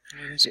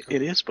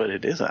 It is, but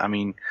it isn't. I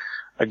mean,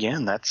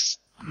 again, that's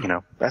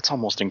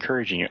almost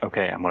encouraging you.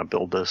 Okay, I'm going to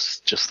build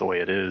this just the way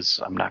it is.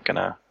 I'm not going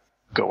to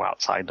go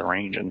outside the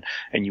range, and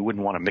you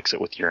wouldn't want to mix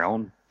it with your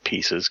own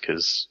pieces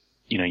because,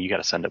 you got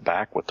to send it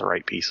back with the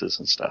right pieces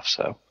and stuff,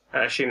 so.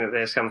 I assume that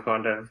there's some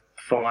kind of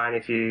fine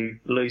if you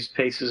lose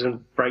pieces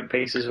and break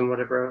pieces and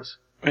whatever else.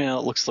 Well,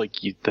 it looks like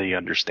they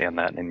understand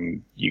that,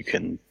 and you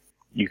can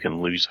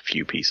lose a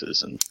few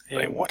pieces, and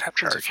yeah. What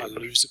happens if I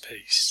lose a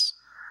piece?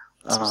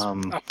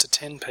 Up to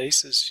 10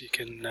 pieces, you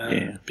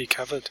can be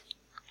covered.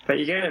 But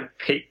you're going to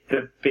pick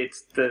the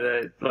bits that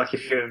are, like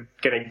if you're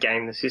going to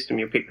game the system,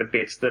 you'll pick the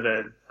bits that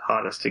are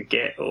hardest to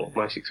get or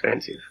most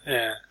expensive.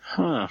 Yeah.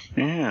 Huh,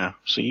 yeah.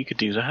 So you could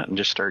do that and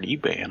just start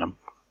eBaying them.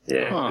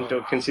 Yeah, and do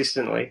it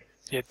consistently.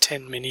 Yeah,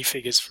 10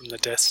 minifigures from the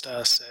Death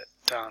Star set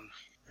done.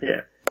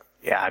 Yeah.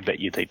 Yeah, I bet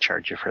you they'd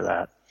charge you for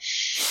that.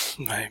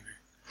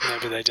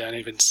 Maybe they don't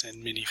even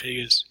send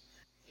minifigures.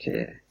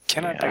 Yeah.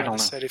 Can I buy the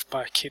set if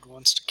my kid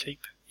wants to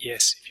keep it?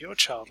 Yes, if your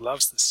child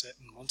loves the set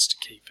and wants to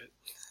keep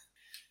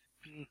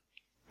it.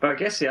 But I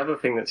guess the other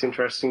thing that's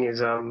interesting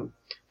is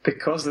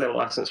because they're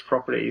licensed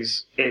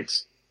properties,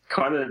 it's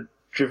kind of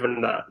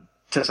driven that,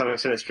 to some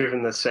extent, it's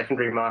driven the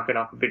secondary market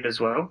up a bit as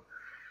well.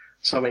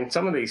 So, I mean,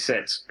 some of these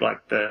sets,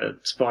 like the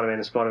Spider-Man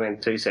and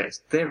Spider-Man 2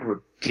 sets, they're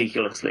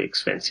ridiculously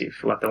expensive,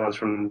 like the ones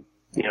from,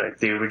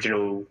 the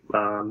original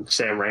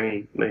Sam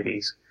Raimi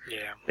movies.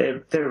 Yeah.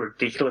 They're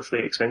ridiculously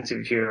expensive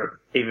if you're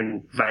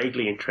even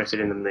vaguely interested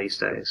in them these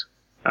days.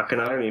 I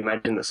can only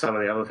imagine that some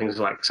of the other things,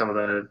 like some of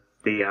the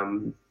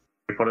Harry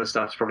Potter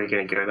stuff's probably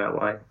going to go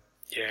that way.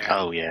 Yeah.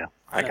 Oh, yeah.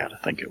 I gotta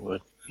think it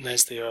would. And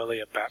there's the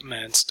earlier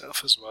Batman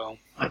stuff as well.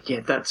 Yeah,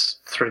 that's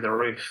through the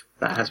roof.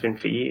 That has been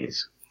for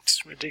years.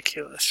 It's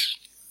ridiculous.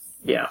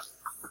 Yeah.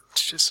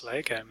 It's just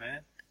Lego,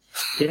 man.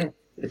 Yeah,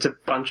 it's a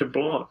bunch of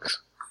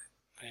blocks.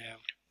 Yeah.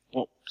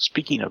 Well,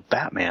 speaking of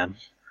Batman,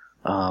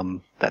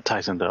 that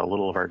ties into a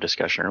little of our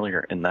discussion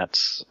earlier, and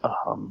that's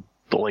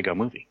the Lego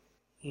movie.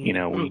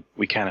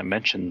 We kind of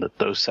mentioned that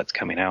those sets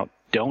coming out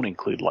don't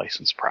include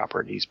licensed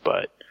properties,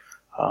 but,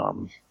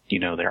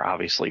 they're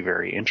obviously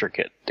very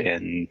intricate,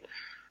 and,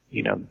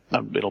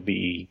 it'll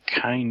be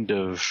kind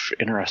of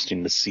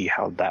interesting to see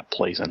how that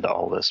plays into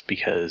all this,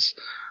 because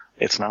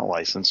it's not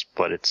licensed,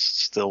 but it's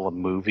still a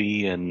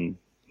movie, and,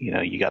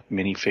 you got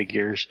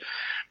minifigures,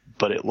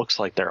 but it looks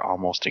like they're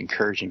almost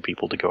encouraging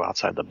people to go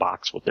outside the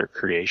box with their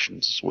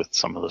creations with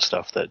some of the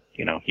stuff that,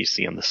 you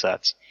see in the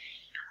sets.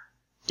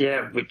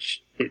 Yeah,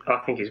 which I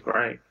think is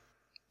great.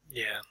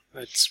 Yeah,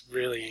 it's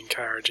really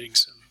encouraging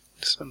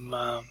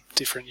some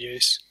different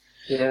use.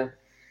 Yeah.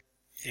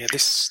 Yeah,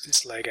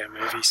 this Lego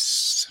movie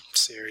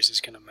series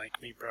is going to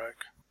make me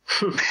broke.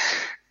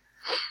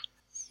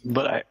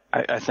 But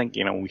I think,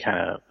 we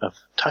kind of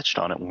touched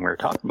on it when we were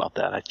talking about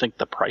that. I think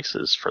the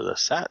prices for the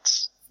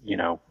sets,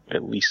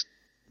 at least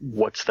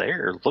what's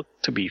there, look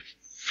to be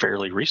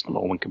fairly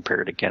reasonable when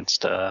compared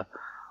against a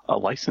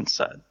licensed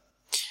set.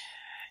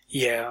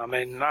 Yeah, I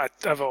mean,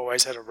 I've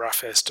always had a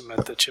rough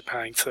estimate that you're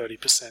paying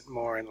 30%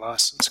 more in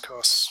license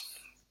costs.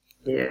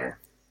 Yeah.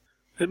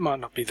 It might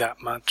not be that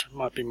much. It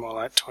might be more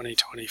like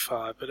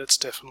 20-25, but it's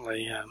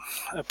definitely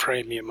a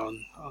premium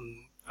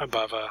on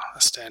above a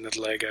standard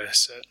Lego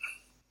set.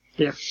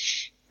 Yeah,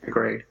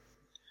 agreed.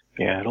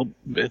 Yeah,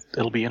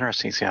 it'll be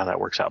interesting to see how that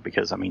works out,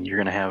 because, I mean, you're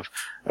going to have,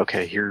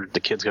 here the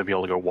kid's going to be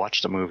able to go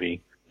watch the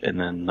movie, and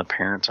then the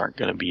parents aren't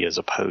going to be as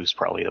opposed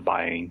probably to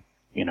buying,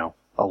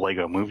 a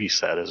Lego movie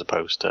set as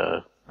opposed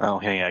to, oh,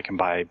 hey, I can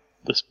buy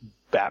this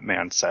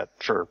Batman set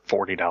for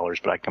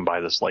 $40, but I can buy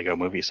this Lego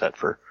movie set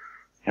for,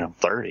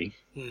 $30.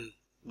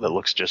 That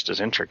looks just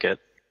as intricate.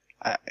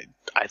 I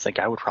think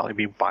I would probably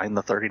be buying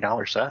the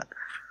 $30 set.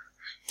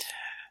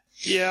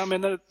 Yeah, I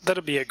mean,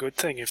 that'll be a good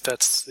thing if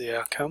that's the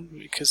outcome,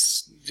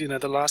 because,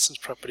 the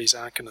licensed properties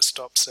aren't going to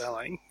stop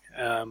selling.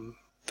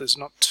 There's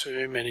not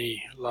too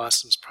many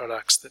licensed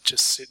products that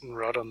just sit and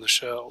rot on the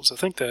shelves. I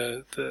think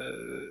the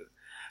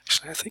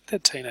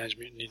Teenage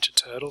Mutant Ninja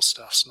Turtle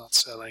stuff's not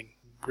selling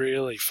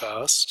really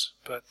fast,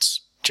 but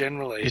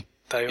generally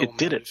they all It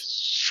did it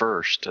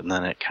first, and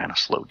then it kind of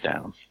slowed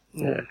down.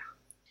 Yeah.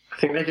 I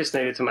think they just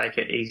needed to make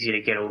it easier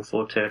to get all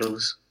 4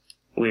 turtles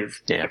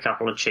with a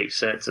couple of cheap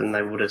sets, and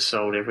they would have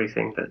sold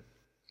everything. But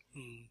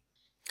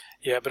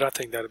yeah, but I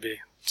think that'd be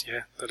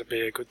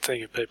a good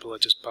thing if people are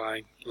just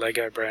buying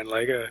Lego brand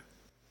Lego.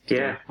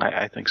 Yeah,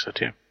 I think so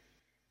too.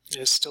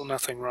 There's still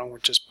nothing wrong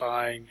with just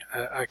buying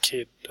a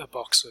kid a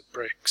box of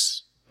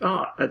bricks.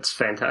 Oh, that's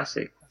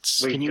fantastic.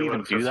 Can you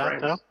even do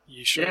that, though?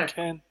 You sure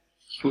can.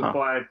 You can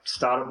buy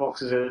starter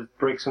boxes of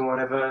bricks and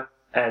whatever,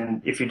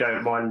 and if you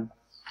don't mind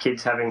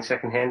kids having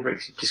second-hand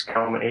bricks, you just go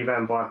on eBay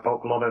and buy a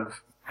bulk lot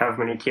of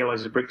however many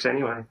kilos of bricks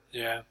anyway.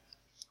 Yeah.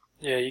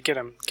 Yeah, you get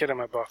them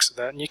a box of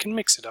that, and you can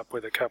mix it up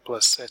with a couple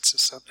of sets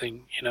of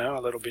something, a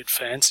little bit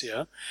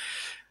fancier.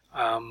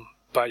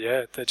 But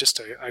yeah, they're just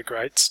a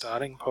great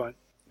starting point.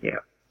 Yeah.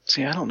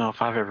 See, I don't know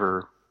if I've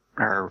ever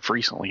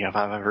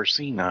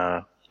seen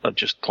a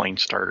just plain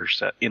starter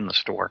set in the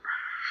store.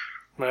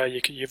 Well,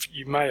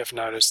 you may have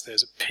noticed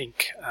there's a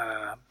pink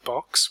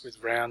box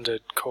with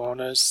rounded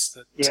corners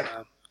that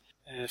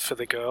for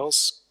the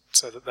girls,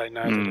 so that they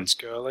know that it's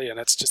girly, and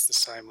it's just the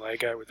same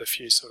Lego with a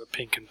few sort of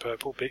pink and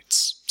purple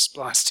bits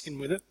spliced in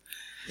with it.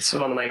 It's the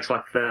one that makes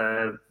like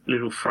the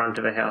little front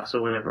of a house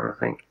or whatever, I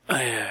think. Oh,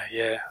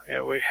 yeah,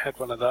 we had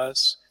one of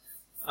those.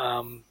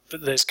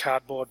 But there's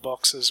cardboard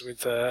boxes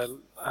with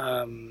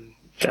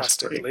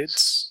plastic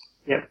lids.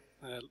 Yeah.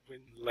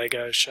 With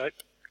Lego shape.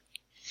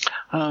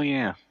 Oh,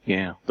 yeah.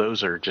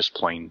 Those are just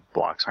plain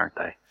blocks, aren't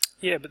they?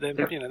 Yeah, but they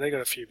got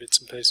a few bits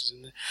and pieces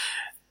in there.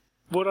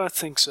 What I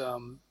think's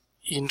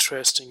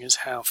interesting is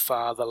how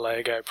far the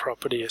Lego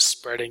property is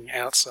spreading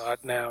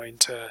outside now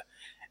into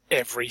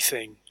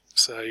everything.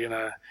 So,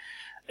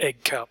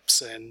 egg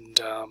cups and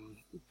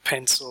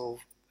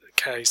pencil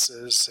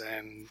cases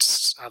and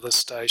other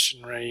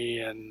stationery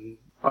and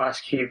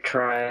ice cube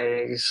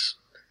trays,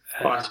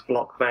 ice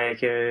block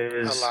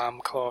makers,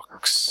 alarm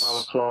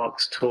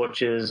clocks,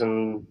 torches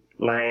and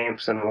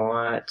lamps and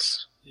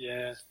lights.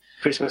 Yeah.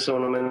 Christmas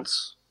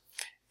ornaments.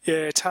 Yeah,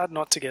 it's hard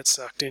not to get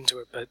sucked into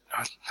it, but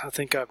I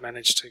think I've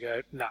managed to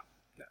go, no,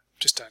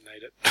 just don't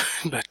need it.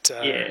 But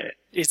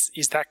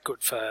is that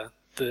good for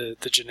the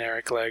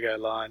generic Lego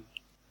line?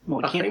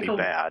 Well, it can't be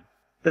bad.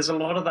 There's a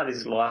lot of that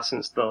is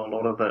licensed, though. A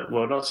lot of it,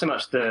 well, not so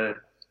much the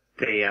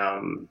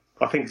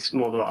I think it's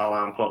more the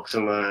alarm clocks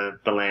and the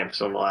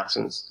lamps are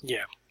licensed.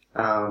 Yeah.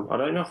 I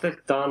don't know if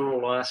they've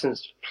done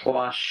licensed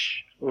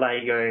plush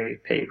Lego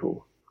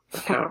people. I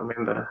can't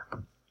remember.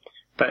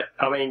 But,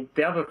 I mean,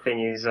 the other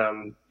thing is,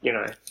 some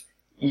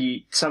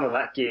of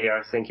that gear,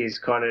 I think, is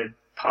kind of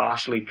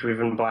partially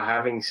driven by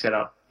having set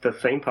up the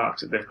theme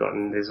parks that they've got,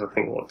 and there's, I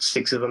think,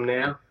 6 of them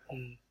now?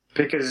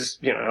 Because,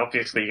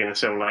 obviously you're going to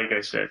sell Lego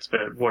sets,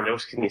 but what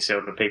else can you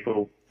sell to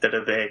people that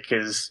are there?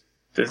 Because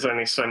there's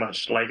only so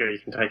much Lego you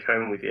can take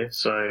home with you,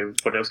 so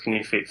what else can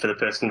you fit for the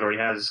person that already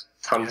has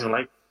tons of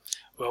Lego?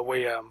 Well,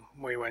 we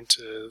went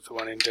to the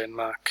one in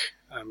Denmark.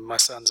 My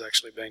son's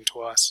actually been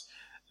twice.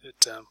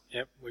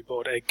 We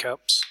bought egg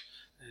cups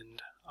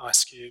and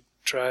ice cube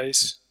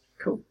trays.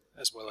 Cool.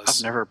 As well as...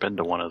 I've never been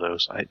to one of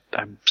those.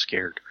 I'm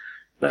scared.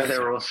 No,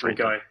 they're awesome.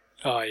 Go.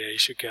 Oh, yeah, you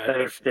should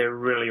go. They're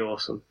really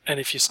awesome. And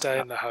if you stay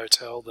in the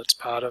hotel that's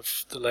part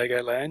of the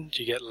Legoland,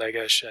 you get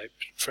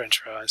Lego-shaped French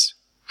fries.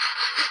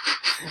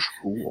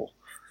 Cool.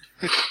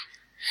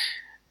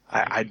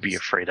 I'd be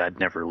afraid I'd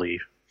never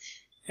leave.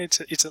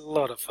 It's a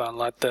lot of fun.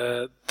 Like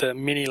the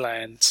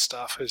Miniland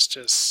stuff is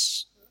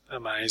just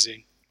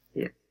amazing.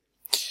 Yeah.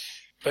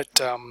 But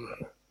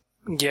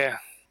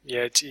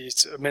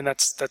it's I mean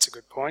that's a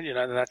good point.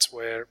 And that's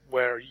where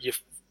you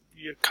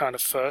kind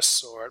of first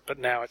saw it, but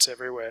now it's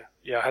everywhere.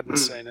 Yeah, I hadn't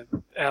seen it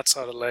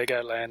outside of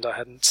Legoland. I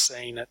hadn't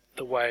seen it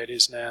the way it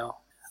is now.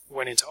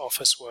 Went into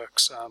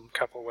Officeworks a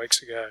couple of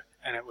weeks ago,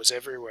 and it was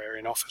everywhere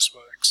in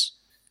Officeworks.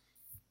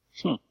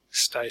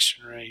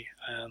 Stationery,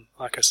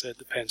 like I said,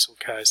 the pencil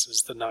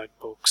cases, the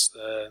notebooks,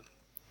 the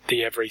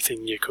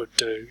everything you could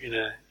do in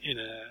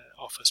a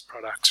office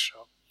products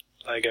shop,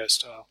 Lego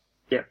style.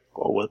 Yeah.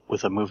 Well,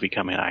 with a movie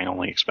coming, I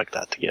only expect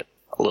that to get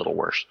a little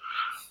worse.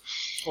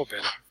 Or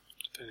better,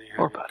 depending on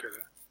how you look at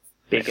it.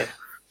 Bigger.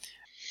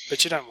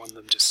 But you don't want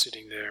them just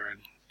sitting there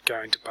and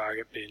going to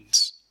bargain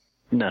bins.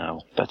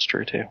 No, that's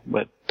true too.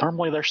 But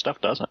normally their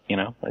stuff doesn't,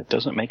 it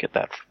doesn't make it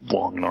that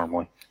long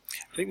normally.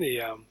 I think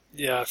the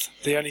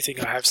only thing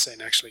I have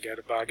seen actually go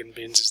to bargain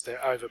bins is their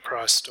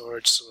overpriced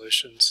storage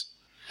solutions.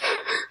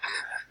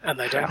 And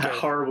they don't go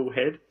horrible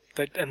head.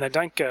 They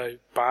don't go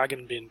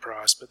bargain bin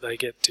price, but they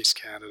get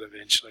discounted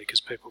eventually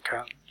because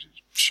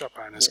shop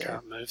owners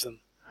can't move them.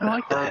 I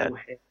like the head.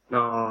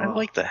 No. I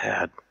like the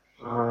head.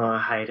 Oh,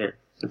 I hate it.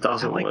 It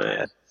doesn't work. The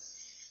head.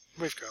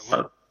 We've got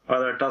one.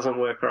 Either it doesn't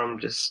work or I'm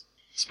just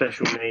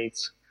special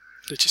needs.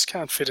 They just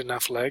can't fit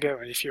enough Lego,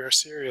 and if you're a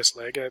serious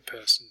Lego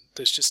person,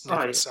 there's just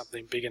never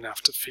something big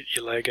enough to fit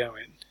your Lego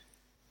in.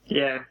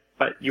 Yeah,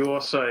 but you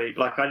also,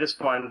 I just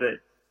find that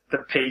the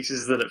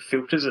pieces that it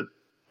filters, it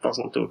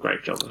doesn't do a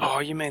great job of it. Oh,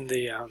 you mean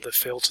the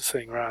filter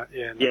thing, right?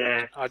 Yeah. No,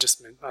 yeah. I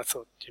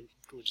thought you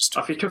were just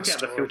if you took out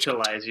the filter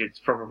layers, it's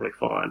probably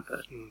fine,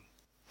 but...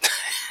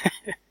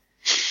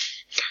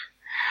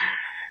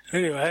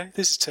 Anyway,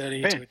 this is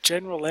turning into a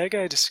general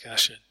Lego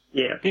discussion.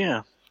 Yeah.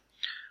 Yeah.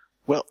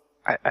 Well,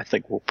 I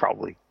think we'll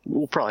probably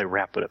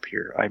wrap it up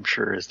here. I'm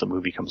sure as the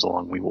movie comes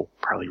along, we will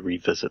probably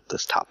revisit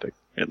this topic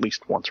at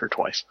least once or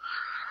twice.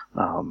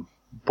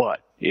 But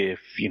if,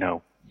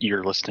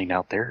 you're listening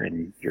out there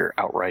and you're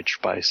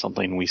outraged by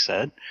something we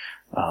said,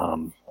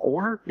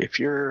 or if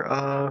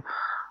you're,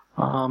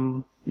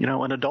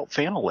 an adult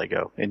fan of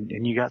Lego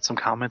and you got some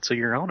comments of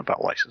your own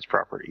about licensed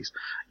properties,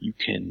 you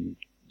can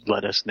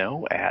let us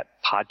know at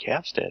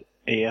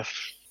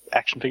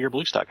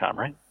podcast@afactionfigureblues.com,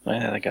 right?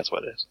 I think that's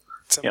what it is.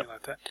 Something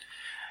like that.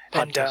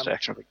 Podcast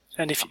Action Figure.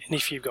 And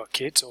if you've got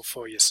kids or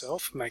for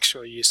yourself, make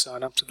sure you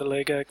sign up to the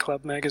Lego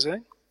Club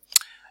magazine.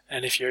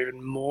 And if you're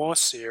even more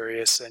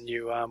serious and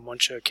you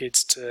want your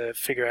kids to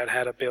figure out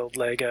how to build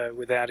Lego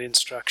without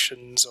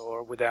instructions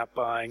or without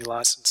buying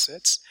licensed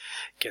sets,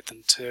 get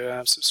them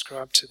to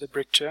subscribe to the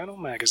Brick Journal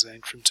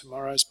magazine from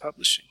Tomorrow's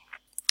Publishing.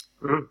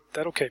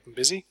 That'll keep them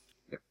busy.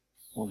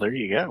 Well, there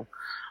you go.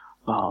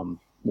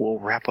 We'll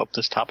wrap up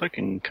this topic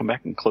and come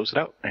back and close it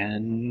out,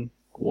 and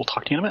we'll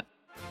talk to you in a minute.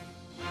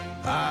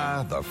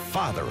 Ah, the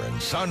father and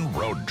son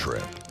road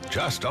trip.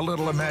 Just a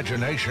little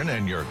imagination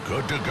and you're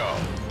good to go.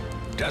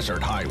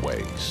 Desert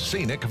highways,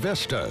 scenic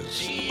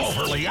vistas,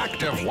 overly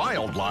active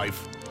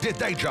wildlife. Did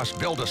they just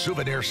build a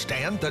souvenir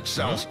stand that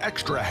sells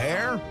extra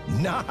hair?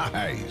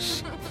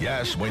 Nice.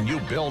 Yes, when you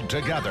build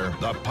together,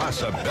 the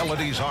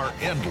possibilities are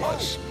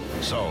endless.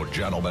 So,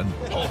 gentlemen,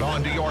 hold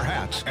on to your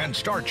hats and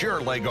start your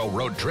Lego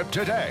road trip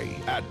today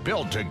at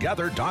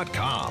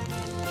BuildTogether.com.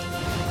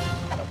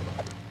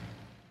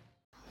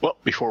 Well,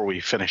 before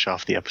we finish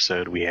off the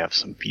episode, we have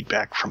some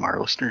feedback from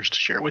our listeners to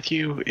share with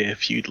you.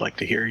 If you'd like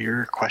to hear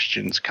your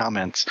questions,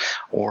 comments,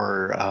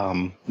 or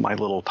My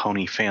Little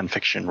Pony fan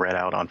fiction read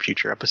out on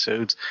future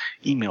episodes,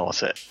 email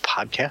us at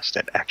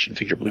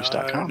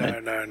podcast@actionfigureblues.com.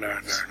 No.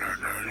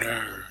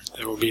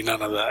 There will be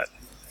none of that.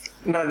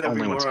 No, there'll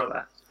be more of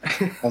that.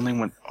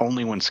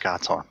 only when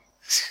Scott's on.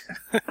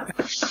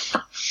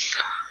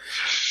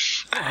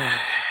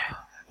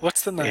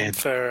 What's the name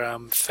for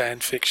fan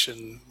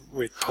fiction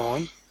with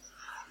porn?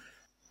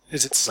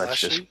 Is it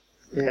slashy?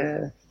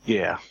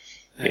 Yeah.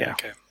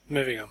 Okay,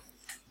 moving on.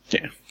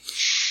 Yeah.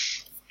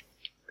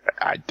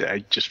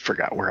 I just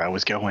forgot where I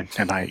was going,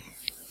 and I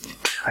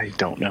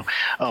don't know.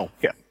 Oh,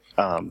 yeah.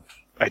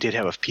 I did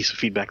have a piece of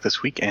feedback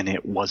this week, and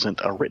it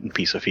wasn't a written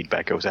piece of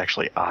feedback. It was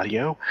actually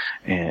audio,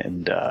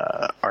 and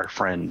our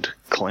friend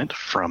Clint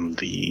from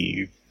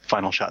the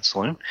Final Shot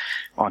Saloon,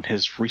 on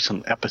his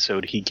recent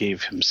episode, he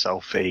gave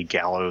himself a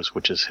gallows,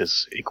 which is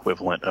his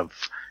equivalent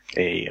of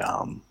a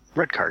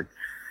red card,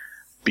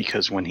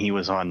 because when he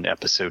was on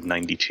episode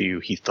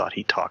 92, he thought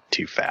he talked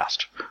too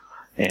fast.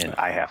 And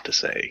I have to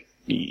say,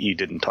 you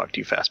didn't talk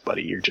too fast,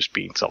 buddy. You're just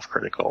being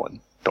self-critical, and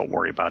don't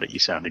worry about it. You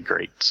sounded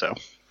great, so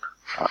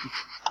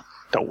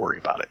don't worry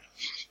about it.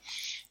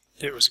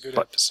 It was a good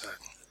episode.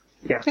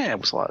 Yeah,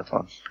 it was a lot of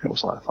fun.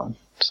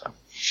 So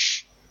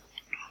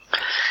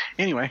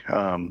anyway,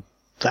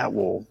 that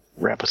will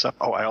wrap us up.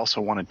 Oh, I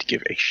also wanted to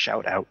give a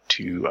shout out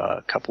to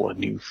a couple of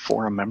new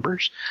forum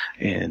members,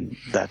 and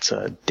that's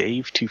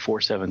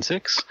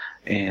Dave2476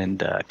 and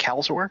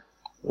Calzor.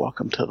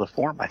 Welcome to the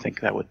forum. I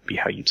think that would be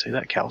how you'd say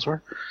that,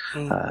 Calzor.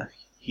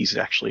 He's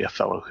actually a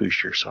fellow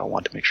Hoosier, so I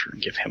want to make sure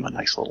and give him a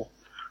nice little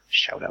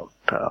shout out.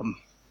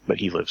 But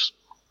he lives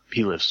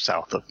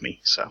south of me,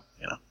 so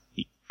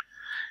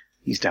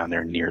he's down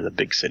there near the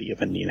big city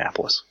of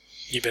Indianapolis.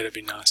 You better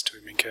be nice to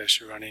him in case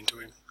you run into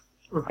him.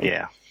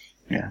 Yeah.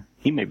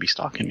 He may be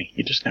stalking me.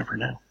 You just never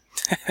know.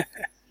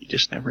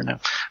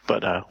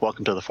 But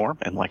welcome to the forum,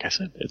 and like I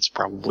said, it's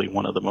probably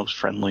one of the most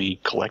friendly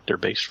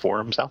collector-based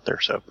forums out there,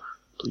 so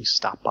please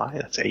stop by.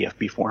 That's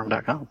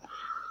afbforum.com.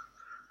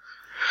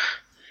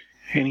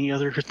 Any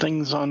other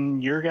things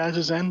on your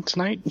guys' end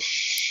tonight?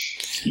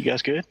 You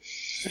guys good?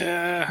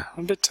 Yeah,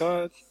 I'm a bit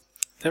tired.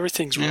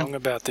 Everything's wrong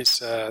about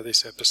this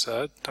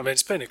episode. I mean,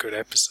 it's been a good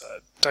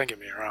episode, don't get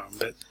me wrong,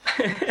 but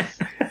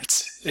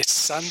it's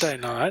Sunday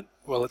night.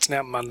 Well, it's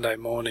now Monday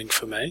morning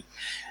for me,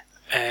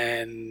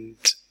 and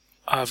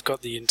I've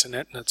got the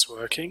internet and it's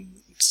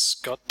working.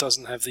 Scott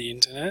doesn't have the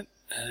internet,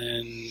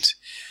 and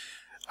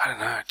I don't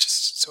know,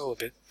 it's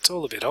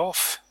all a bit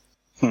off.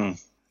 Oh,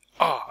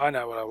 I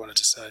know what I wanted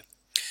to say.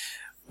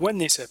 When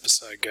this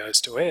episode goes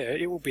to air,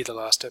 it will be the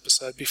last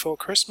episode before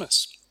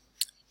Christmas.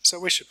 So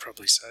we should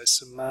probably say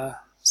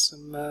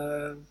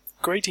some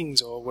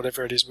greetings or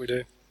whatever it is we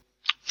do.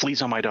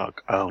 Fleas on my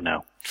dog. Oh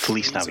no.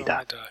 Feliz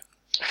Navidad.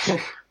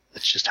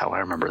 That's just how I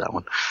remember that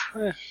one.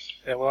 Yeah,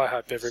 well, I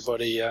hope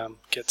everybody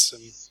gets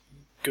some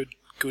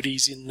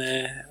goodies in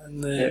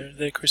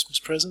their Christmas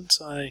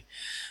presents. I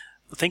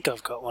think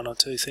I've got one or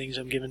two things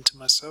I'm giving to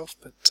myself,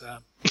 but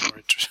I'm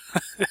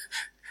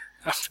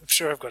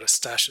sure I've got a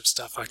stash of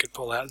stuff I could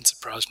pull out and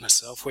surprise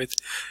myself with.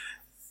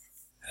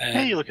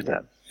 Hey, look at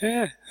that.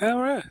 Yeah,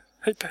 all right.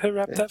 Who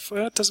wrapped that for?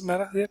 It doesn't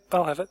matter. Yep,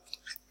 I'll have it.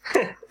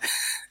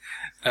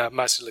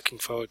 Mostly looking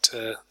forward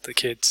to the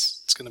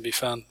kids. It's going to be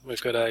fun.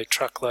 We've got a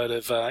truckload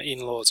of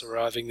in-laws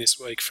arriving this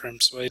week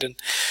from Sweden.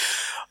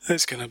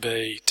 There's going to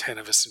be 10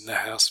 of us in the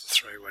house for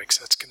 3 weeks.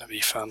 That's going to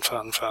be fun.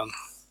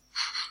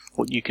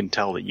 Well, you can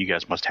tell that you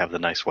guys must have the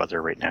nice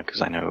weather right now,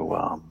 because I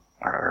know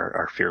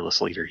our fearless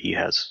leader, he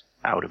has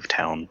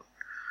out-of-town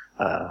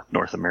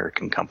North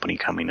American company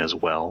coming as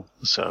well.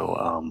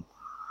 So,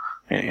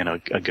 and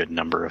a good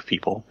number of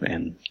people.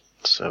 And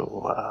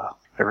so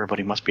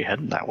everybody must be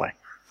heading that way.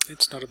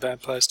 It's not a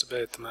bad place to be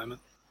at the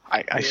moment.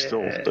 I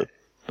still...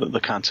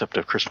 The concept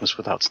of Christmas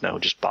without snow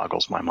just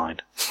boggles my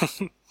mind.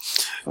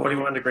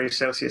 41 degrees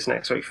Celsius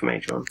next week for me,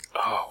 John.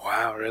 Oh,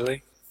 wow,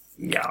 really?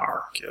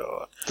 Yar.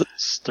 God.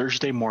 This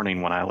Thursday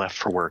morning when I left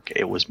for work,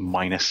 it was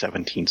minus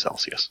 17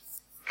 Celsius.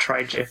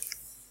 Trade you.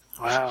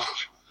 Wow.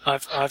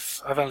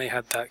 I've only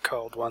had that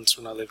cold once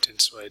when I lived in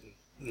Sweden,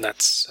 and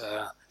that's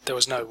there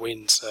was no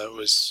wind, so it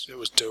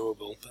was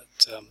doable.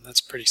 But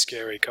that's pretty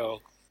scary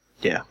cold.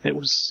 Yeah, it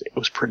was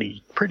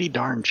pretty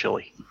darn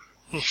chilly.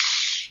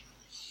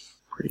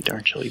 Pretty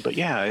darn chilly, but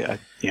yeah,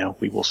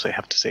 we will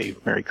have to say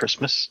Merry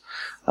Christmas,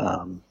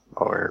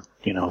 or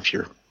if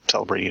you're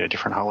celebrating a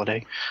different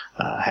holiday,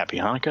 Happy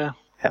Hanukkah,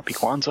 Happy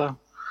Kwanzaa,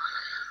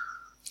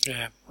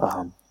 yeah,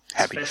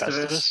 Happy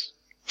Festivus.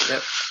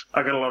 Yep,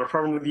 I got a lot of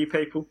problem with you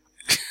people.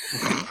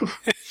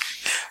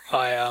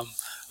 I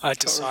had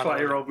to sign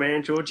 5-year-old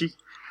man, Georgie.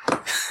 I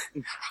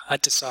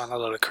had to sign a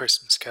lot of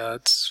Christmas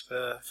cards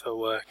for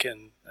work,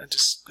 and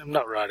I'm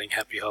not writing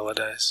Happy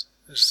Holidays.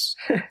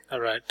 I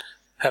write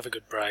have a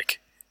good break.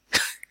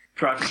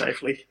 Drive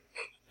safely.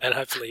 And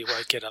hopefully you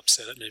won't get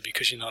upset at me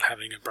because you're not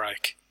having a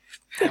break.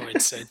 How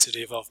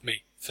insensitive of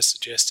me for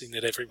suggesting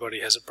that everybody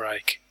has a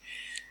break.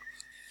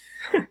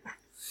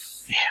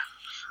 Yeah.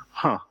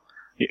 Huh.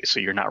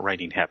 So you're not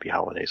writing Happy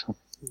Holidays, huh?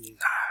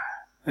 Nah.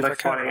 If I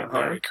can't write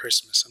Merry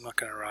Christmas, I'm not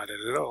going to write it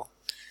at all.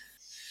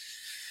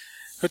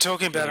 We're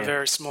talking about a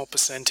very small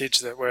percentage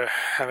that we're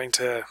having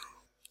to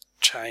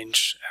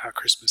change our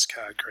Christmas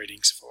card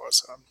greetings for,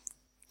 so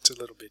it's a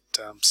little bit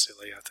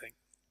silly, I think.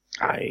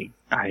 I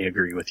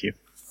agree with you.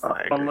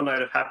 On the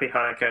note of Happy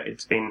Hanukkah,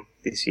 it's been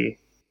this year.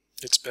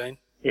 It's been?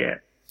 Yeah.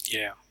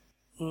 Yeah.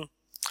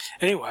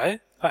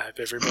 Anyway, I hope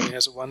everybody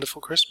has a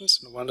wonderful Christmas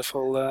and a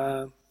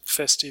wonderful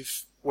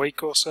festive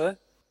week or so.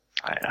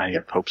 I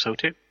hope so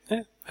too.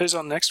 Yeah. Who's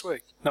on next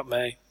week? Not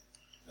me.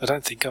 I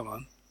don't think I'm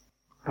on.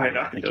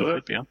 I think you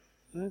could be on.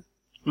 Yeah.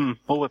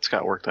 We'll let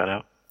Scott work that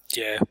out.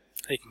 Yeah,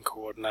 he can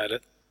coordinate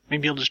it.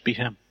 Maybe it'll just be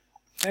him.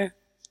 Yeah.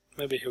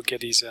 Maybe he'll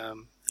get his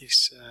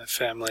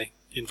family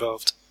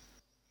involved.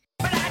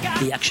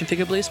 The Action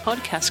Figure Blues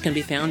podcast can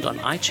be found on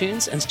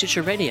iTunes and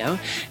Stitcher Radio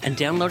and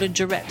downloaded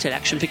direct at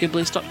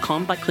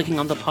actionfigureblues.com by clicking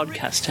on the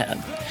podcast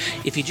tab.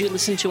 If you do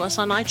listen to us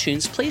on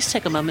iTunes, please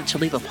take a moment to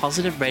leave a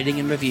positive rating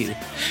and review.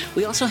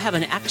 We also have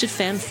an active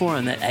fan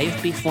forum at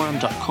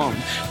afbforum.com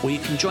where you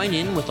can join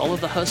in with all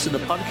of the hosts of the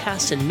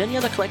podcast and many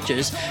other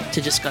collectors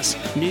to discuss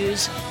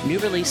news, new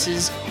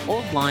releases,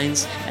 old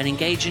lines, and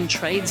engage in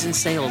trades and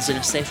sales in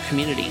a safe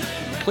community.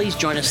 Please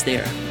join us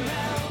there.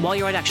 While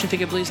you're at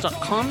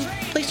actionfigureblues.com,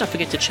 please don't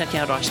forget to check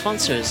out our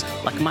sponsors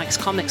like Mike's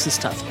Comics and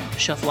Stuff,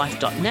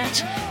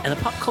 shelflife.net, and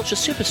the Pop Culture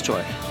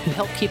Superstore, who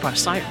help keep our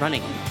site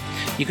running.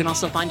 You can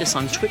also find us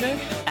on Twitter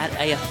at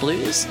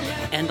AFBlues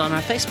and on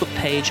our Facebook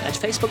page at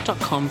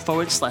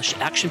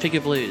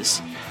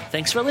facebook.com/actionfigureblues.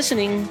 Thanks for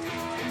listening.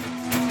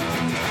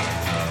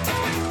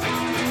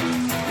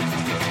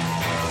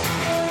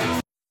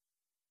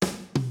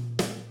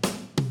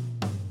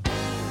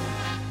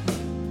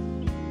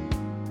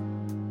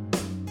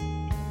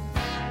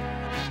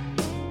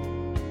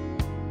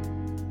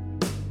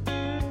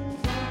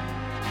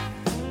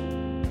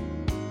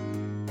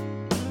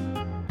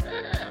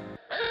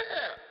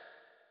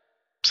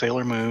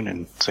 Sailor Moon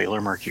and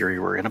Sailor Mercury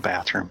were in a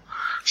bathroom.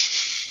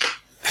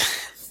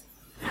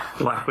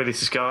 Like where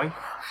this is going?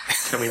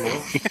 Tell me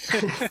more.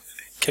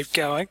 Keep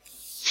going.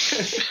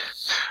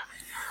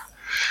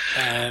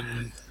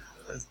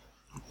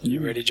 You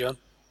ready, John?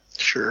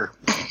 Sure.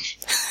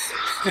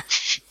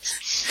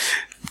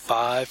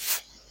 5,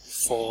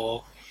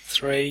 4,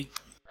 3,